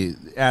 Let's see.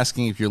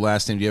 Asking if your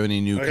last name. Do you have any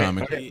new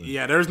comic?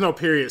 Yeah, there's no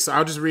period, so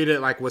I'll just read it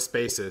like with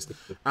spaces.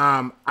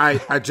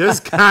 I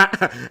just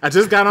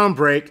got on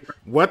break.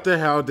 What the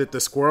hell did the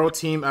squirrel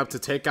team up to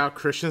take out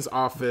Christian's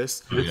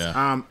office?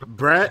 Yeah.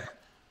 Brett,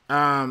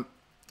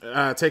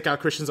 take out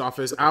Christian's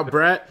office.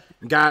 Brett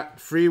got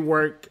free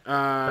work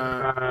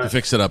to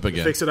fix it up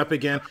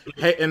again.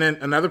 Hey, and then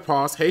another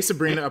pause. Hey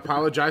Sabrina,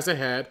 apologize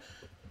ahead.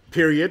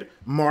 Period.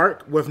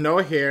 Mark with no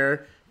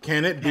hair.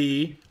 Can it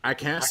be? I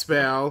can't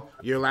spell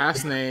your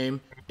last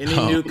name. Any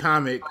new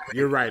comic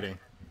you're writing?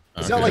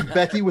 Is that like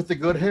Becky with the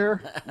good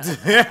hair?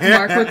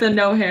 Mark with the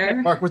no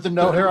hair. Mark with the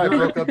no hair. I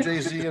broke up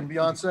Jay-Z and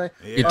Beyonce.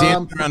 You're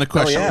dancing around the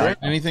question, right?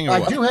 Anything? Or I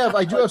what?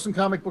 do have some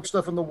comic book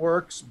stuff in the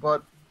works,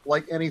 but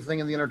like anything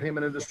in the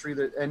entertainment industry,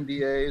 the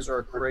NDAs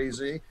are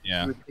crazy.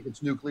 Yeah. We think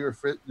it's nuclear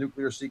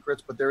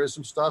secrets, but there is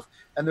some stuff,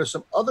 and there's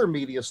some other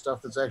media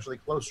stuff that's actually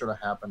closer to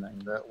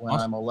happening. That when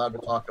I'm allowed to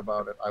talk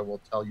about it, I will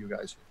tell you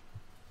guys.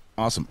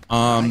 Awesome.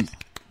 All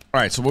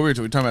right, so what we're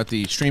talking about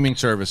the streaming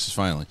services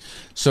finally.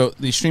 So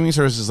the streaming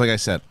services, like I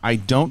said, I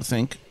don't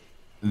think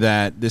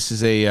that this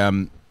is a.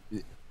 I'm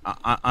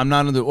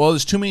not in the. Well,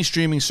 there's too many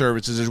streaming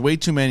services. There's way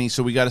too many,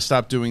 so we got to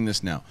stop doing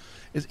this now.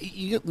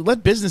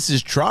 Let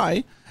businesses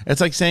try.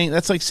 It's like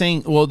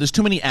saying, well, there's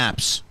too many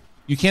apps.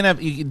 You can't have.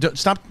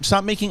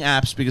 Stop making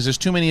apps because there's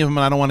too many of them,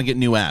 and I don't want to get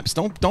new apps.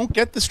 Don't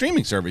get the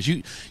streaming service.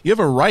 You have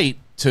a right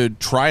to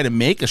try to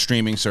make a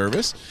streaming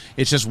service.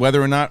 It's just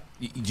whether or not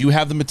you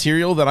have the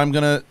material that I'm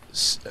going to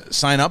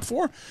sign up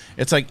for.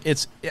 It's like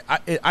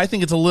I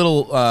think it's a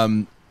little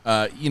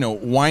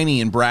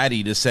whiny and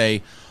bratty to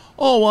say,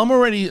 oh,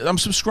 well, I'm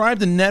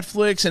subscribed to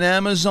Netflix and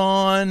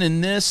Amazon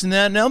and this and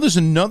that. Now there's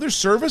another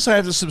service I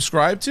have to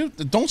subscribe to.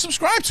 Don't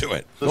subscribe to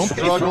it. The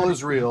struggle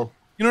is real.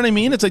 You know what I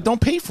mean? It's like,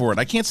 don't pay for it.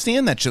 I can't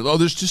stand that shit. Oh,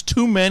 there's just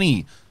too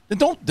many. Then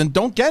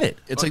don't get it.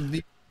 It's like,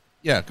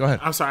 yeah, go ahead.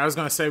 I'm sorry. I was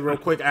going to say real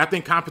quick, I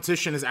think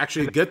competition is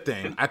actually a good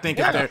thing. I think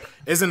if there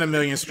isn't a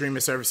million streaming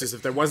services,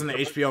 if there wasn't an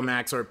HBO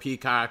Max or a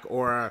Peacock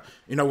or,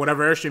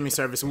 whatever other streaming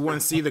service, we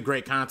wouldn't see the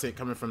great content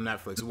coming from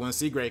Netflix. We wouldn't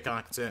see great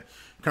content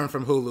coming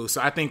from Hulu.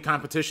 So I think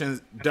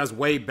competition does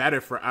way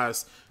better for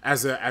us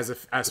as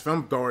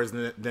film goers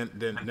than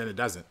it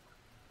doesn't.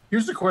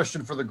 Here's the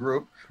question for the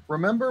group.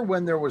 Remember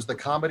when there was the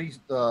comedy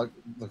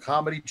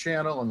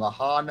channel and the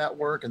Ha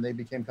network, and they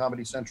became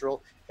Comedy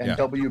Central, and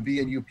WB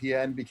and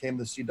UPN became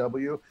the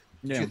CW?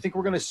 Do you think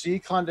we're going to see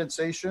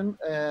condensation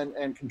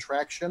and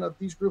contraction of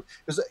these groups?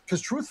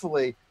 Because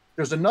truthfully,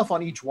 there's enough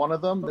on each one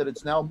of them that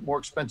it's now more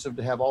expensive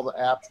to have all the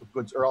apps with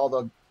goods or all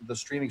the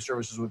streaming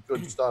services with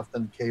good stuff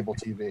than cable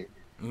TV.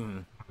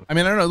 I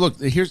mean, I don't know. Look,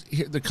 here's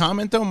the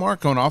comment though,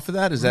 Mark. Going off of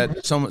that is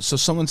that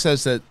someone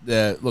says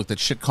that look, that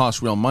shit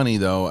costs real money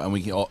though, and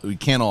we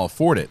can't all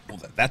afford it. Well,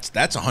 that's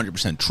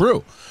 100%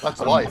 true. That's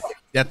life.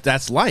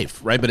 That's life,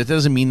 right? But it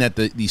doesn't mean that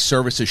these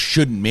services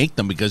shouldn't make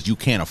them because you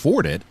can't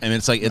afford it. I mean,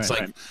 it's like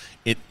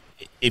it.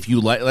 If you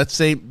like, let's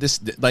say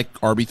this, like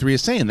RB3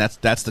 is saying,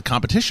 that's the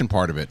competition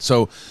part of it.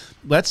 So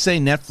let's say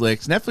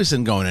Netflix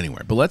isn't going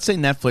anywhere, but let's say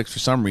Netflix for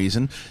some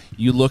reason,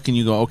 you look and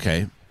you go,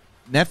 okay,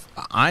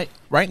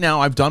 right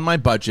now I've done my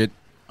budget.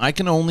 I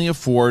can only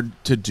afford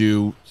to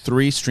do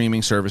 3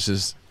 streaming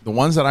services. The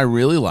ones that I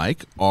really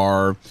like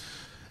are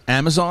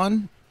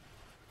Amazon,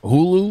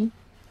 Hulu,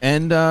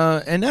 and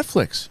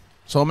Netflix.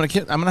 So I'm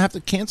gonna have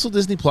to cancel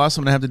Disney Plus.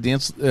 I'm gonna have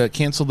to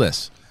cancel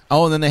this.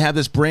 Oh, and then they have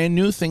this brand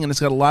new thing, and it's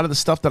got a lot of the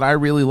stuff that I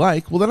really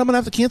like. Well, then I'm gonna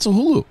have to cancel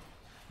Hulu.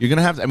 You're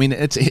gonna have to. I mean,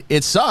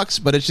 it sucks,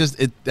 but it's just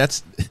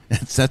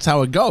that's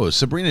how it goes.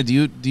 Sabrina,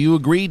 do you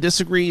agree?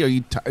 Disagree?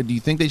 Do you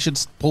think they should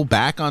pull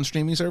back on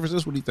streaming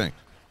services? What do you think?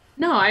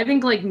 No, I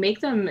think like make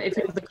them if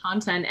it's the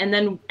content, and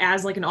then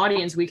as like an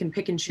audience, we can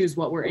pick and choose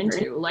what we're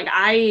into. Like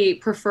I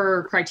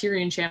prefer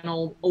Criterion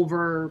Channel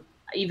over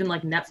even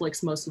like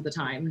Netflix most of the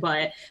time,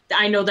 but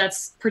I know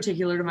that's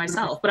particular to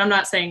myself. But I'm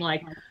not saying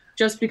like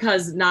just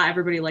because not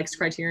everybody likes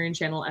Criterion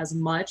Channel as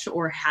much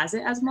or has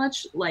it as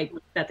much, like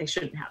that they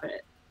shouldn't have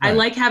it. Right. I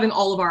like having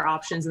all of our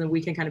options, and then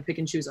we can kind of pick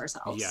and choose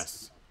ourselves.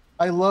 Yes.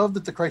 I love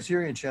that the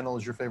Criterion Channel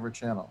is your favorite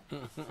channel.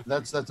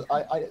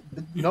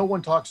 No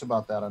one talks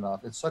about that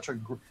enough. It's such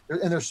and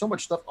there's so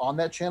much stuff on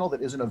that channel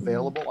that isn't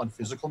available on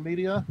physical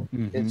media.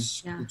 Mm-hmm.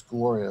 It's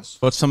glorious.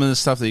 What's some of the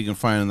stuff that you can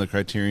find on the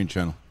Criterion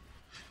Channel?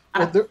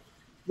 Well,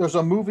 there's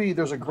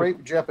a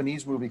great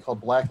Japanese movie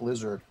called Black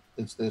Lizard.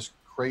 It's this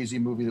crazy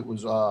movie that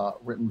was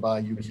written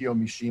by Yukio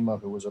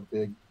Mishima, who was a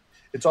big.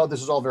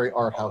 This is all very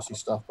art housey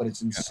stuff, but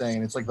it's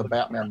insane. It's like the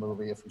Batman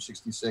movie from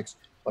 '66,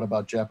 but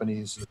about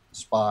Japanese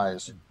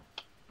spies,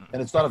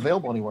 and it's not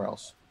available anywhere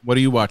else. What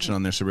are you watching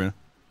on there, Sabrina?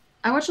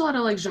 I watch a lot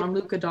of like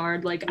Jean-Luc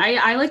Godard. Like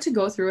I like to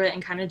go through it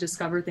and kind of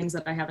discover things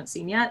that I haven't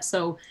seen yet.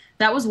 So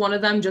that was one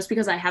of them, just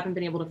because I haven't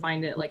been able to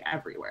find it like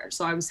everywhere.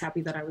 So I was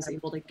happy that I was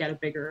able to get a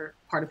bigger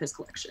part of his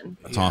collection.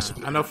 That's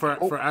awesome. I know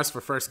for us,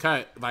 for First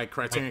Cut, like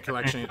Criterion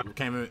Collection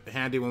came in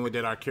handy when we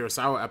did our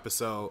Kurosawa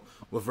episode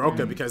with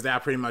Roka, because they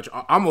have pretty much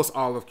almost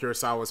all of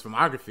Kurosawa's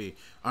filmography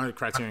on the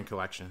Criterion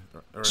Collection.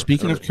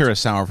 Speaking of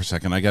Kurosawa for a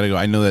second, I got to go.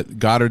 I know that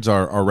Goddard's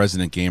our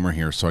resident gamer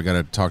here, so I got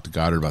to talk to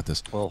Goddard about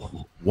this.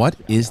 What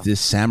is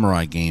this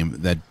samurai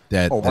game that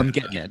I'm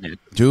getting it,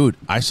 dude?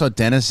 I saw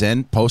Dennis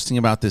Zen posting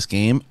about this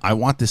game. I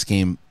want this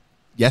game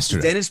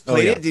yesterday. Dennis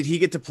played it. Did he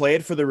get to play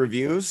it for the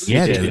reviews?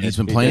 Yeah, dude, he's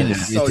been playing it.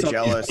 So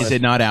jealous. Is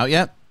it not out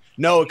yet?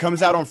 No, it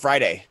comes out on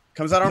Friday.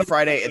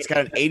 It's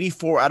got an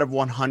 84 out of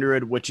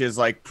 100, which is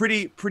like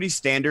pretty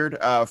standard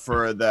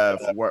from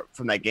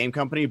that game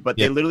company. But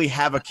they literally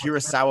have a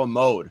Kurosawa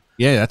mode.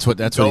 Yeah, that's what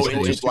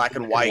he's black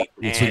and white.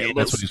 That's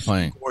what he's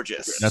playing.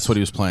 Gorgeous. That's what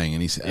he was playing,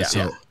 and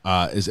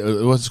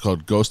what's it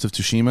called? Ghost of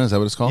Tsushima? Is that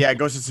what it's called? Yeah,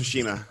 Ghost of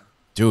Tsushima.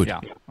 Dude, yeah,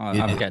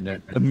 I'm getting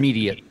it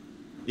immediate.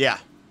 Yeah.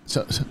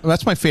 So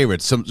that's my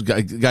favorite. Some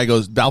guy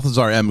goes,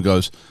 Balthazar M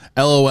goes,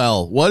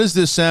 LOL, what is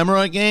this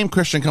samurai game?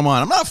 Christian, come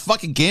on. I'm not a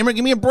fucking gamer.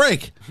 Give me a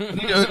break. What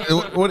do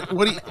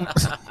you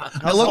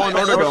I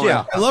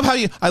love how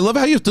you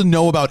have to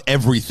know about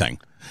everything.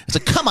 It's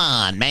like, come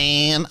on,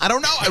 man. I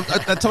don't know.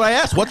 That's what I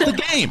asked. What's the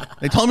game?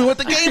 They told me what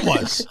the game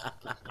was.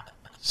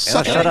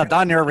 Should have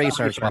done your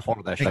research before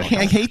this show.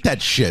 I hate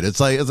that shit. It's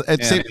like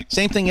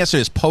same thing yesterday.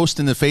 His post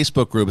in the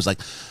Facebook group is like,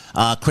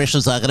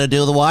 Christian's not going to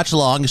do the watch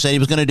along. He said he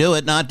was going to do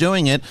it, not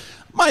doing it.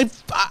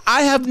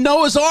 I have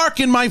Noah's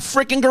Ark in my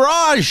freaking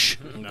garage.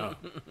 No.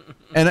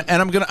 And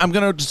I'm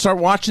gonna start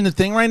watching the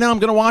thing right now. I'm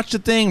gonna watch the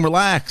thing.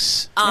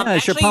 Relax.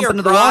 Actually, your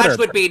garage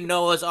would be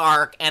Noah's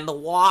Ark, and the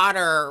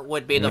water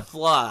would be the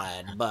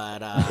flood.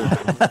 But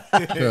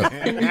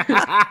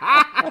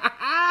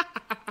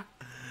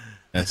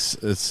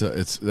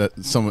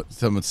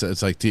someone said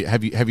it's like,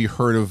 have you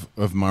heard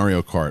of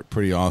Mario Kart?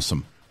 Pretty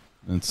awesome.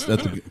 That's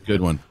a good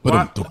one. But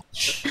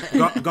ask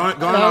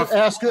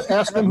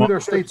them who their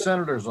state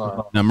senators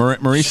are. Now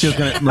Mauricio's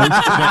gonna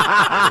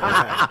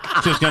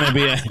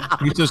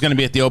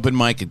be at the open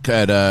mic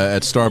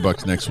at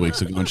Starbucks next week,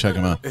 so go and check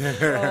him out.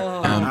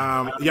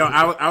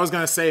 I was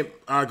gonna say,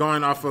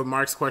 going off of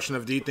Mark's question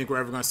of do you think we're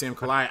ever gonna see him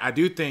collide? I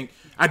do think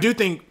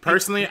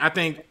personally, I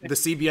think the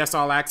CBS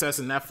All Access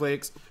and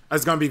Netflix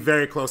is going to be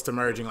very close to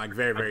merging, like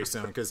very, very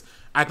soon. Because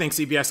I think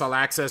CBS All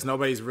Access,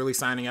 nobody's really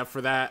signing up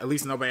for that, at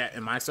least nobody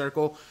in my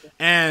circle.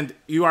 And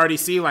you already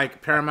see,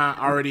 like, Paramount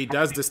already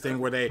does this thing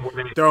where they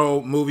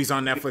throw movies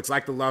on Netflix,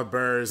 like The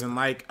Lovebirds and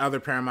like other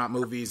Paramount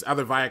movies,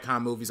 other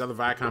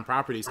Viacom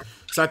properties.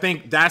 So I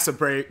think that's a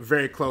very,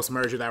 very close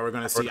merger that we're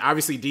going to see.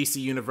 Obviously, DC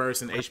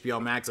Universe and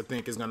HBO Max, I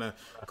think, is going to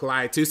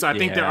collide too. So I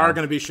think there are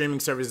going to be streaming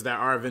services that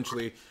are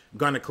eventually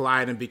going to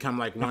collide and become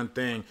like one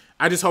thing.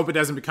 I just hope it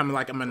doesn't become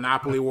like a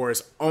monopoly where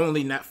it's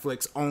only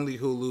Netflix, only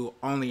Hulu,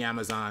 only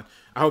Amazon.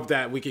 I hope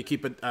that we could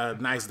keep a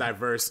nice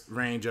diverse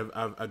range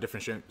of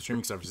different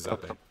streaming services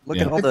out there. Look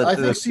at all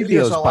the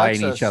studios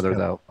buying each other,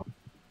 though.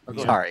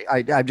 Sorry,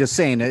 I'm just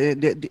saying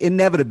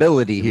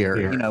inevitability here.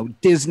 You know,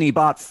 Disney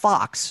bought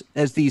Fox.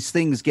 As these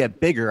things get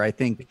bigger, I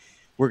think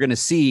we're going to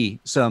see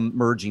some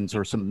mergings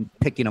or some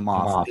picking them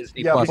off.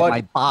 Disney Plus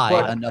might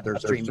buy another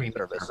streaming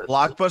service.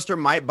 Blockbuster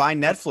might buy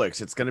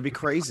Netflix. It's going to be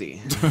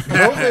crazy.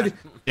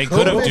 They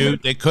could have,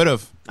 dude. They could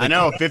have. I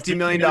know, $50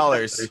 million.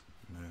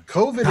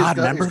 COVID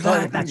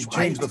has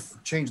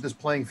changed this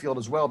playing field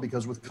as well,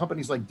 because with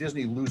companies like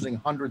Disney losing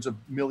hundreds of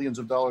millions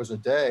of dollars a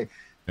day,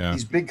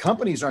 these big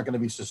companies aren't going to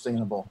be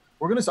sustainable.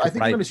 I think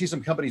we're going to see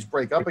some companies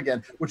break up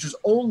again, which is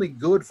only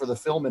good for the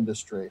film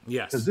industry.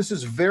 Yes. Because this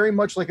is very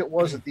much like it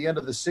was at the end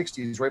of the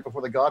 60s, right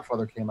before The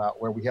Godfather came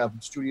out, where we have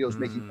studios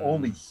making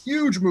only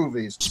huge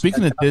movies.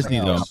 Speaking of Disney,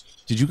 though,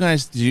 did you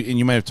guys, and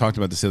you might have talked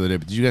about this the other day,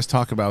 but did you guys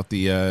talk about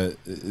the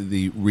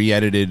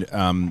re-edited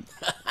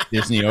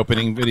Disney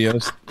opening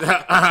videos?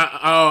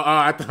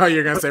 I thought you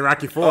were going to say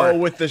Rocky IV. Oh,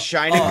 with the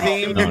Shining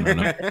theme?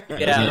 No.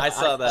 Yeah, I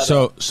saw that.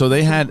 So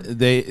they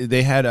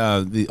had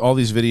all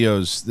these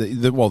videos.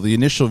 The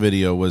initial video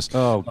was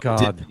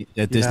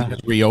Disney was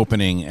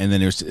reopening, and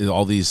then there's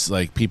all these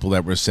like people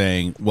that were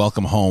saying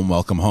welcome home,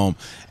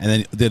 and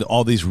then did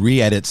all these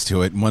re-edits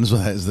to it. And one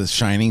has the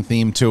Shining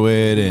theme to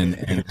it,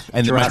 and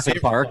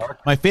Jurassic Park.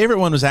 My favorite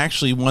one was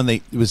actually one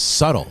it was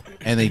subtle,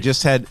 and they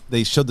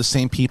showed the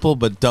same people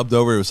but dubbed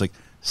over. It was like,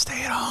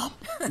 stay at home.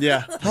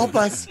 Yeah, help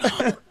us.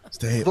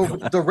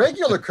 The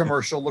regular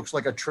commercial looks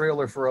like a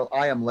trailer for a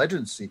I Am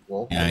Legend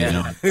sequel. Yeah, I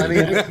know. I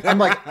mean, I'm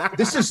like,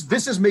 this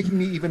is making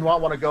me even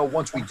want to go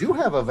once we do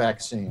have a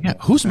vaccine. Yeah,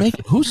 who's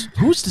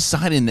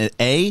deciding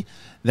that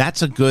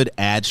that's a good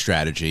ad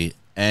strategy,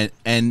 and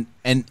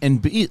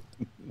B,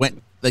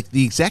 when like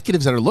the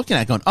executives that are looking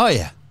at it going, oh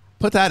yeah,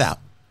 put that out.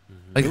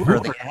 Like, who are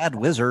the ad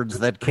wizards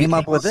that came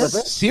up with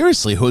this?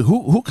 Seriously,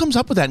 who comes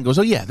up with that and goes,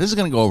 oh yeah, this is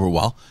going to go over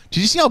well?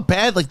 Did you see how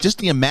bad like just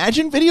the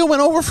Imagine video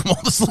went over from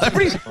all the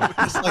celebrities?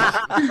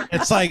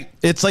 It's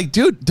like,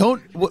 dude,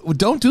 don't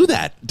do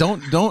that.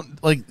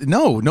 Don't like,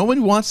 no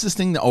one wants this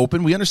thing to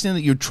open. We understand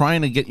that you're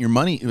trying to get your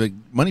money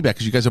back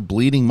because you guys are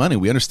bleeding money.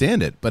 We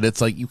understand it, but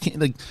it's like you can't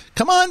like,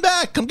 come on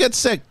back, come get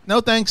sick. No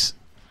thanks.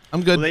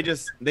 I'm good. Well,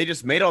 they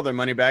just made all their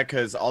money back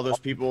because all those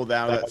people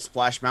down at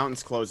Splash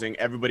Mountain's closing,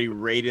 everybody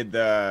raided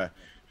the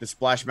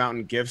Splash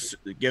Mountain gift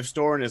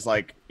store and is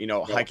like,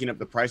 hiking up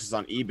the prices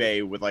on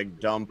eBay with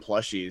like dumb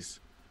plushies.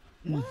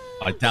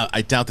 I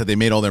doubt that they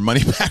made all their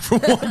money back from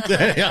one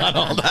day on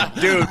all that.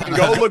 Dude,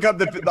 go look up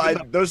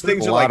those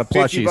things are like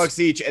 $50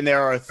 each, and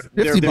there are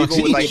people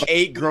with like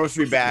 8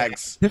 grocery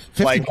bags.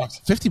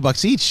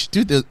 $50 each,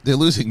 dude. They're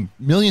losing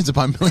millions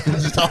upon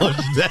millions of dollars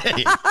a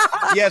day.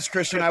 Yes,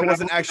 Christian, I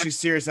wasn't actually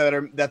serious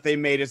that they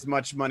made as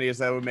much money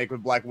as I would make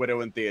with Black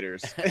Widow in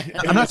theaters.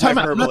 I'm not talking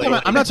about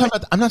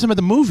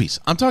the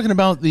movies. I'm talking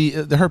about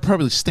the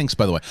hyperbole stinks,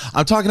 by the way.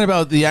 I'm talking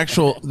about the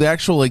actual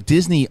like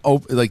Disney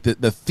like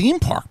the theme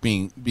park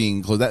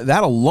being closed.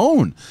 That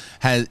alone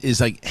is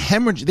like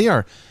hemorrhage. They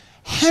are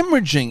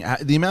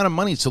hemorrhaging the amount of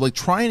money. So like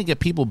trying to get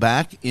people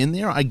back in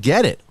there, I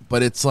get it,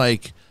 but it's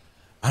like,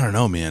 I don't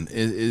know, man.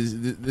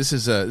 This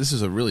is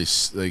a really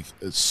like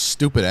a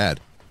stupid ad.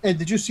 And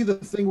did you see the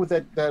thing with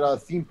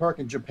that theme park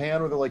in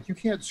Japan where they're like, you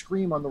can't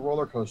scream on the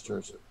roller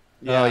coasters?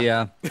 Yeah. Oh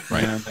yeah,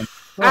 right.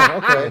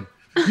 Oh, okay.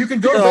 You can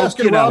go to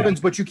Baskin Robbins,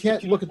 but you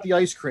can't look at the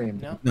ice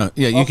cream. No,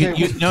 yeah, you can.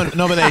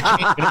 But they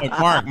changed,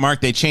 Mark,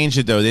 they changed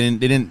it though. They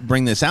didn't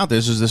bring this out.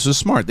 This was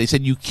smart. They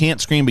said you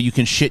can't scream, but you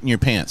can shit in your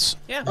pants.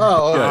 Yeah.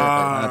 Oh, good.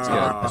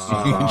 That's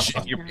good. You can shit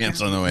in your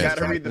pants on the way. You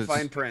gotta read the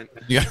fine print.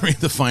 You gotta read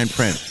the fine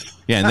print.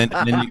 Yeah, and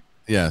then you.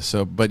 Yeah,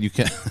 so but you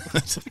can.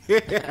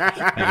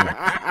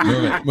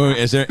 Move it.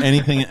 Is there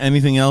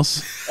anything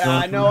else?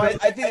 No,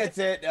 I think that's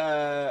it.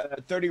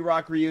 30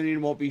 Rock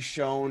reunion won't be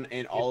shown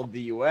in all of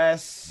the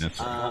U.S.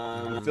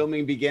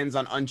 Filming begins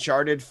on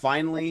Uncharted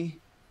finally.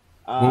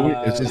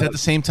 Is that the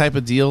same type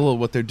of deal of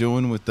what they're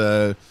doing with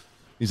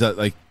is that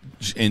like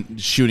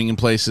shooting in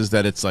places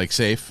that it's like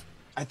safe?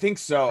 I think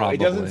so. Probably. It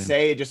doesn't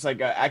say. Just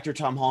like actor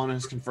Tom Holland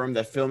has confirmed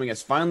that filming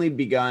has finally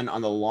begun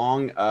on the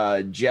long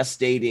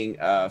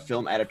gestating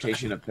film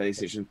adaptation of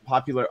PlayStation's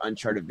popular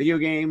Uncharted video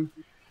game.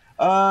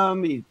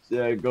 He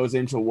goes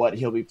into what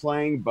he'll be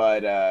playing,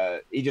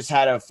 but he just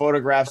had a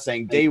photograph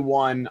saying day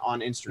one on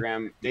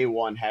Instagram, day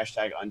one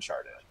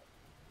 #Uncharted.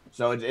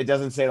 So it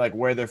doesn't say like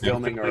where they're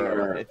filming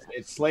or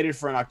it's slated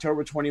for an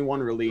October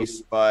 21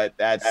 release, but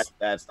that's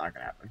not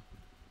gonna happen.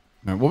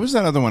 All right, what was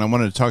that other one I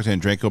wanted to talk to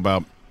Andrejko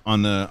about?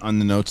 On the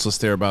notes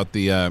list there about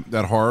the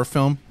that horror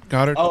film,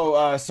 Goddard? Oh,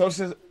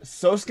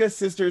 Soska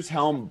Sisters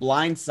Helm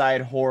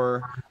Blindside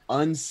Horror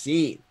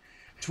Unseen.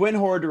 Twin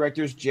horror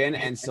directors Jen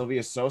and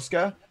Sylvia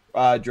Soska,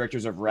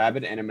 directors of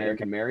Rabid and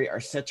American Mary, are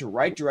set to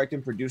write, direct,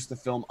 and produce the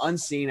film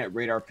Unseen at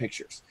Radar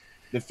Pictures.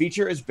 The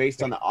feature is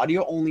based on the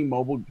audio-only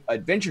mobile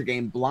adventure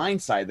game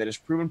Blindside that has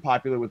proven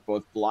popular with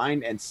both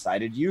blind and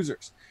sighted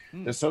users.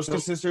 The Soska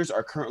sisters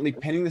are currently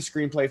penning the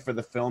screenplay for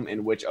the film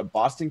in which a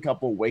Boston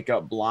couple wake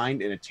up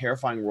blind in a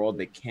terrifying world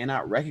they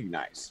cannot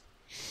recognize.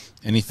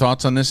 Any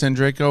thoughts on this,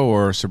 Andrejko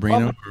or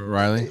Sabrina or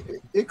Riley?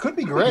 It could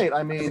be great.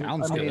 I mean,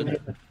 Sounds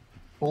good.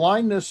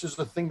 blindness is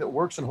the thing that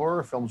works in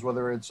horror films,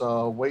 whether it's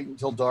Wait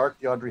Until Dark,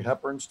 the Audrey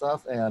Hepburn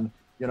stuff, and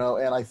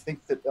and I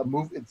think that a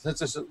movie, since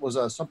this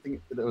was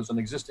something that was an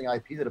existing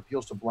IP that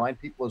appeals to blind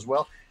people as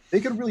well, they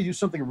could really do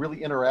something really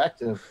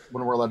interactive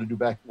when we're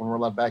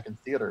allowed back in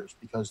theaters,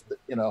 because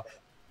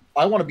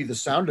I want to be the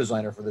sound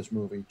designer for this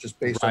movie just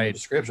based on the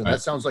description.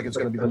 That sounds like it's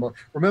going to be the most.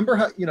 Remember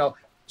how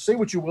say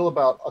what you will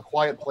about A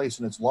Quiet Place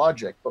and its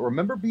logic, but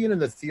remember being in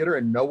the theater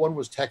and no one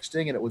was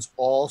texting and it was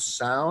all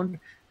sound.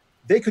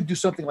 They could do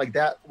something like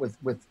that with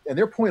and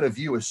their point of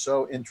view is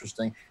so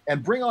interesting,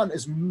 and bring on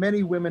as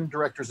many women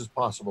directors as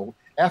possible.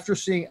 After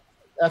seeing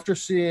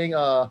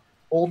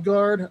Old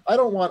Guard, I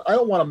don't want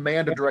a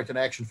man to direct an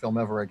action film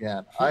ever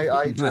again.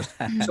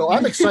 So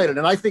I'm excited,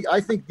 and I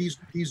think these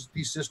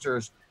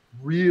sisters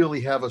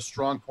really have a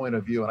strong point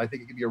of view, and I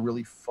think it could be a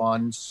really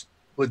fun,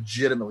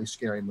 legitimately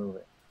scary movie.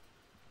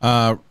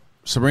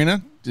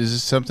 Sabrina, is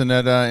this something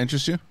that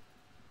interests you?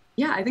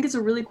 Yeah, I think it's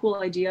a really cool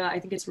idea. I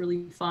think it's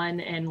really fun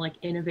and like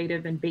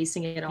innovative, and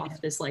basing it off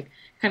this like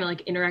kind of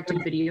like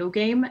interactive video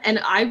game. And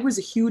I was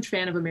a huge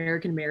fan of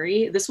American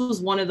Mary. This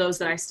was one of those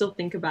that I still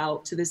think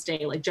about to this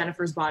day, like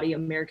Jennifer's Body,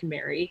 American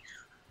Mary,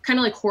 kind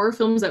of like horror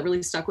films that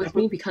really stuck with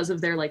me because of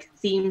their like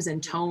themes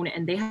and tone.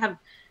 And they have,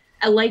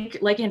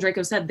 like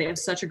Andreyko said, they have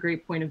such a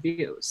great point of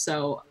view.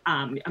 So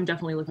I'm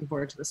definitely looking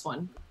forward to this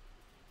one.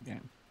 Yeah.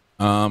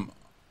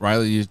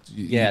 Riley,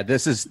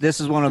 this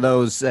is one of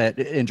those,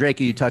 and Drake,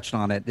 you touched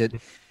on it, that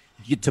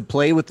to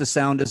play with the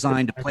sound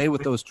design, to play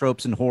with those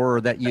tropes in horror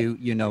that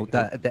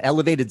the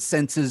elevated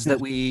senses that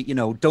we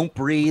don't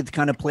breathe,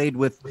 kind of played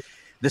with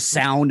the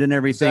sound and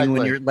everything.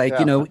 When you're like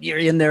you're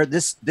in there,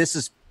 this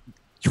is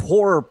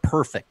horror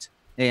perfect,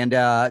 and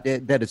that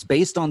it's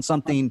based on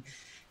something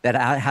that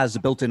has a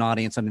built-in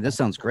audience. I mean, this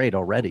sounds great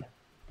already.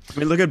 I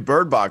mean, look at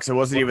Bird Box. It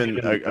wasn't even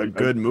a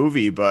good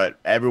movie, but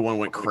everyone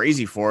went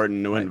crazy for it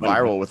and it went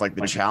viral with like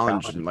the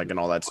challenge and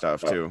all that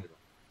stuff too.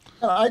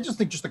 I just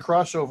think just the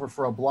crossover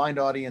for a blind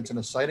audience and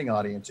a sighting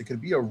audience, it could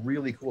be a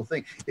really cool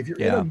thing. If you're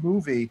in a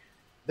movie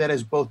that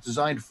is both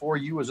designed for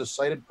you as a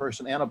sighted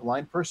person and a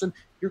blind person,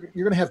 you're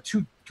going to have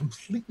two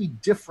completely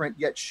different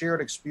yet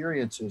shared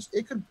experiences.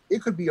 It could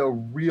be a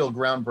real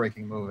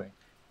groundbreaking movie.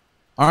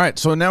 All right,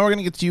 so now we're going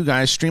to get to you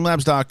guys.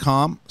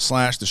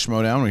 Streamlabs.com/The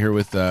Schmodown. We're here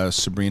with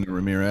Sabrina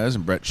Ramirez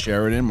and Brett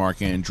Sheridan, Mark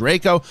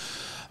Andreyko,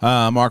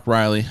 Mark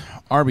Riley,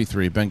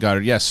 RB3, Ben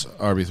Goddard. Yes,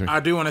 RB3. I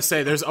do want to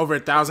say there's over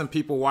 1,000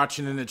 people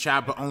watching in the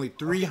chat, but only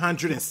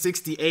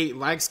 368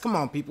 likes. Come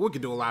on, people. We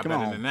could do a lot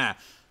better than that.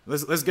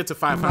 Let's get to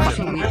 500.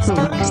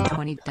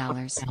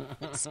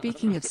 $20.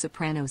 Speaking of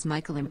Sopranos,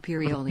 Michael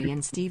Imperioli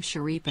and Steve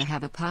Sharipa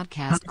have a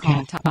podcast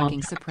called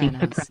Talking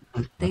Sopranos.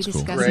 They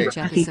discuss each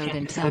episode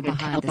and tell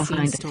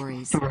behind-the-scenes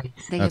stories.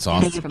 They have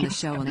guests from the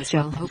show on as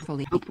well.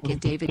 Hopefully, get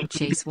David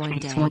Chase one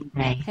day.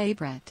 Hey,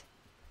 Brett.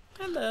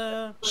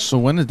 Hello. So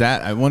when did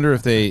that? I wonder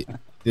if they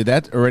did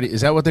that already.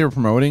 Is that what they were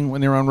promoting when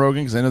they were on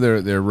Rogan? Because I know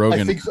they're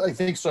Rogan. I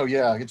think so.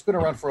 Yeah, it's been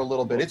around for a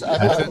little bit.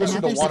 I've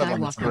listened to one of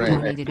them. It's great.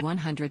 Donated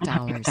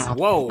 $100.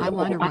 Whoa! I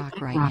want to rock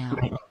right now.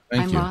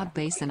 I'm Rob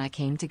Bass and I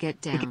came to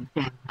get down.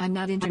 I'm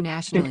not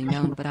internationally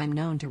known, but I'm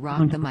known to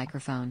rock the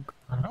microphone.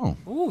 Oh.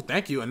 Ooh,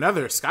 thank you.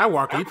 Another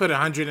Skywalker. You put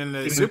 100 in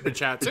the super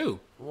chat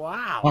too.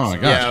 Wow. Oh my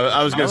gosh. Yeah,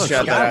 I was going to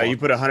shout that out. You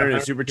put 100 in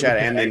the super chat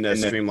and in the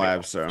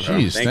Streamlabs. So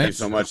thank you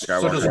so much,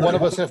 Skywalker. So does one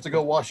of us have to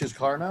go wash his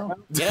car now?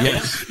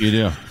 Yes, you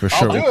do for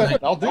sure.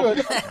 I'll do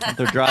it.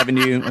 They're driving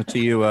to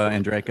you,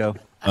 Andreyko.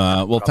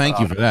 Well, thank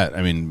you for that.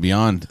 I mean,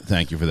 beyond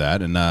thank you for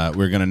that. And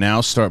we're going to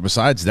now start,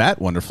 besides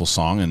that wonderful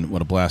song, and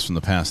what a blast from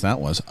the past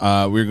that was,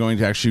 we're going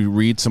to actually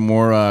read some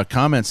more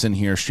comments in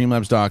here,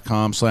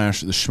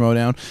 streamlabs.com/The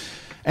Schmodown.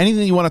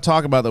 Anything you want to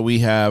talk about that we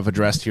have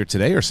addressed here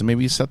today, or some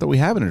maybe stuff that we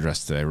haven't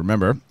addressed today.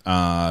 Remember,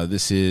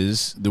 this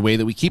is the way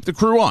that we keep the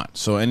crew on.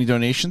 So any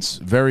donations,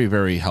 very,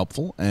 very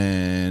helpful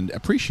and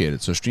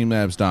appreciated. So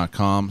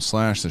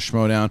streamlabs.com/The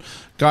Schmodown.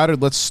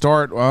 Goddard, let's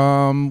start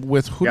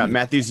with who? Got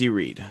Matthew Z.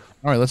 Reed.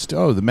 All right, let's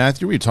do the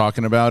Matthew Reed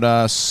talking about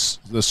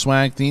the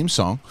Swag theme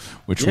song,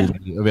 which will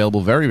be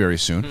available very, very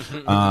soon.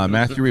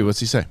 Matthew Reed,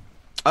 what's he say?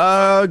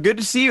 Good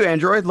to see you,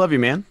 Android. Love you,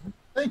 man.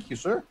 Thank you,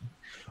 sir.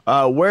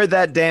 Wear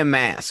that damn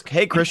mask.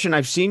 Hey, Christian,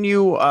 I've seen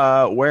you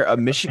wear a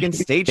Michigan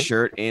State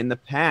shirt in the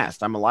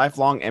past. I'm a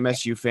lifelong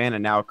MSU fan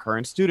and now a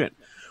current student.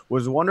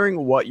 Was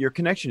wondering what your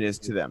connection is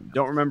to them.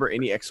 Don't remember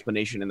any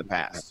explanation in the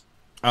past.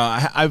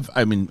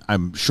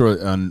 I'm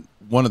sure on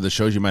one of the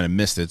shows you might have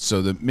missed it.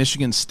 So the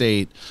Michigan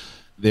State,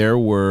 there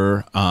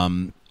were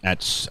I want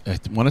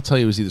to tell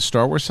you it was either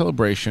Star Wars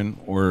Celebration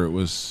or it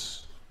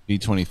was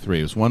B-23.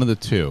 It was one of the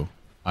two.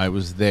 I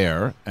was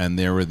there, and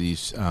there were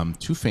these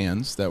two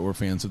fans that were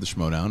fans of the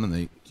Schmodown, and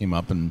they came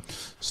up and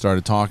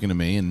started talking to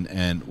me.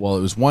 And well,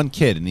 it was one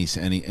kid, and he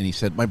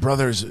said, my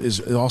brother is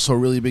also a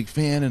really big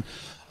fan, and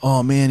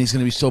oh man, he's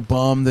going to be so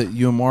bummed that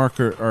you and Mark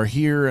are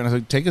here. And I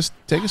was like, take us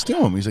to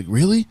him. He's like,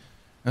 really?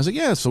 I was like,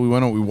 yeah. So we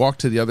went on. We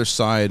walked to the other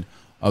side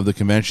of the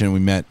convention, and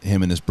we met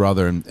him and his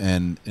brother,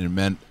 and it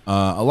meant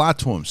a lot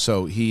to him.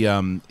 So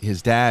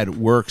his dad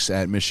works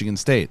at Michigan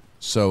State,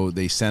 so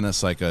they sent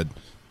us like a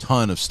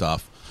ton of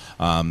stuff.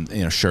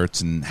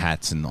 shirts and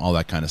hats and all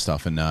that kind of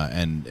stuff.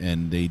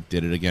 And they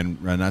did it again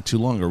not too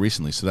long ago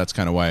recently. So that's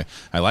kind of why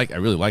I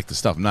really like the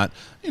stuff. I'm not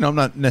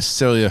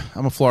necessarily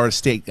I'm a Florida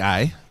State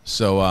guy.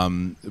 So,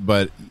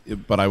 but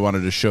I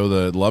wanted to show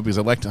the love because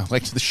I liked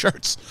the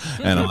shirts,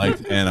 and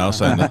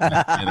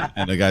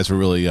the guys were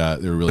really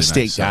they were really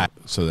nice.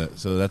 So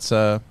that's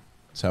how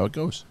it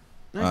goes.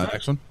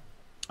 Next one.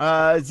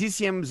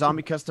 ZCM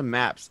Zombie Custom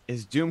Maps.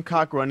 Is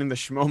Doomcock running the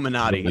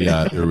Schmominati?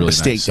 Yeah, they're really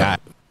nice.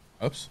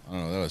 Oops, I don't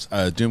know what that was.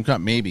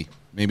 Doomcock,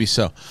 maybe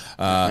so.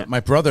 My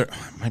brother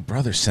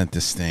sent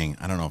this thing.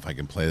 I don't know if I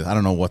can play this. I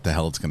don't know what the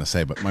hell it's going to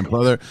say, but my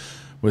brother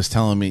was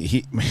telling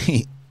me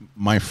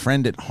my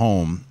friend at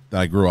home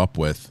that I grew up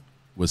with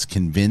was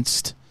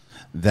convinced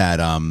that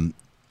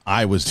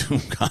I was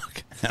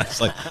Doomcock. And I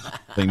was like,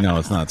 no,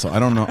 it's not. So I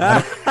don't know.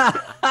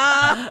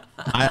 I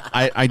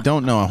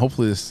don't know.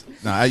 Hopefully this.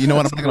 No, you know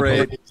what? I'm not going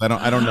to play it. I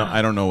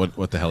don't know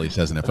what the hell he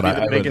says in it. But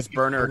the biggest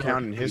burner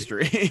account in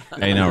history.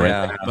 I know, right?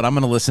 Yeah. But I'm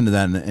going to listen to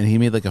that, and he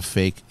made like a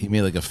fake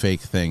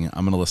thing.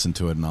 I'm going to listen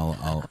to it, and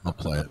I'll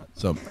play it.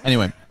 So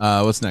anyway,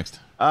 what's next?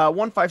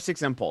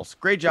 156 Impulse.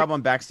 Great job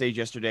on Backstage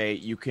yesterday.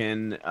 You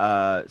can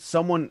can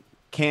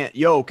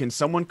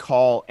someone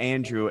call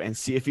Andrew and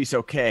see if he's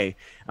okay?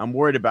 I'm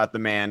worried about the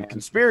man.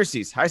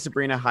 Conspiracies. Hi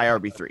Sabrina. Hi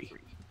RB3.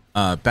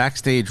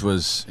 Backstage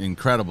was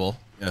incredible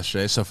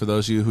yesterday. So for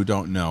those of you who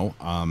don't know,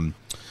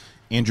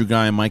 Andrew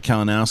Guy and Mike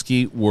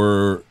Kalinowski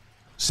were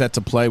set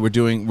to play. We're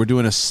doing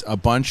a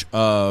bunch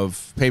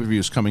of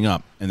pay-per-views coming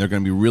up, and they're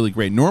going to be really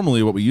great.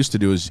 Normally what we used to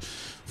do is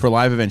for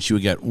live events you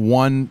would get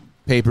one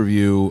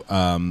pay-per-view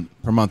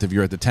per month if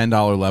you're at the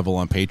 $10 level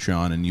on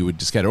Patreon, and you would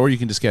just get it, or you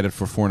can just get it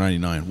for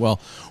 $4.99. Well,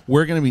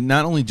 we're going to be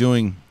not only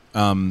doing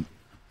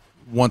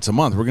once a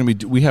month. We're going to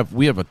be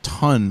we have a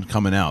ton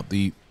coming out.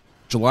 The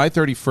July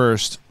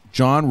 31st,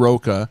 John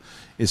Roca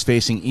is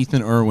facing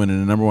Ethan Irwin in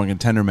a number one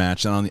contender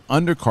match, and on the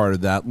undercard of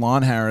that,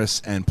 Lon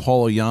Harris and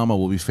Paul Oyama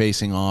will be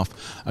facing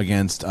off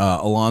against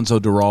Alonzo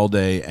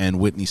Duralde and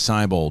Whitney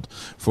Seibold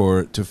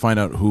to find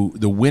out who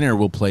the winner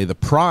will play the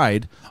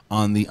Pride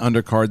on the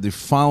undercard the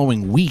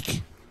following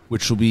week,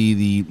 which will be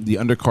the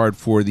undercard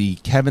for the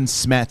Kevin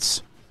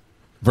Smets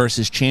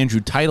versus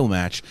Chandru title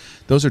match.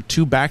 Those are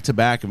two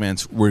back-to-back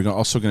events. We're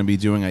also going to be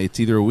doing it's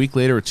either a week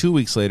later or 2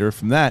 weeks later.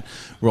 From that,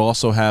 we'll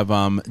also have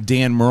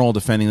Dan Murrell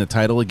defending the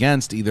title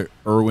against either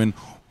Irwin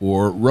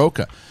or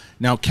Roca.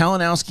 Now,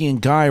 Kalinowski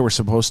and Guy were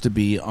supposed to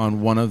be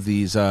on one of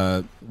these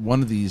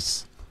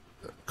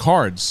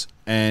cards,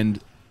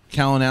 and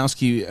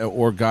Kalinowski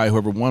or Guy,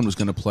 whoever won, was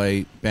going to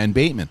play Ben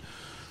Bateman.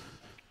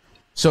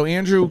 So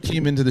Andrew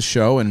came into the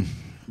show and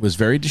was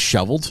very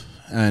disheveled,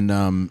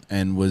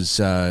 and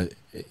was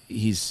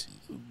he's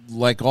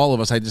like all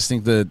of us. I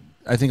think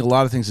a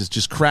lot of things has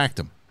just cracked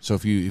him. So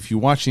if you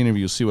watch the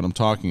interview, you'll see what I'm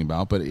talking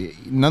about. But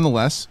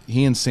nonetheless,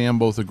 he and Sam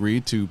both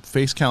agreed to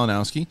face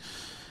Kalinowski,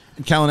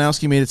 and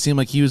Kalinowski made it seem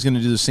like he was going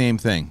to do the same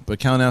thing. But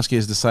Kalinowski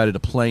has decided to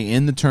play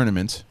in the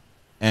tournament,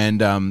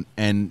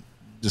 and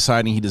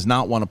deciding he does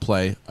not want to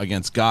play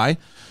against Guy.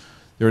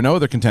 There are no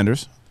other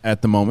contenders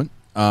at the moment.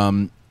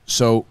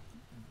 So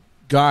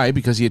Guy,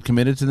 because he had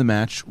committed to the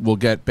match, will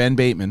get Ben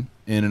Bateman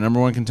in a number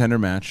one contender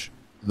match.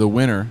 The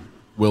winner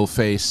will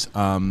face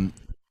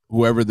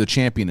whoever the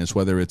champion is,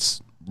 whether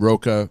it's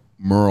Roca,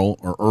 Murrell,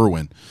 or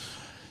Irwin.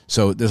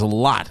 So there's a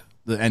lot.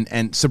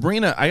 And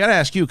Sabrina, I got to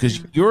ask you,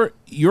 because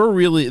you're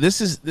really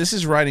this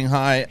is riding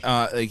high.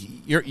 Like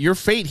your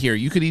fate here.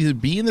 You could either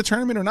be in the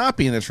tournament or not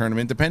be in the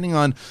tournament, depending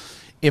on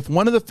if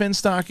one of the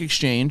Finstock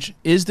Exchange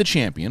is the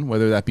champion,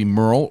 whether that be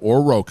Murrell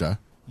or Roca.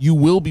 You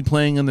will be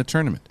playing in the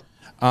tournament.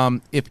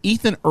 If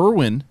Ethan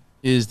Irwin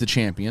is the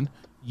champion,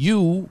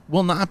 you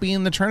will not be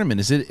in the tournament.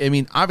 Is it? I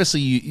mean,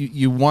 obviously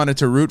you wanted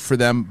to root for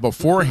them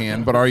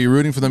beforehand, but are you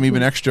rooting for them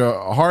even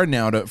extra hard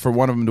now for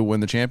one of them to win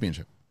the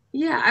championship?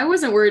 Yeah, I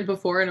wasn't worried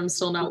before, and I'm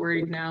still not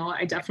worried now.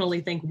 I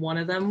definitely think one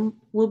of them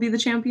will be the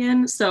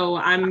champion, so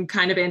I'm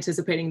kind of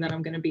anticipating that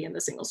I'm going to be in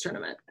the singles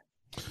tournament.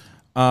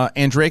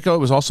 Andreyko, it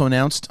was also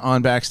announced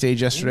on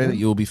Backstage yesterday that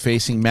you will be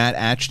facing Matt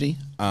Atchity.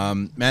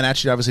 Matt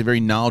Atchity, obviously a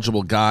very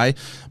knowledgeable guy,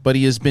 but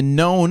he has been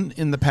known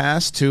in the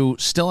past to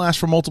still ask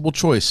for multiple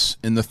choice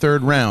in the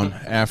third round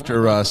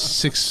after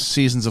 6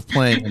 seasons of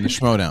playing in the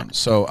Schmodown.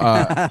 So,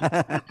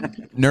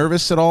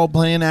 nervous at all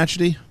playing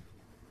Atchity?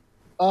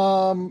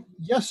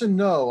 Yes and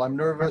no. I'm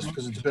nervous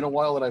because it's been a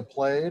while that I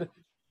played.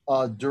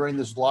 During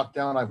this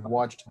lockdown, I've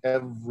watched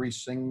every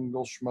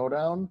single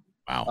Schmodown.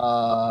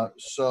 Wow.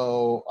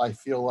 So I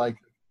feel like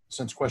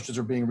since questions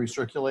are being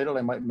recirculated,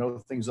 I might know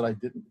things that I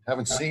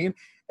haven't seen.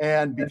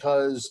 And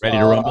because ready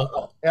to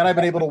rumble, and I've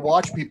been able to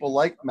watch people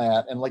like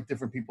Matt and like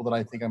different people that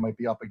I think I might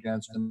be up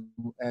against,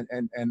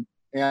 and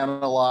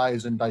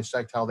analyze and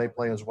dissect how they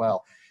play as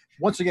well.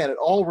 Once again,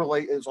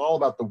 it's all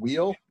about the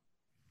wheel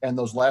and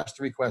those last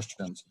 3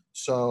 questions.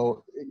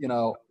 So,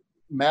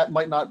 Matt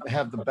might not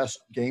have the best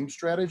game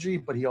strategy,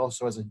 but he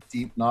also has a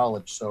deep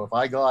knowledge. So if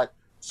I got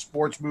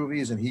sports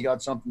movies and he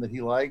got something that he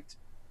liked,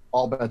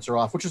 all bets are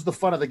off, which is the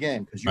fun of the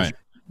game, because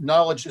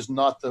knowledge is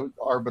not the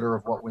arbiter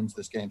of what wins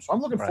this game. So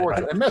I'm looking forward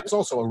to it. And Matt's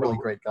also a really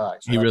great guy.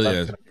 So he really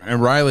is.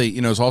 And Riley,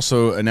 has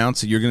also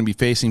announced that you're going to be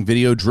facing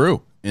Video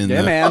Drew in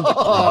man.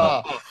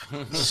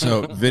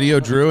 So Video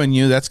Drew and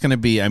you, that's going to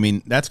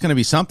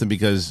be something,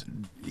 because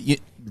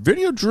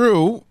Video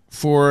Drew,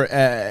 for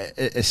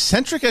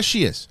eccentric as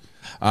she is,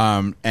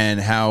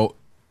 and how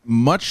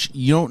much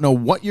you don't know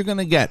what you're going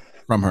to get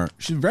from her.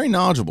 She's very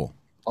knowledgeable.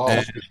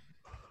 Oh,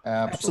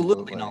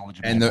 absolutely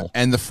knowledgeable.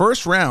 And the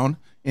first round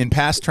in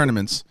past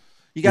tournaments,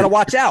 you got to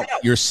watch out.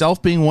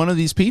 Yourself being one of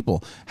these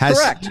people has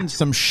seen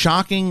some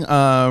shocking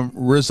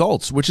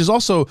results, which is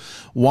also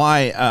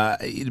why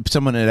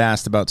someone had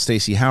asked about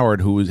Stacey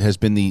Howard, who has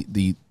been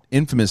the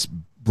infamous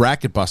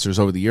bracket busters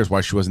over the years, why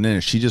she wasn't in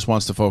it. She just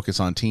wants to focus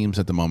on teams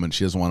at the moment.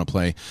 She doesn't want to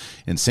play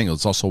in singles.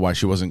 It's also why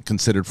she wasn't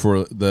considered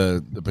for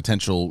the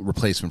potential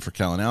replacement for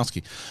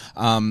Kalinowski.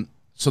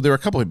 So there are a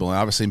couple of people.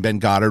 Obviously, Ben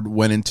Goddard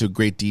went into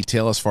great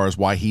detail as far as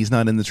why he's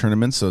not in the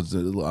tournament, so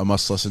I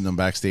must listen to him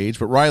backstage.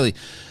 But Riley,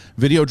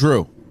 Video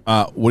Drew,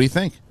 what do you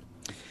think?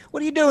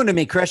 What are you doing to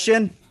me,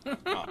 Christian?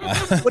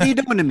 What are you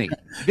doing to me?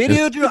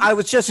 Video Drew, I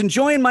was just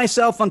enjoying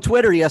myself on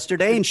Twitter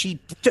yesterday, and she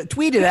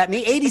tweeted at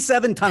me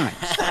 87 times.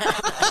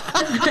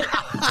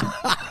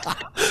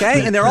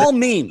 Okay, and they're all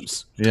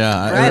memes.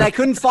 Yeah, right. I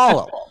couldn't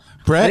follow.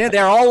 Brett,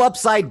 they're all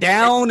upside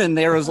down, and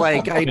there was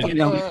like, I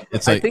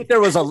think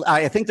there was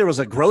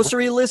a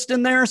grocery list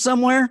in there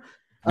somewhere.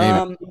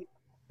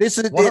 This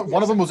is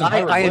one of them was.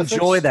 I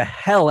enjoy the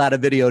hell out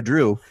of Video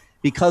Drew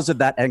because of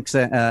that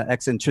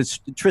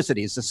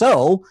eccentricities.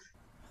 So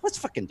let's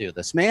fucking do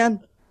this, man.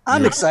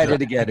 I'm excited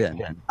to get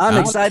in. I'm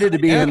excited to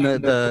be in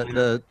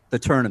the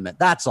tournament.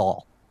 That's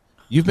all.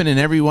 You've been in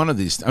every one of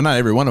these. Not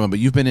every one of them, but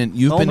you've been in.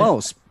 You've been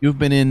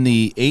in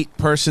the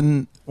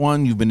 8-person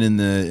one. You've been in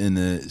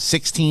the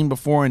 16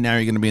 before, and now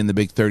you're going to be in the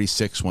big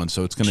 36 one.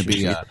 So it's going to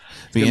be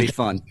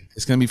fun.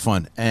 It's going to be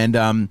fun, and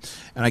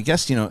I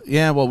guess Well,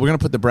 we're going to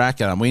put the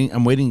bracket. I'm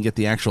waiting to get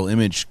the actual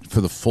image for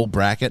the full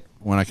bracket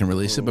when I can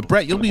release it. But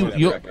Brett,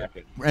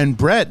 and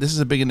Brett, this is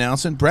a big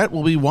announcement. Brett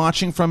will be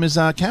watching from his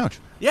couch.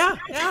 Yeah.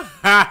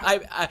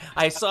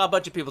 I saw a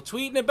bunch of people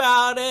tweeting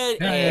about it,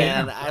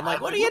 and I'm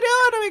like, "What are you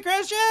doing to me,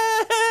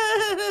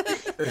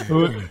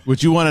 Christian?"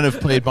 Would you want to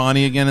have played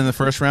Bonnie again in the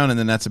first round, and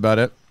then that's about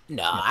it?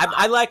 No,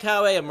 I like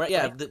how I am.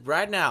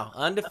 Right now,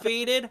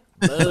 undefeated.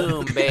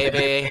 Boom,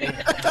 baby.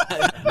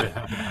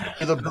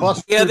 The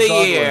Buster of the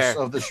Douglas year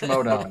of the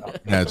Schmodown.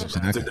 That's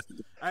exactly.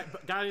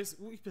 Guys,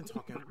 we've been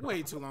talking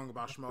way too long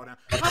about Schmodown.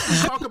 How can we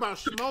talk about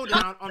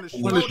Schmodown on the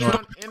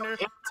Schmodown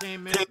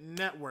Entertainment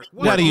Network?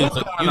 You got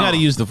to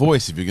use the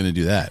voice if you're going to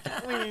do that.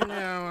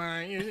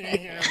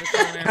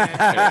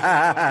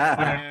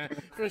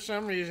 For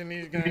some reason,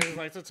 these guys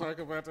like to talk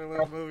about their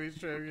little movie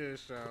trivia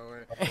show.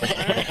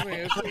 Honestly,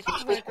 it's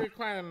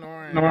quite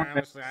annoying.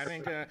 Honestly, I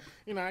think I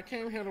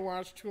came here to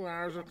watch 2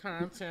 hours of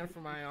content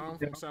for my own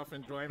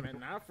self-enjoyment,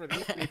 not for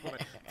these people to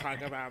talk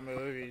about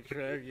movie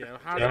trivia.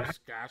 How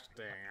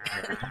disgusting!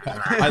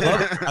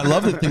 I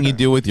love the thing you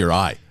do with your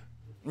eye.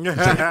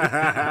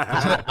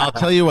 I'll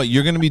tell you what,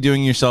 you're going to be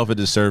doing yourself a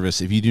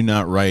disservice if you do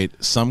not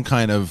write some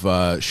kind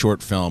of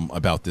short film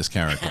about this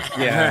character.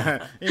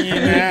 Yeah.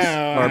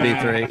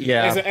 RB3.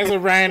 Yeah. As a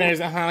writer, as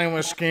a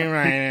Hollywood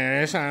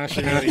screenwriter, it's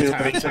honestly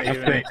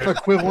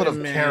equivalent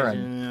of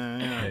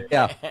Karen.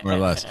 Yeah. More or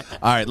less.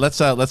 All right,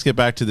 let's get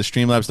back to the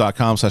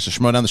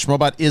streamlabs.com/Schmodown. The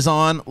Schmobot is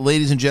on,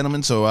 ladies and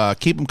gentlemen, so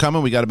keep them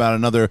coming. We got about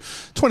another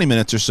 20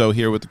 minutes or so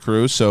here with the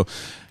crew, so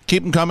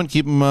keep them coming.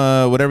 Keep them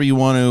whatever you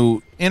want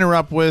to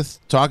interrupt with,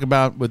 talk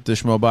about with the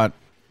Schmobot.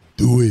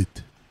 Do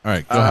it. All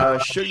right, go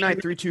ahead. Suge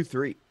Knight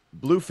 323,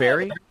 Blue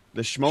Fairy,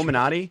 the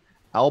Schmominati,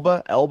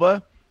 Elba,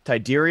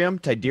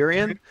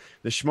 Tiderian,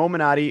 the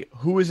Schmominati.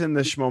 Who is in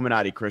the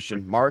Schmominati,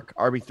 Christian? Mark,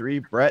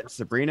 RB3, Brett,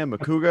 Sabrina,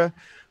 Makuga.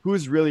 Who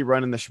is really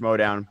running the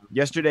Schmodown?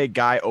 Yesterday,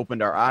 Guy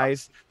opened our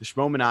eyes. The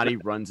Schmominati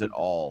runs it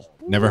all.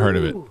 Never heard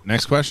of it.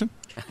 Next question.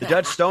 The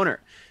Dutch Stoner.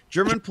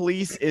 German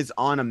police is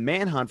on a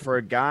manhunt for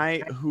a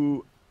guy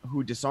who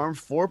disarmed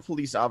 4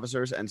 police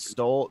officers and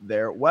stole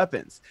their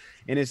weapons.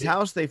 In his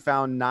house, they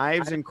found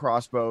knives and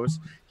crossbows.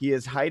 He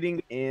is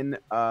hiding in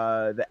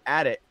the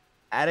attic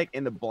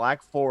in the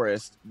Black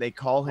Forest. They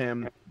call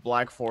him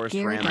Black Forest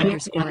Garrett Rambo.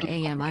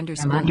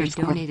 _AM_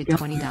 donated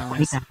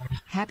 $20.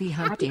 Happy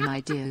hump day,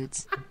 my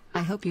dudes.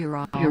 I hope you're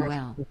all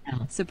well.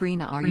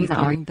 Sabrina, are you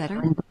feeling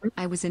better?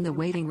 I was in the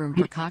waiting room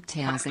for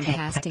cocktails and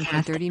casting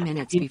for 30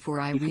 minutes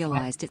before I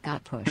realized it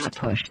got pushed.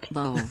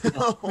 Low.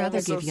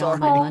 Rather give y'all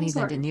my money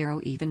than De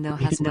Niro, even though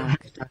has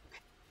booked.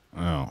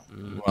 Oh.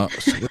 Well,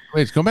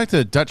 wait, go back to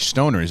the Dutch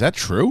Stoner. Is that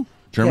true?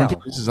 German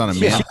police is on a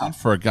manhunt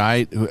for a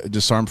guy who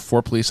disarmed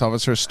 4 police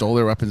officers, stole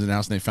their weapons in the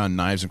house, and they found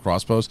knives and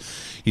crossbows.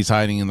 He's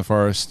hiding in the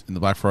forest, in the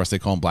Black Forest. They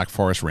call him Black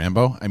Forest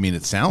Rambo. I mean,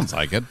 it sounds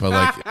like it, but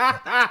like,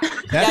 I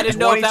didn't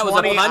know if that was a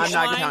punchline. I'm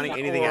not counting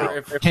anything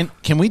out.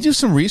 Can we do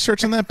some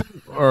research on that,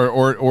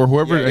 or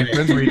whoever?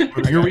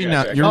 If you're reading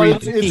out,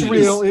 It's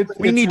real.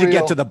 We need to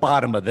get to the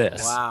bottom of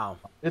this. Wow,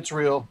 it's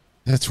real.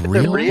 That's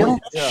real. Real?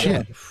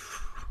 Shit.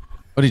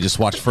 What, did he just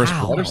watch First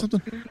Blood or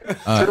something?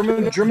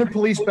 German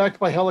police backed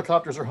by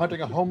helicopters are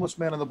hunting a homeless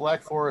man in the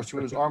Black Forest who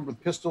is armed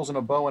with pistols and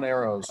a bow and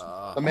arrows.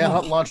 The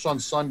manhunt launched on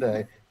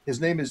Sunday. His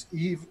name is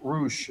Yves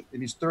Rouche,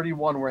 and he's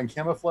 31, wearing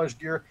camouflage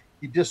gear.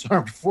 He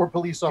disarmed 4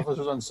 police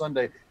officers on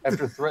Sunday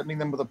after threatening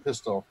them with a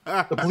pistol.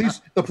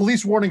 The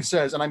police warning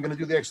says, and I'm going to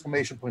do the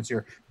exclamation points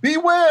here,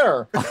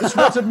 beware! This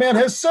wanted man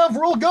has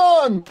several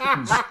guns!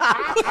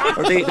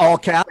 Are they all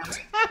caps?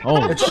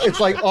 Oh,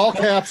 It's like all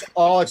caps,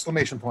 all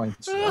exclamation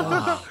points.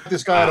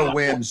 This guy had to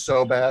win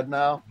so bad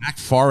now. Black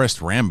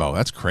Forest Rambo.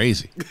 That's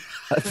crazy.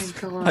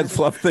 I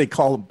love they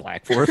call him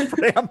Black Forest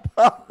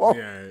Rambo.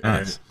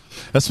 Nice.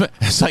 It's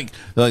like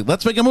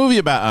let's make a movie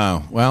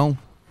about. Well.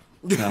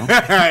 No.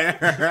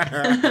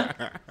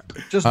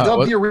 Just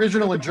dub the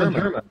original in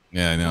German.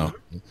 Yeah, I know.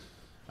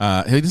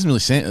 He doesn't really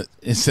say it.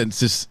 It's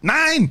just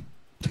 9.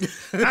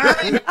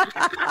 9.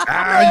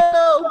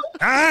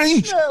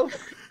 9.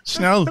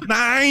 Snow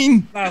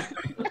 9.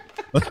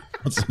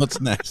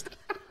 What's next?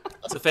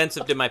 It's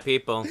offensive to my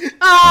people.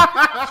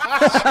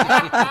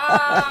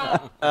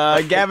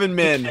 Gavin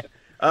Min.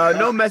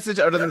 No message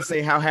other than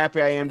say how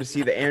happy I am to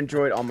see the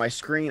Android on my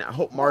screen. I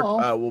hope Mark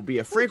will be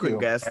a frequent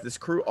guest. This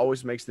crew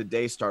always makes the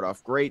day start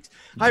off great.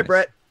 Hi,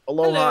 Brett.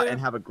 Aloha, and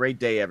have a great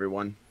day,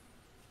 everyone.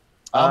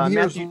 I'm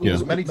here Matthew,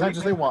 as many times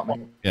as they want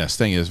me. Yes,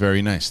 thank you. It's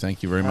very nice.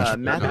 Thank you very much.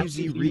 Matthew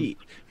Z. Reed.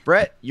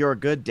 Brett, you're a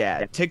good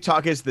dad.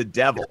 TikTok is the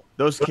devil.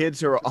 Those kids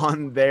who are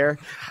on there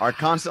are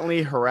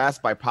constantly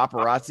harassed by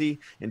paparazzi.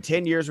 In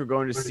 10 years, we're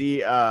going to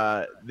see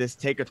this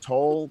take a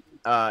toll.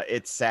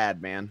 It's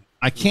sad, man.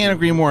 I can't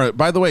agree more.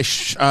 By the way,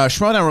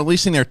 Schmodown are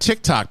releasing their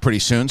TikTok pretty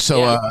soon,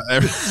 so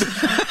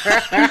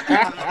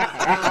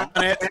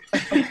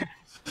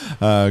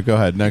go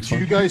ahead. Next Did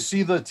one. you guys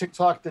see the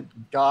TikTok that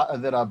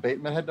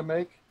Bateman had to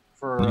make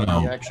for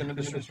the action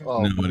industry?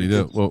 Oh, No, what did he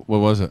do? What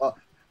was it?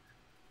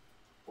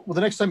 well,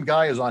 the next time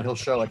Guy is on, he'll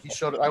show. Like he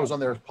showed it. I was on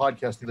their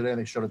podcast the other day, and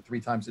they showed it 3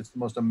 times. It's the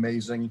most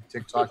amazing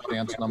TikTok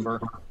dance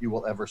number you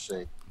will ever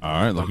see.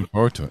 All right, looking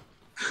forward to it.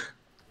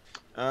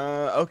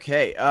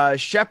 Okay.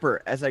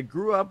 Shepard, as I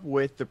grew up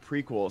with the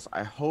prequels,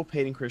 I hope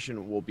Hayden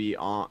Christensen will be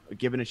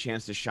given a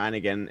chance to shine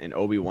again in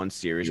Obi-Wan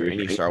series or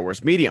any Star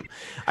Wars medium.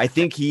 I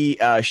think he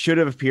should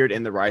have appeared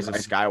in The Rise of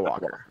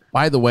Skywalker.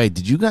 By the way,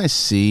 did you guys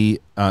see,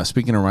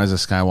 speaking of Rise of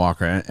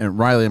Skywalker, and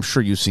Riley, I'm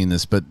sure you've seen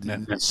this, but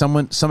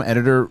some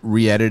editor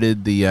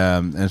re-edited the,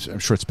 I'm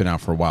sure it's been out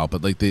for a while,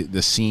 but like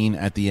the scene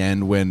at the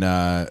end when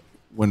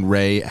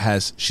Rey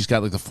she's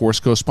got like the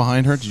Force Ghost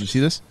behind her. Did you see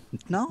this?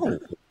 No.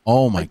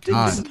 Oh my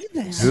God,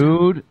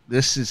 dude,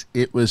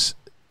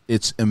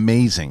 it's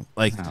amazing.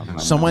 Like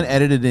someone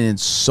edited it in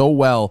so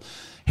well.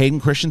 Hayden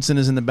Christensen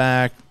is in the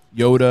back,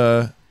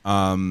 Yoda,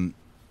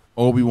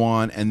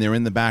 Obi-Wan, and they're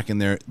in the back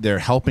and they're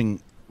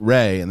helping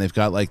Rey, and they've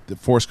got like the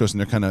Force Ghost, and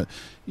they're kind of,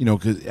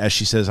 'cause as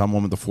she says, I'm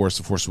one with the Force,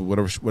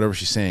 whatever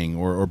she's saying,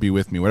 or be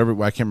with me, whatever.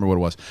 I can't remember what it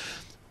was.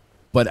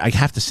 But I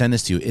have to send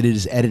this to you. It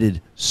is edited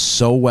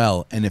so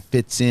well, and it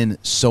fits in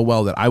so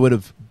well that I would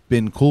have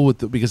been cool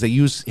with it because they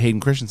use Hayden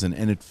Christensen,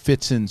 and it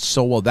fits in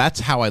so well. That's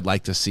how I'd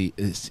like to see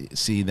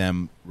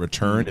them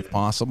return, if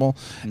possible.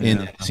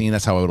 In seeing,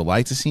 that's how I would have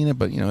liked to see it.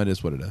 But it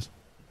is what it is.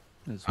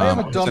 I have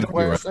a dumb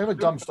question. I have a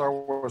dumb Star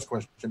Wars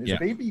question. Is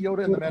Baby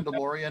Yoda in the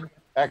Mandalorian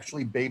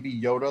actually Baby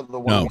Yoda, the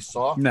one we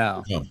saw?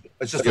 No.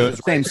 It's just the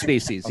same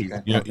species.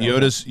 Okay.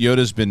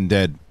 Yoda's been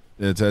dead.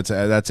 It's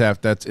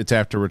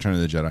after Return of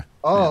the Jedi.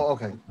 Oh,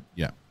 okay.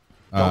 Yeah.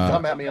 Don't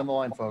come at me on the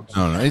line, folks.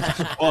 No.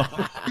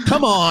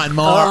 Come on,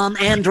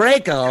 Mark. And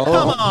Draco.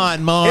 Come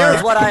on, Mark.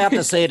 Here's what I have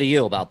to say to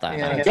you about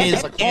that.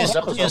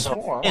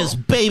 Is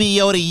Baby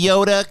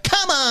Yoda?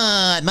 Come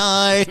on,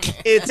 Mark.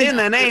 It's in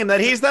the name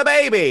that he's the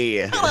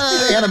baby.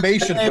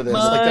 Animation for this,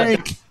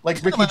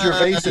 like Ricky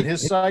Gervais and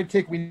his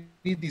sidekick. We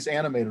need these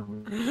animated.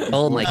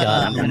 Oh my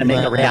God! I'm going to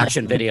make a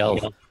reaction video.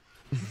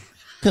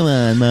 Come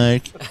on,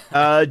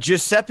 Mark.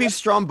 Giuseppe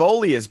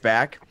Stromboli is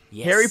back.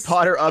 Yes. Harry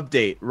Potter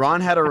update.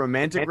 Ron had a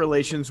romantic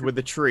relations with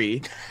a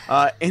tree.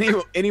 Has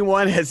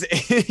anyone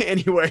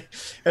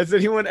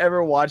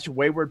ever watched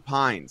Wayward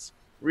Pines?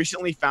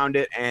 Recently found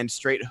it and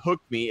straight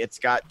hooked me. It's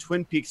got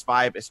Twin Peaks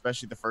vibe,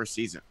 especially the first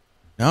season.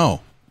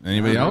 No.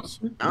 Anybody else?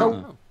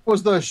 No. It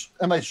was the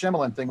M. Night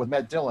Shyamalan thing with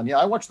Matt Dillon. Yeah,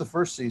 I watched the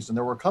first season.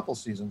 There were a couple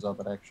seasons of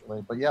it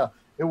actually, but yeah,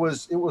 it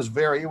was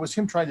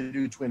him trying to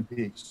do Twin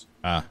Peaks.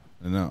 No.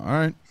 All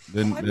right.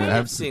 Then I might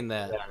have seen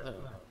that. It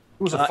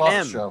was a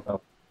Fox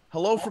show.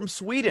 Hello from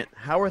Sweden.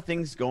 How are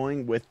things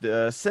going with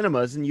the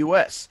cinemas in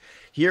U.S.?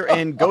 Here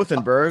in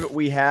Gothenburg,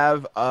 we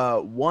have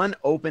one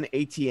open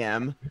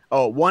ATM.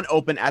 One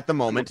open at the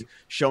moment,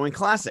 showing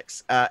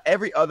classics.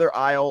 Every other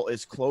aisle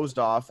is closed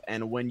off,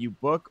 and when you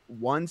book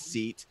one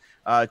seat,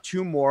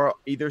 2 more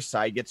either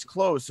side gets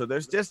closed, so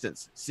there's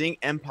distance. Seeing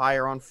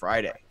Empire on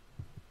Friday.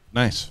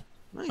 Nice.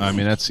 I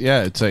mean,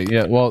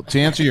 well, to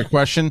answer your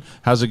question,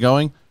 how's it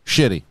going?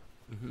 Shitty.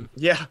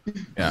 Yeah.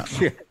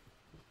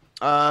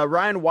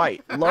 Ryan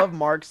White, love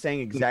Mark saying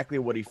exactly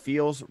what he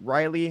feels.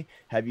 Riley,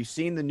 have you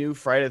seen the new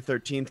Friday the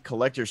 13th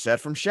collector set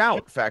from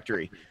Shout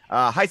Factory?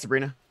 Hi,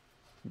 Sabrina.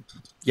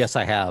 Yes,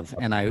 I have,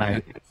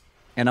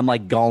 and and I'm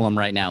like Gollum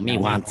right now. Me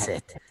wants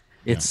it.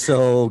 It's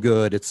so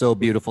good. It's so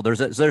beautiful.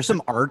 There's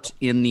some art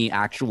in the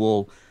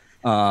actual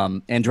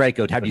and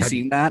Draco. Have you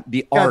seen that?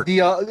 The art.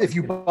 If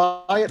you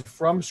buy it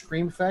from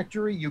Scream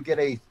Factory, you get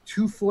a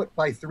 2-foot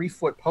by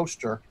 3-foot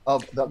poster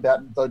of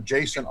the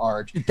Jason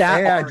art.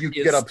 That you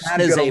get a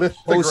lithograph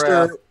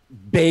poster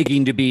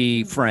begging to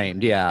be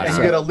framed. Yeah. And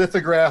you get a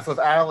lithograph of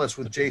Alice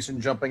with Jason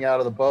jumping out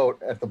of the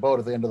boat at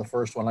the end of the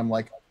first one. I'm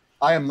like,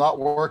 I am not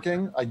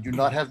working. I do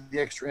not have the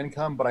extra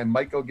income, but I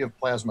might go give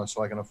plasma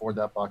so I can afford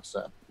that box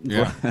set.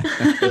 Yeah.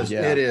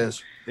 It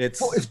is.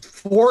 It's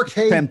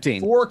 4K.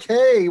 Tempting.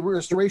 4K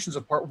restorations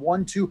of part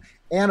 1, 2,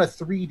 and a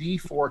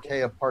 3D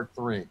 4K of part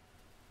 3.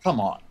 Come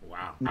on.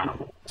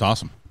 Wow. It's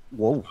awesome.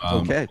 Whoa.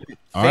 Okay.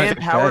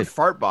 Fan-powered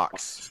fart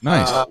box.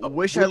 Nice. I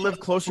wish I lived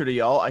closer to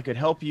y'all. I could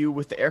help you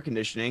with the air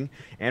conditioning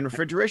and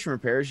refrigeration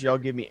repairs. Y'all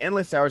give me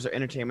endless hours of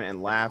entertainment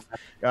and laugh.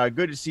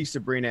 Good to see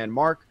Sabrina and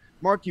Mark.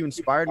 Mark, you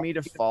inspired me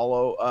to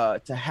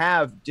to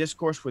have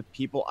discourse with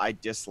people I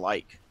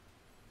dislike.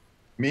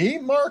 Me,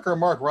 Mark, or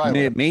Mark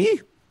Riley?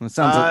 Me? It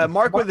sounds like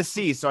Mark with a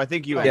C, so I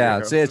think you.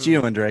 Yeah, it's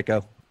you and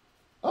Draco.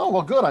 Oh,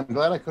 well, good. I'm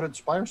glad I could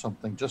inspire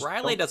something. Just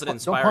Riley doesn't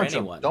inspire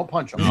anyone. Don't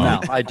punch them.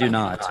 No, I do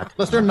not.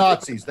 Unless they're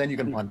Nazis, then you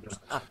can punch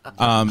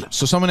them.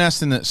 So someone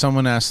asked in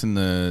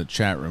the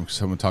chat room.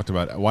 Someone talked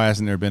about why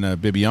hasn't there been a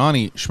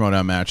Bibiani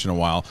Schmodown match in a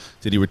while?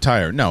 Did he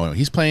retire? No,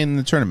 he's playing in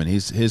the tournament.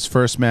 His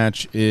first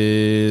match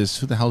is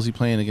who the hell is he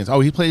playing against? Oh,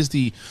 he plays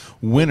the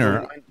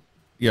winner.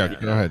 Yeah,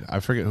 go ahead. I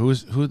forget who.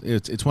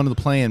 It's one of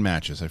the play-in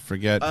matches. I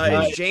forget.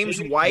 It's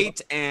James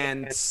White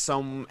and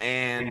someone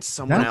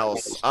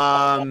else.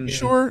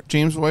 Sure,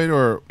 James White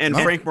and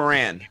Frank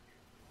Moran.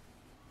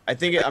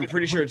 I'm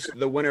pretty sure it's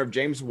the winner of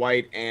James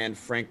White and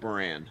Frank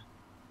Moran.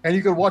 And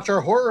you can watch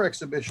our horror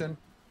exhibition.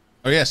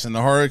 Oh yes, and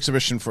the horror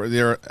exhibition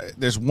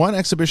there's one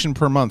exhibition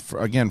per month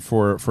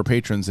for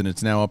patrons, and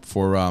it's now up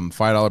for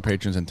 $5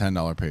 patrons and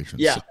 $10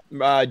 patrons. Yeah,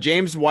 so,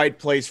 James White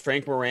plays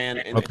Frank Moran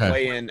and to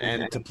play in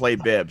and to play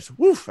Bibbs.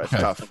 Woof, that's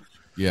tough.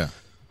 Yeah.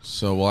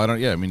 So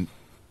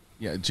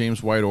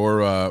James White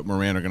or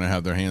Moran are gonna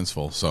have their hands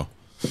full. So,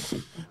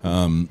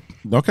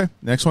 okay,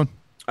 next one.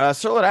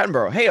 Sirlet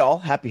Attenborough. Hey all,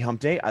 happy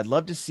hump day. I'd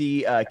love to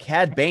see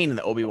Cad Bane in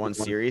the Obi-Wan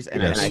series,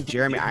 and I think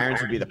Jeremy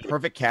Irons would be the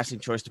perfect casting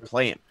choice to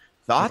play him.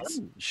 Thoughts?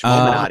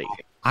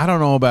 I don't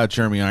know about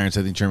Jeremy Irons.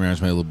 I think Jeremy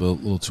Irons might be a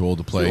little too old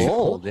to play. Too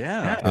old,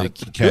 yeah.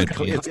 It's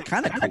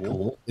kind of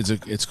cool.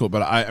 It's cool,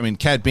 but I mean,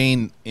 Cad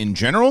Bane in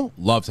general,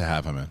 love to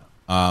have him in.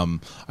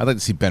 I'd like to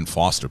see Ben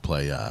Foster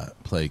play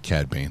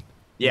Cad Bane.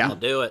 Yeah, I'll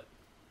do it.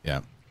 Yeah.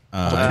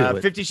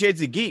 50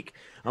 Shades of Geek.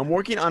 I'm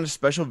working on a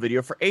special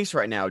video for Ace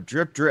right now.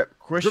 Drip, drip.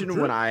 Question: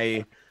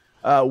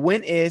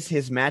 when is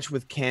his match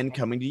with Ken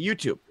coming to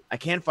YouTube? I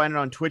can't find it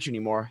on Twitch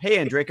anymore. Hey,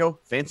 Andreco,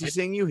 fancy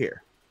seeing you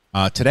here.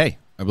 Today,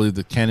 I believe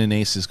the Ken and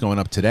Ace is going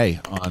up today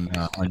on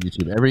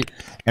YouTube.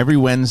 Every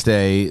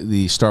Wednesday,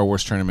 the Star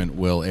Wars tournament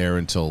will air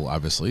until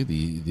obviously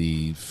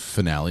the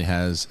finale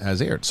has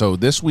aired. So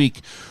this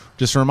week,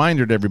 just a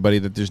reminder to everybody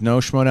that there's no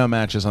Schmodown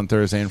matches on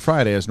Thursday and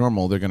Friday as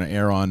normal. They're going to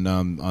air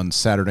on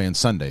Saturday and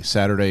Sunday.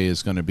 Saturday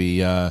is going to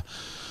be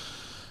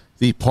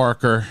the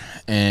Parker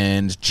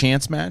and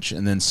Chance match,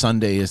 and then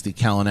Sunday is the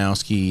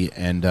Kalinowski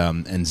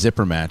and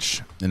Zipper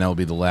match, and that will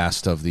be the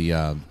last of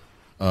the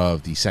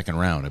second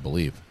round, I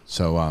believe.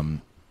 So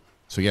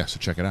so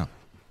check it out.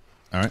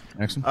 All right,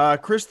 next one.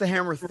 Chris the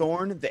Hammer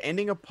Thorne, the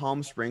ending of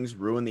Palm Springs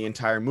ruined the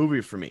entire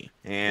movie for me.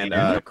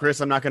 And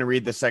Chris, I'm not going to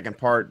read the second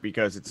part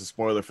because it's a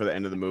spoiler for the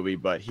end of the movie,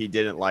 but he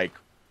didn't like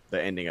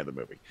the ending of the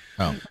movie.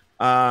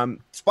 Oh.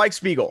 Spike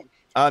Spiegel.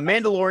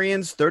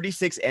 Mandalorian's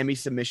 36 Emmy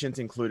submissions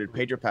included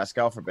Pedro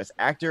Pascal for Best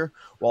Actor,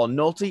 while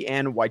Nolte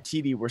and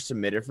Waititi were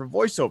submitted for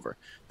voiceover.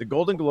 The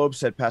Golden Globe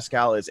said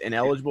Pascal is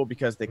ineligible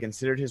because they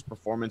considered his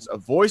performance a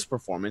voice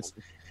performance.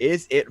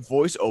 Is it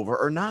voiceover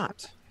or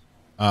not?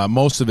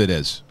 Most of it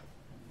is,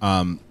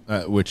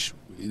 which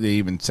they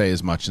even say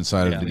as much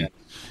inside of the.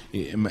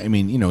 I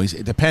mean,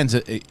 it depends.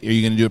 Are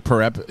you going to do it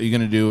per Are you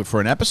going to do it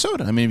for an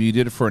episode? I mean, if you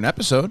did it for an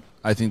episode,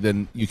 I think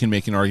then you can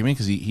make an argument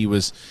because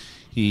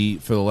he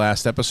for the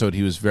last episode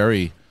he was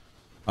very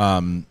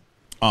on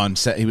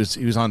set. He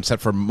was on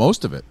set for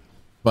most of it,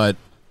 but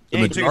the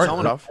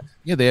majority.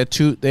 Yeah, they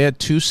had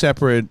two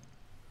separate.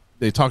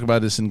 They talked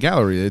about this in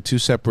gallery. They had two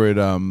separate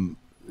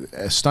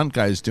stunt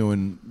guys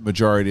doing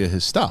majority of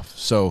his stuff.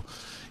 So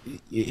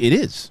it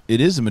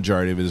is a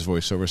majority of his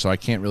voiceover. So I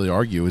can't really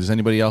argue. Does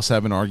anybody else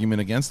have an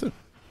argument against it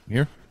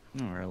here?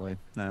 Not really.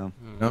 No.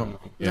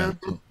 Yeah.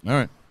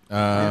 All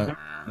right.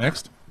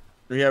 Next.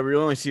 Yeah, we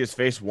only see his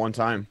face one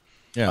time.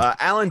 Yeah.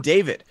 Alan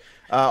David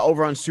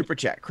over on Super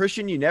Chat.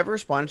 Christian, you never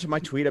responded to my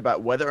tweet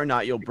about whether or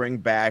not you'll bring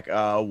back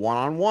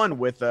one-on-one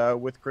with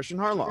Christian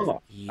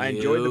Harloff. I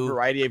enjoyed the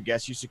variety of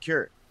guests you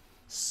secured.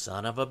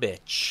 Son of a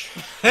bitch.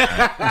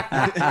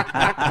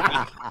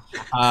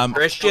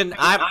 Christian,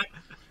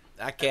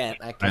 I can't.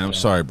 I'm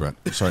sorry, Brett.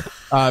 I'm sorry.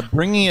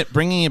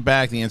 Bringing it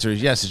back. The answer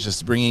is yes. It's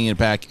just bringing it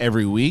back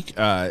every week.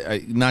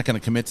 I'm not going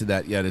to commit to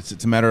that yet.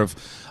 It's a matter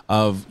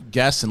of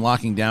guests and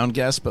locking down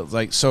guests.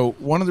 But so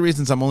one of the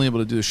reasons I'm only able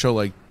to do a show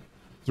like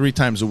 3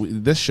 times a week,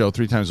 this show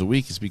 3 times a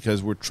week, is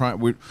because we're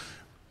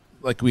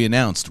like we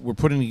announced, we're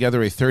putting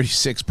together a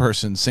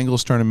 36-person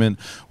singles tournament.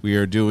 We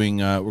are doing.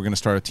 We're going to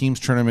start a teams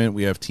tournament.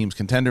 We have teams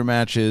contender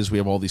matches. We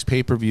have all these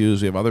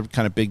pay-per-views. We have other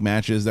kind of big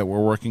matches that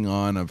we're working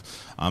on.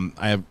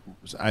 I've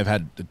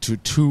had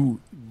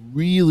two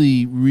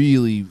really,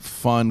 really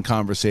fun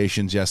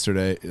conversations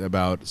yesterday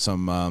about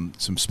some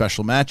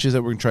special matches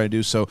that we're going to try to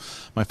do. So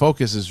my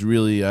focus is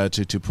really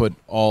to put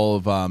all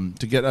of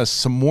to get us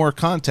some more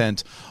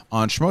content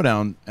on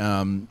Schmodown.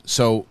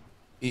 So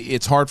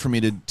it's hard for me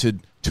to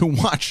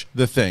watch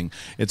the thing.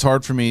 It's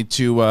hard for me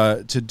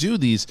to do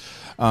these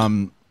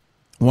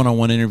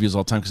one-on-one interviews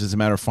all the time because it's a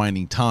matter of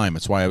finding time.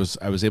 It's why I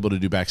was able to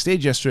do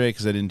backstage yesterday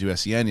because I didn't do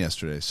SEN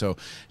yesterday. So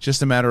it's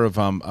just a matter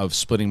of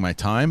splitting my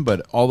time.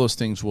 But all those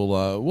things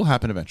will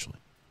happen eventually.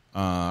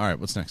 All right,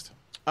 what's next?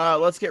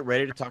 Let's get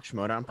ready to talk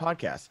Schmodown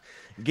podcast.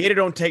 Gator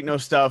don't take no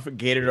stuff.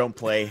 Gator don't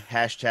play.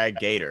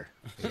 #Gator.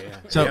 Yeah.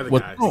 So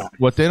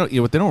what they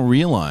don't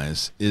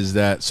realize is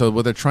that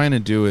what they're trying to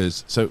do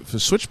is for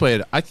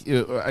Switchblade, I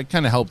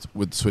kind of helped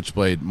with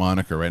Switchblade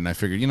moniker, right? And I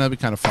figured it'd be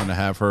kind of fun to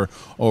have her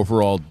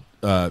overall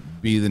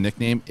be the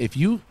nickname. If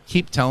you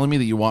keep telling me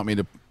that you want me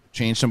to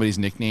change somebody's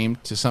nickname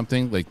to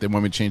something, like they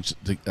want me to change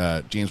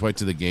James White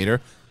to the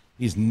Gator,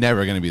 he's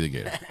never going to be the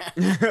Gator.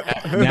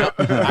 Now,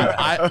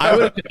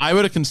 I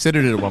would have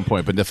considered it at one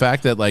point, but the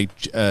fact that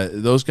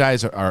those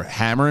guys are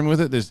hammering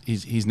with it,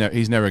 he's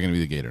never going to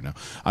be the Gator now.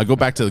 I go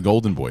back to the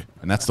Golden Boy,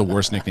 and that's the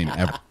worst nickname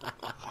ever.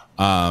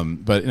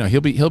 But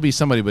he'll be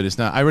somebody, but it's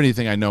not. I really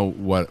think I know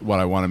what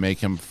I want to make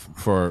him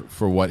for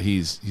what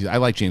he's. I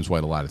like James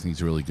White a lot. I think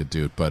he's a really good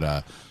dude,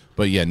 but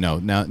yeah, no.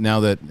 Now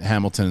that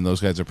Hamilton and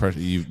those guys are pressure,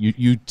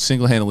 you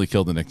single-handedly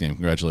killed the nickname.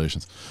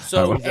 Congratulations.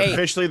 So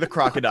officially the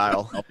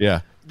crocodile.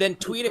 Yeah. Then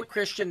tweet at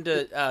Christian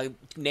to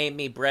name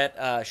me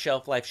Brett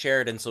Shelf Life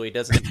Sheridan so he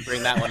doesn't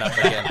bring that one up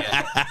again.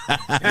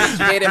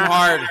 Hit him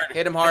hard.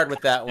 Hit him hard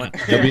with that one.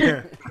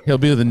 He'll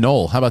be the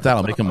Knoll. How about that?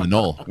 I'll make him the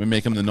Knoll. We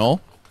make him the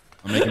Knoll.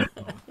 I'll make him.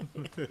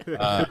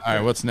 All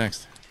right, what's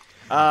next?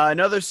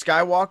 Another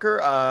Skywalker.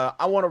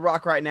 I want to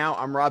rock right now.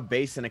 I'm Rob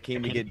Bass and I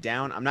came to get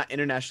down. I'm not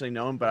internationally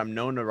known, but I'm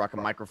known to rock a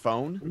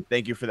microphone.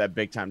 Thank you for that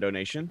big time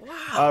donation.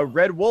 Wow.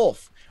 Red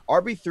Wolf.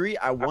 RB3,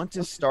 I want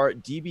to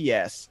start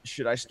DBS.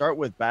 Should I start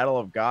with Battle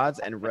of Gods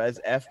and Res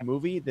F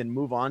movie, then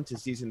move on to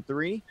season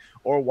 3,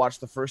 or watch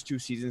the first 2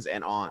 seasons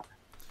and on?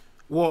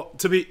 Well,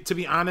 to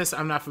be honest,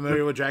 I'm not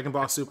familiar with Dragon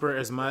Ball Super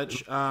as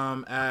much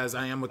as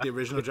I am with the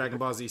original Dragon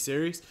Ball Z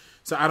series,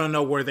 so I don't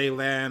know where they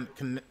land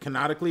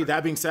canonically.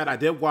 That being said, I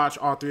did watch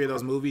all 3 of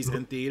those movies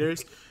in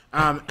theaters,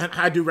 and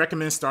I do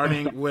recommend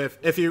starting with,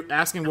 if you're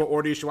asking what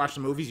order you should watch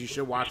the movies, you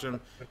should watch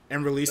them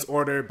in release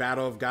order: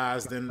 Battle of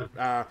Gods, then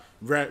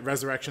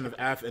Resurrection of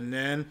F, and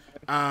then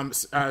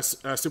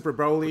Super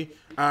Broly.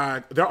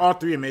 They're all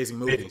 3 amazing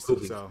movies.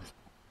 So,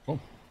 cool.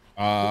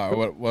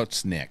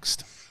 What's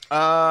next?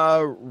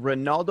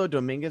 Ronaldo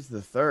Dominguez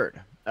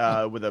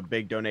III with a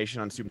big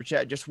donation on Super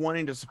Chat. Just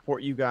wanting to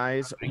support you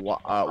guys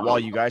while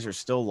you guys are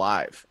still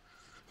live.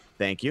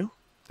 Thank you.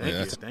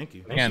 Thank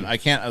you. Again, I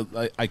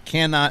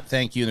cannot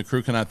thank you, and the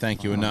crew cannot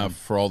thank you enough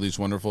for all these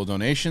wonderful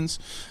donations.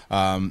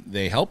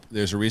 They help.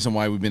 There's a reason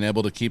why we've been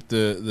able to keep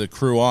the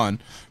crew on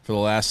for the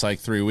last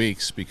 3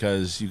 weeks,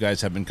 because you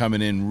guys have been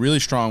coming in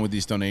really strong with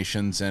these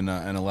donations and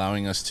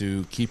allowing us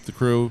to keep the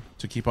crew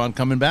to keep on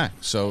coming back.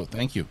 So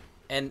thank you.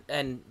 And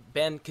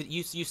Ben,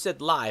 you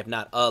said live,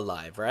 not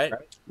alive, right?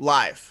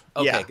 Live.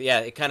 Okay, yeah,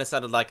 it kind of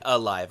sounded like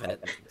alive, and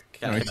it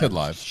kind he said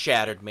live.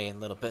 Shattered me a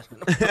little bit.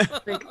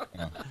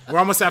 We're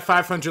almost at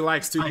 500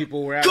 likes. 2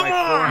 people. We're at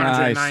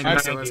 490.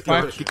 Nice. So let's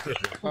keep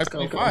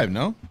 525,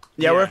 no?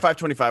 Yeah, we're at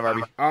 525,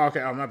 RB. Oh,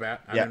 okay. Oh, my bad.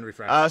 I didn't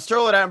refresh.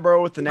 Sterling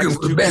Attenborough with the next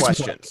 2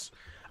 questions.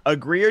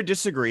 Agree or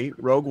disagree,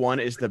 Rogue One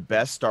is the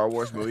best Star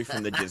Wars movie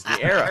from the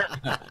Disney era?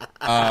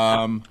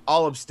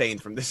 I'll abstain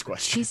from this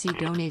question. TC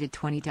donated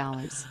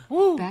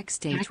 $20.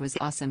 Backstage was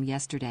awesome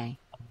yesterday.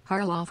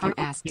 Harloff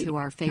asked who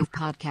our fave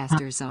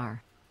podcasters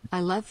are.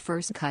 I love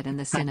First Cut and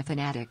the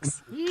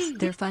Cinefanatics.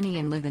 They're funny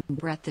and live in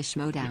Brett the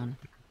Schmodown.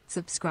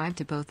 Subscribe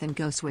to both and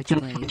go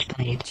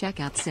Switchblade. Check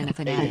out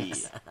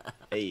Cinefanatics.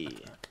 Hey.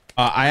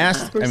 I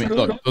asked,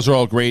 look, those are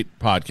all great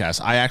podcasts.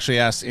 I actually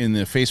asked in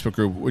the Facebook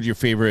group what your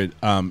favorite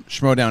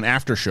Schmodown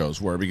after shows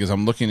were, because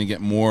I'm looking to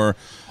get more,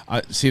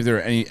 see if there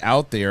are any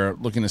out there,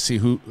 looking to see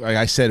who, like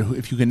I said,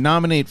 if you can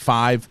nominate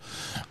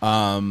 5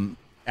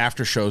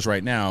 after shows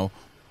right now,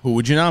 who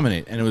would you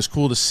nominate? And it was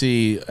cool to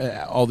see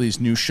all these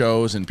new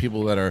shows and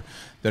people that are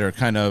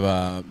kind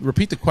of,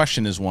 Repeat the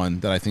Question is one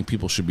that I think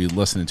people should be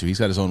listening to. He's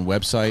got his own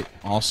website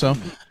also.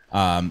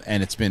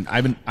 And it's been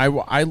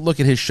I look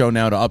at his show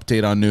now to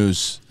update on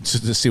news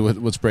to see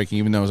what's breaking,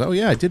 even though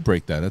I did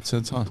break that. That's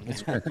awesome.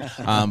 That's great.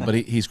 But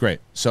he's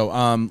great. So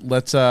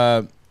let's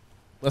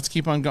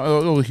keep on going.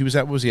 Oh,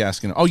 what was he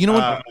asking? Oh, you know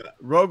what?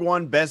 Rogue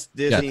One, best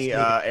Disney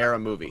era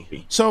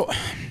movie. So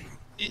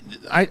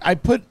I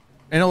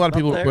know a lot of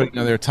people are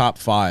putting their top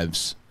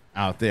 5s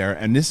out there,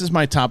 and this is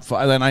my top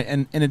 5,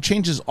 and it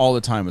changes all the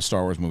time with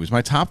Star Wars movies.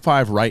 My top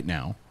 5 right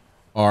now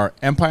are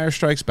Empire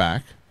Strikes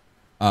Back,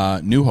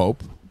 New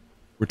Hope,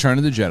 Return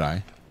of the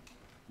Jedi,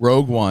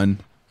 Rogue One,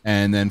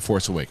 and then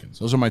Force Awakens.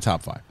 Those are my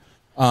top 5.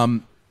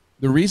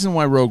 The reason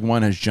why Rogue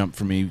One has jumped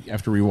for me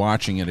after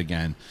rewatching it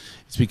again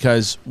is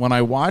because when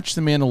I watch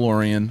The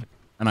Mandalorian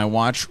and I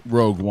watch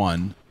Rogue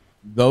One,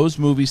 those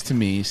movies to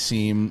me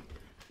seem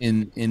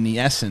in the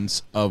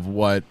essence of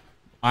what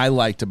I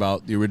liked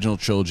about the original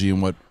trilogy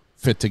and what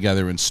fit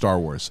together in Star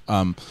Wars.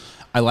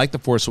 I like The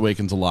Force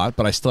Awakens a lot,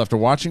 but I still, after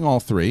watching all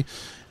 3,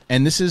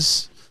 and this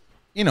is,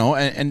 you know,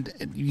 and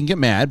you can get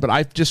mad, but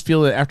I just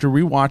feel that after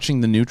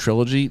rewatching the new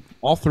trilogy,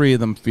 all 3 of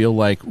them feel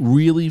like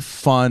really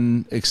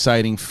fun,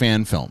 exciting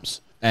fan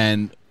films.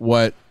 And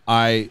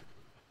watching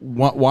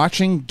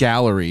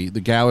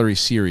the Gallery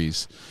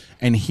series,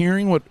 and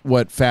hearing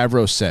what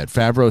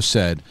Favreau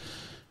said,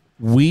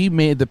 we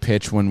made the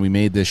pitch when we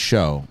made this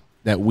show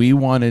that we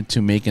wanted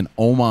to make an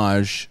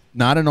homage,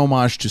 not an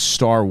homage to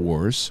Star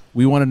Wars.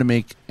 We wanted to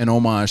make an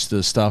homage to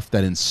the stuff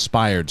that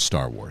inspired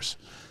Star Wars.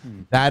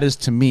 That is,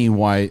 to me,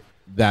 why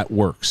that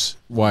works,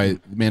 why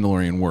The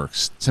Mandalorian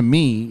works. To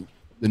me,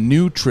 the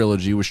new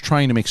trilogy was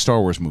trying to make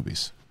Star Wars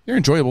movies. They're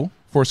enjoyable.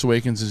 Force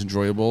Awakens is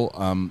enjoyable.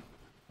 I'm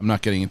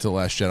not getting into The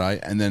Last Jedi.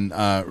 And then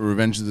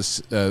Revenge of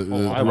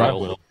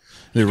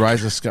the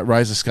Rise of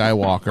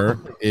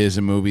Skywalker is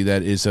a movie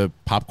that is a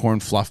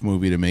popcorn fluff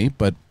movie to me,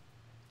 but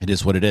it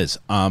is what it is.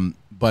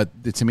 But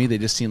to me, they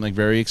just seem like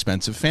very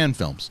expensive fan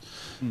films.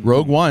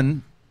 Rogue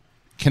One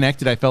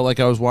connected. I felt like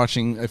I was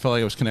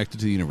connected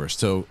to the universe.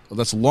 So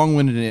that's a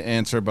long-winded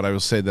answer, but I will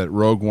say that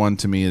Rogue One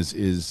to me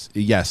is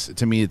yes.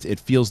 To me, it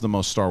feels the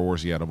most Star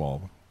Wars-y out of all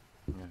of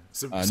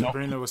them.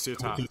 Sabrina, what's your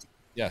top?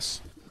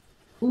 Yes.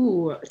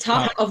 Ooh,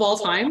 top of all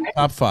time?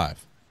 Top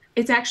 5.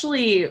 It's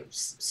actually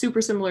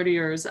super similar to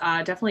yours.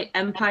 Definitely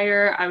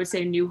Empire. I would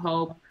say New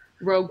Hope,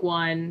 Rogue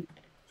One,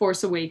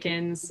 Force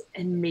Awakens,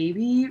 and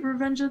maybe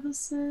Revenge of the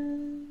Sith.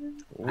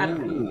 I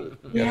don't know.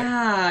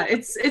 Yeah,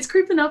 it's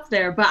creeping up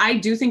there, but I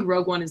do think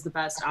Rogue One is the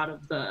best out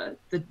of the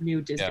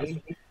new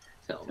Disney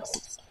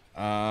films.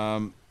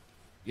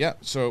 Yeah.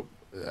 So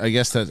I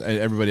guess that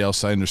everybody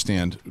else, I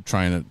understand,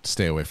 trying to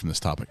stay away from this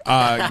topic.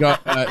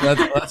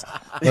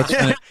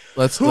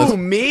 Let's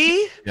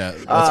me?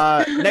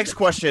 Yeah. Next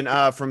question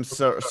from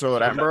Sir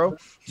Attenborough.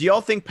 Do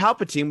y'all think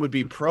Palpatine would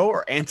be pro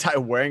or anti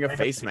wearing a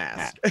face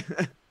mask?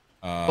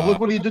 But look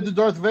what he did to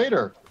Darth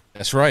Vader.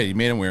 That's right. He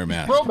made him wear a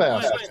mask. Pro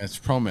mask. That's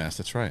pro mask.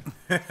 That's right.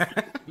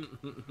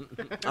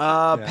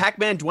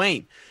 Pac-Man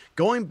Dwayne.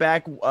 Going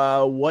back,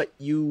 what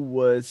you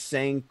was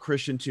saying,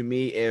 Christian, to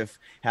me, if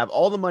have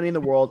all the money in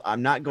the world,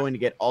 I'm not going to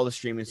get all the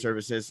streaming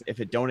services if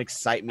it don't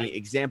excite me.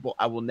 Example,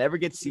 I will never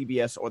get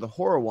CBS or the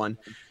horror one.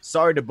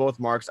 Sorry to both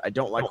marks. I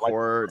don't like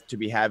horror to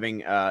be having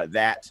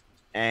that.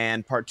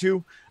 And part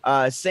 2,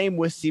 same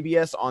with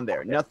CBS on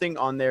there. Nothing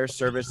on their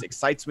service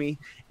excites me.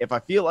 If I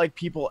feel like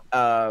people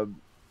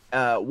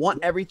want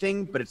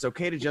everything, but it's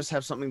okay to just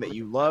have something that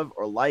you love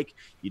or like.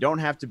 You don't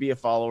have to be a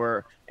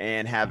follower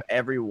and have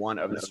every one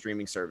of the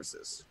streaming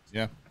services.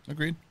 Yeah,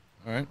 agreed.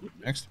 All right,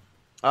 next.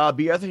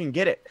 Be Other can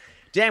get it.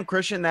 Damn,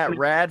 Christian, that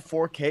rad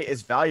 4K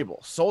is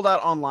valuable. Sold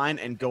out online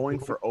and going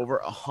for over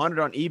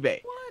 100 on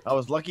eBay. I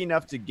was lucky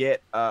enough to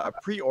get a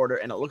pre-order,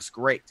 and it looks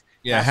great.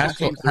 Yeah,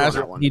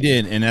 he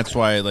did, and that's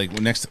why, like,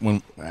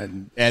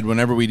 Ed,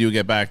 whenever we do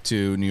get back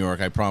to New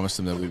York, I promised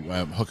him that we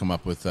hook him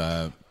up with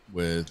the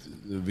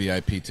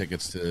VIP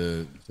tickets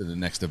to the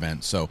next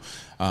event. So,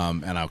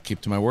 and I'll keep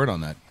to my word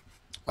on that.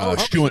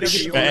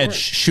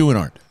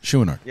 Schuenart.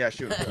 Yeah,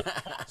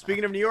 Schuenart.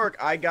 Speaking of New York,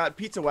 I got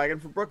Pizza Wagon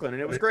from Brooklyn,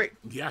 and it was great.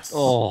 Yes.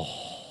 Oh,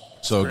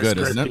 so good,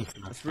 isn't it?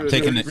 I'm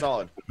taking it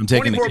solid. I'm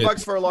taking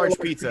 $24 for a large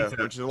pizza,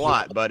 which is a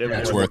lot, but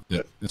it's worth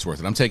it. It's worth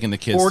it. I'm taking the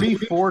kids.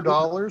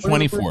 $44.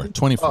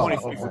 24. Oh,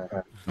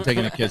 okay. I'm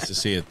taking the kids to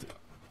see it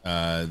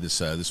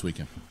this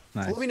weekend.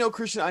 Nice. Let me know,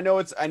 Christian. I know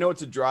it's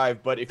a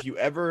drive, but if you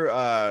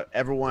ever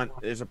want,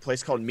 there's a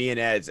place called Me and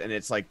Ed's, and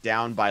it's like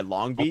down by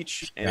Long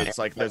Beach, and it's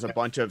like there's a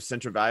bunch of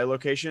Central Valley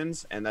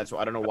locations, and that's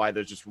I don't know why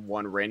there's just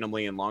one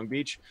randomly in Long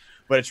Beach,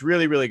 but it's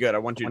really, really good. I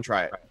want you to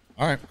try it.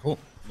 All right, cool.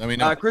 Let me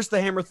know. Chris the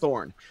Hammer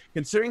Thorne.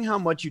 Considering how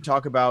much you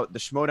talk about the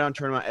Schmodown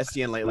tournament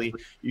SEN lately,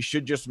 you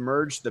should just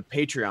merge the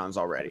Patreons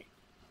already.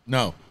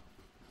 No.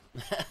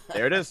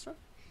 There it is.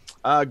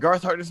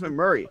 Garth Hartness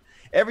McMurray.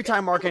 Every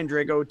time Mark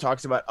Andrego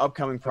talks about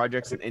upcoming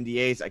projects and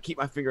NDAs, I keep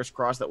my fingers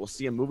crossed that we'll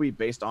see a movie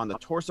based on the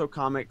Torso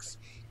comics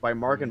by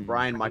Mark and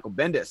Brian Michael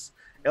Bendis.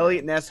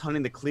 Elliot Ness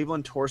hunting the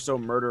Cleveland Torso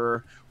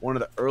murderer, one of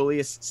the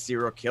earliest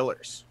serial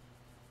killers.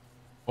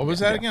 What was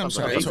that again? I'm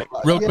sorry.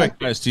 Real quick,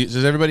 guys.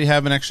 Does everybody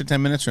have an extra 10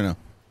 minutes or no?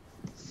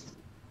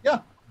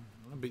 Yeah.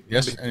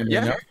 Yes?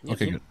 Yeah.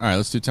 Okay, good. All right,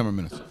 let's do 10 more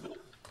minutes.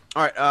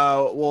 All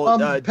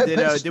right.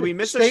 Did we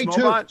miss a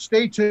Schmobot?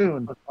 Stay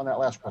tuned on that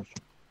last question.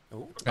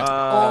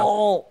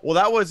 Well,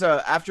 that was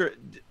after.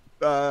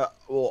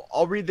 Well,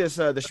 I'll read this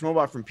the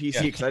Schmobot from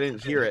PC because I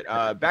didn't hear it.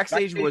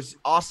 Backstage was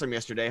awesome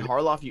yesterday.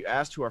 Harloff, you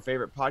asked who our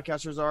favorite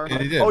podcasters are.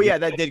 Yeah, oh yeah,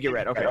 that did get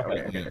read.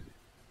 Okay.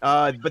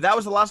 But that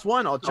was the last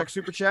one. I'll check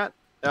Super Chat.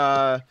 We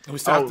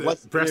still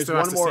have to, Brett still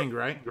has to sing,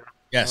 right?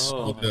 Yes.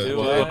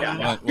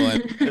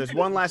 There's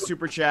one last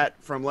Super Chat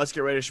from Let's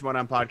Get Ready to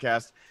Schmodown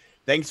Podcast.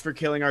 Thanks for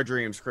killing our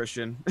dreams,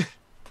 Christian.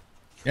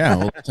 Yeah,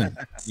 well, listen,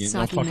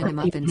 Soggy Mini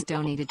Muffins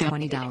donated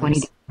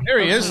 $20. There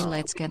he is. Okay,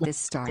 let's get this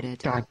started.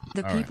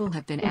 The people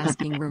have been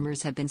asking,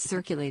 rumors have been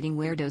circulating,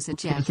 weirdos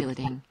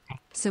ejaculating.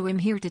 So I'm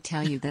here to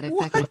tell you that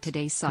effective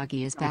today,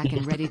 Soggy is back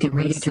and ready to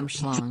raise some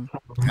schlong.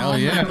 Hell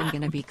yeah. I'm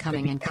gonna be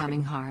coming and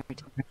coming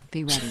hard.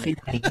 Be ready.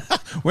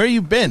 Where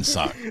you been,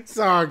 Soggy?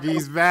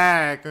 Soggy's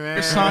back,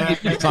 man.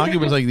 Soggy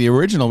was like the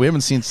original. We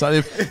haven't seen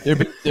Soggy.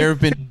 There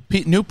have been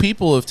new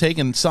people who have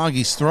taken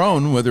Soggy's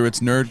throne, whether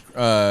it's Nerd...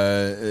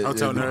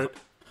 Hotel Nerd.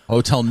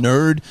 Hotel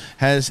Nerd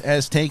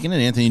has taken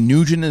it. Anthony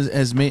Nugent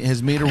has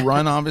made a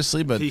run,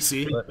 obviously, but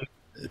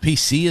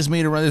PC has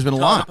made a run. There's been a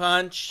lot.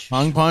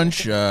 Tongue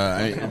Punch.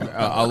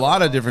 A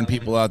lot of different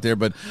people out there,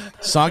 but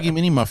Soggy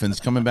Mini Muffins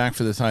coming back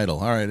for the title.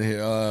 All right,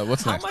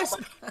 what's next?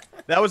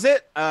 That was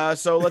it.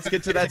 So let's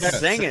get to that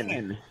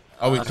singing.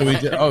 So we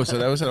did. So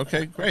that was it.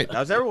 Okay, great.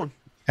 That was everyone.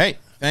 Hey,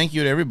 thank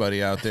you to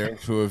everybody out there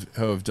who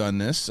have done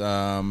this.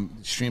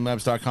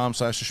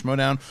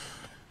 Streamlabs.com/theschmodown.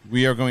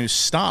 We are going to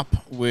stop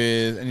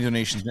with any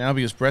donations now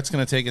because Brett's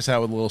going to take us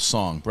out with a little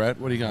song. Brett,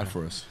 what do you got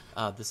for us?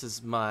 This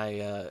is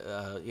my,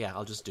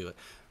 I'll just do it.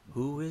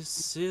 Who is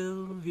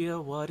Sylvia,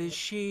 what is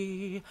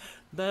she,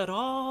 that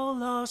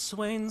all our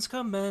swains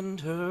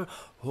commend her?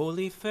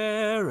 Holy,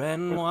 fair,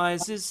 and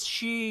wise is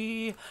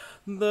she,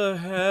 the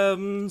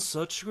heavens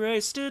such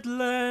grace did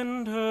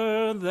lend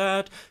her,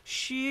 that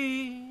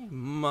she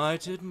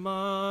might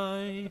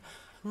admire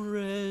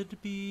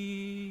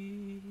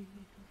be.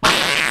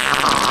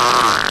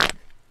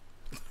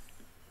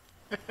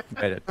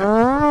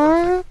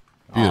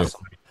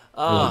 Beautiful.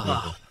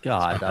 Oh,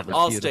 God, that was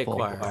I'll beautiful. stay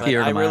quiet. But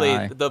Tear to I my really,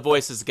 eye. the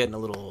voice is getting a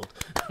little old.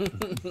 All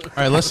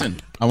right, listen.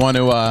 I want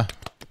to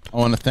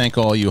thank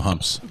all you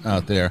humps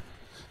out there.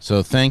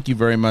 So thank you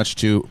very much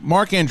to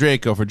Mark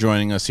Andreyko for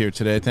joining us here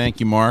today. Thank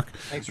you, Mark.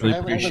 Thanks for really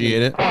having me.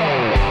 appreciate it.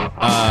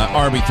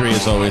 RB3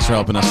 as always for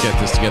helping us get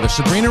this together.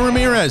 Sabrina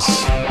Ramirez.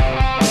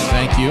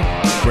 Thank you.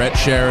 Brett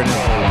Sheridan,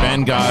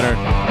 Ben Goddard,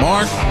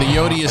 Mark, the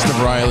Yodiest of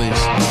Rileys.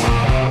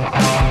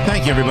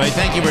 Thank you, everybody.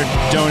 Thank you for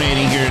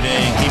donating here today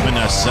and keeping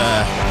us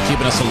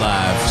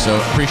alive. So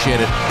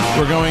appreciate it.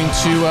 We're going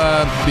to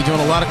be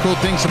doing a lot of cool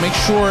things. So make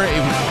sure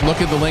you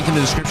look at the link in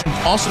the description.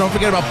 Also, don't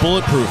forget about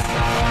Bulletproof.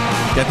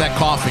 Get that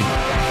coffee.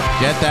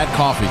 Get that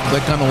coffee.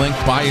 Click on the link.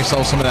 Buy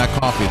yourself some of that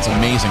coffee. It's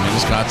amazing. I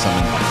just got some.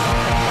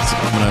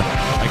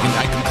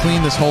 I can clean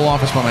this whole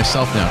office by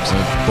myself now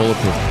because it's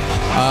Bulletproof.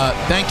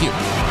 Thank you.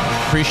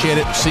 Appreciate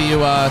it. See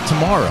you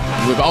tomorrow.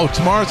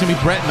 Tomorrow's going to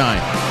be Brett and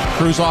I.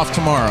 Cruise off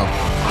tomorrow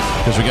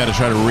because we got to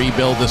try to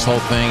rebuild this whole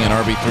thing, and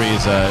RB3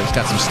 has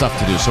got some stuff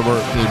to do. So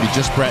it'll be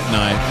just Brett and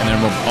I, and then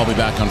I'll be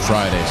back on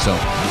Friday. So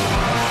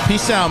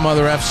peace out,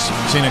 Mother Fs.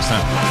 See you next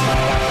time.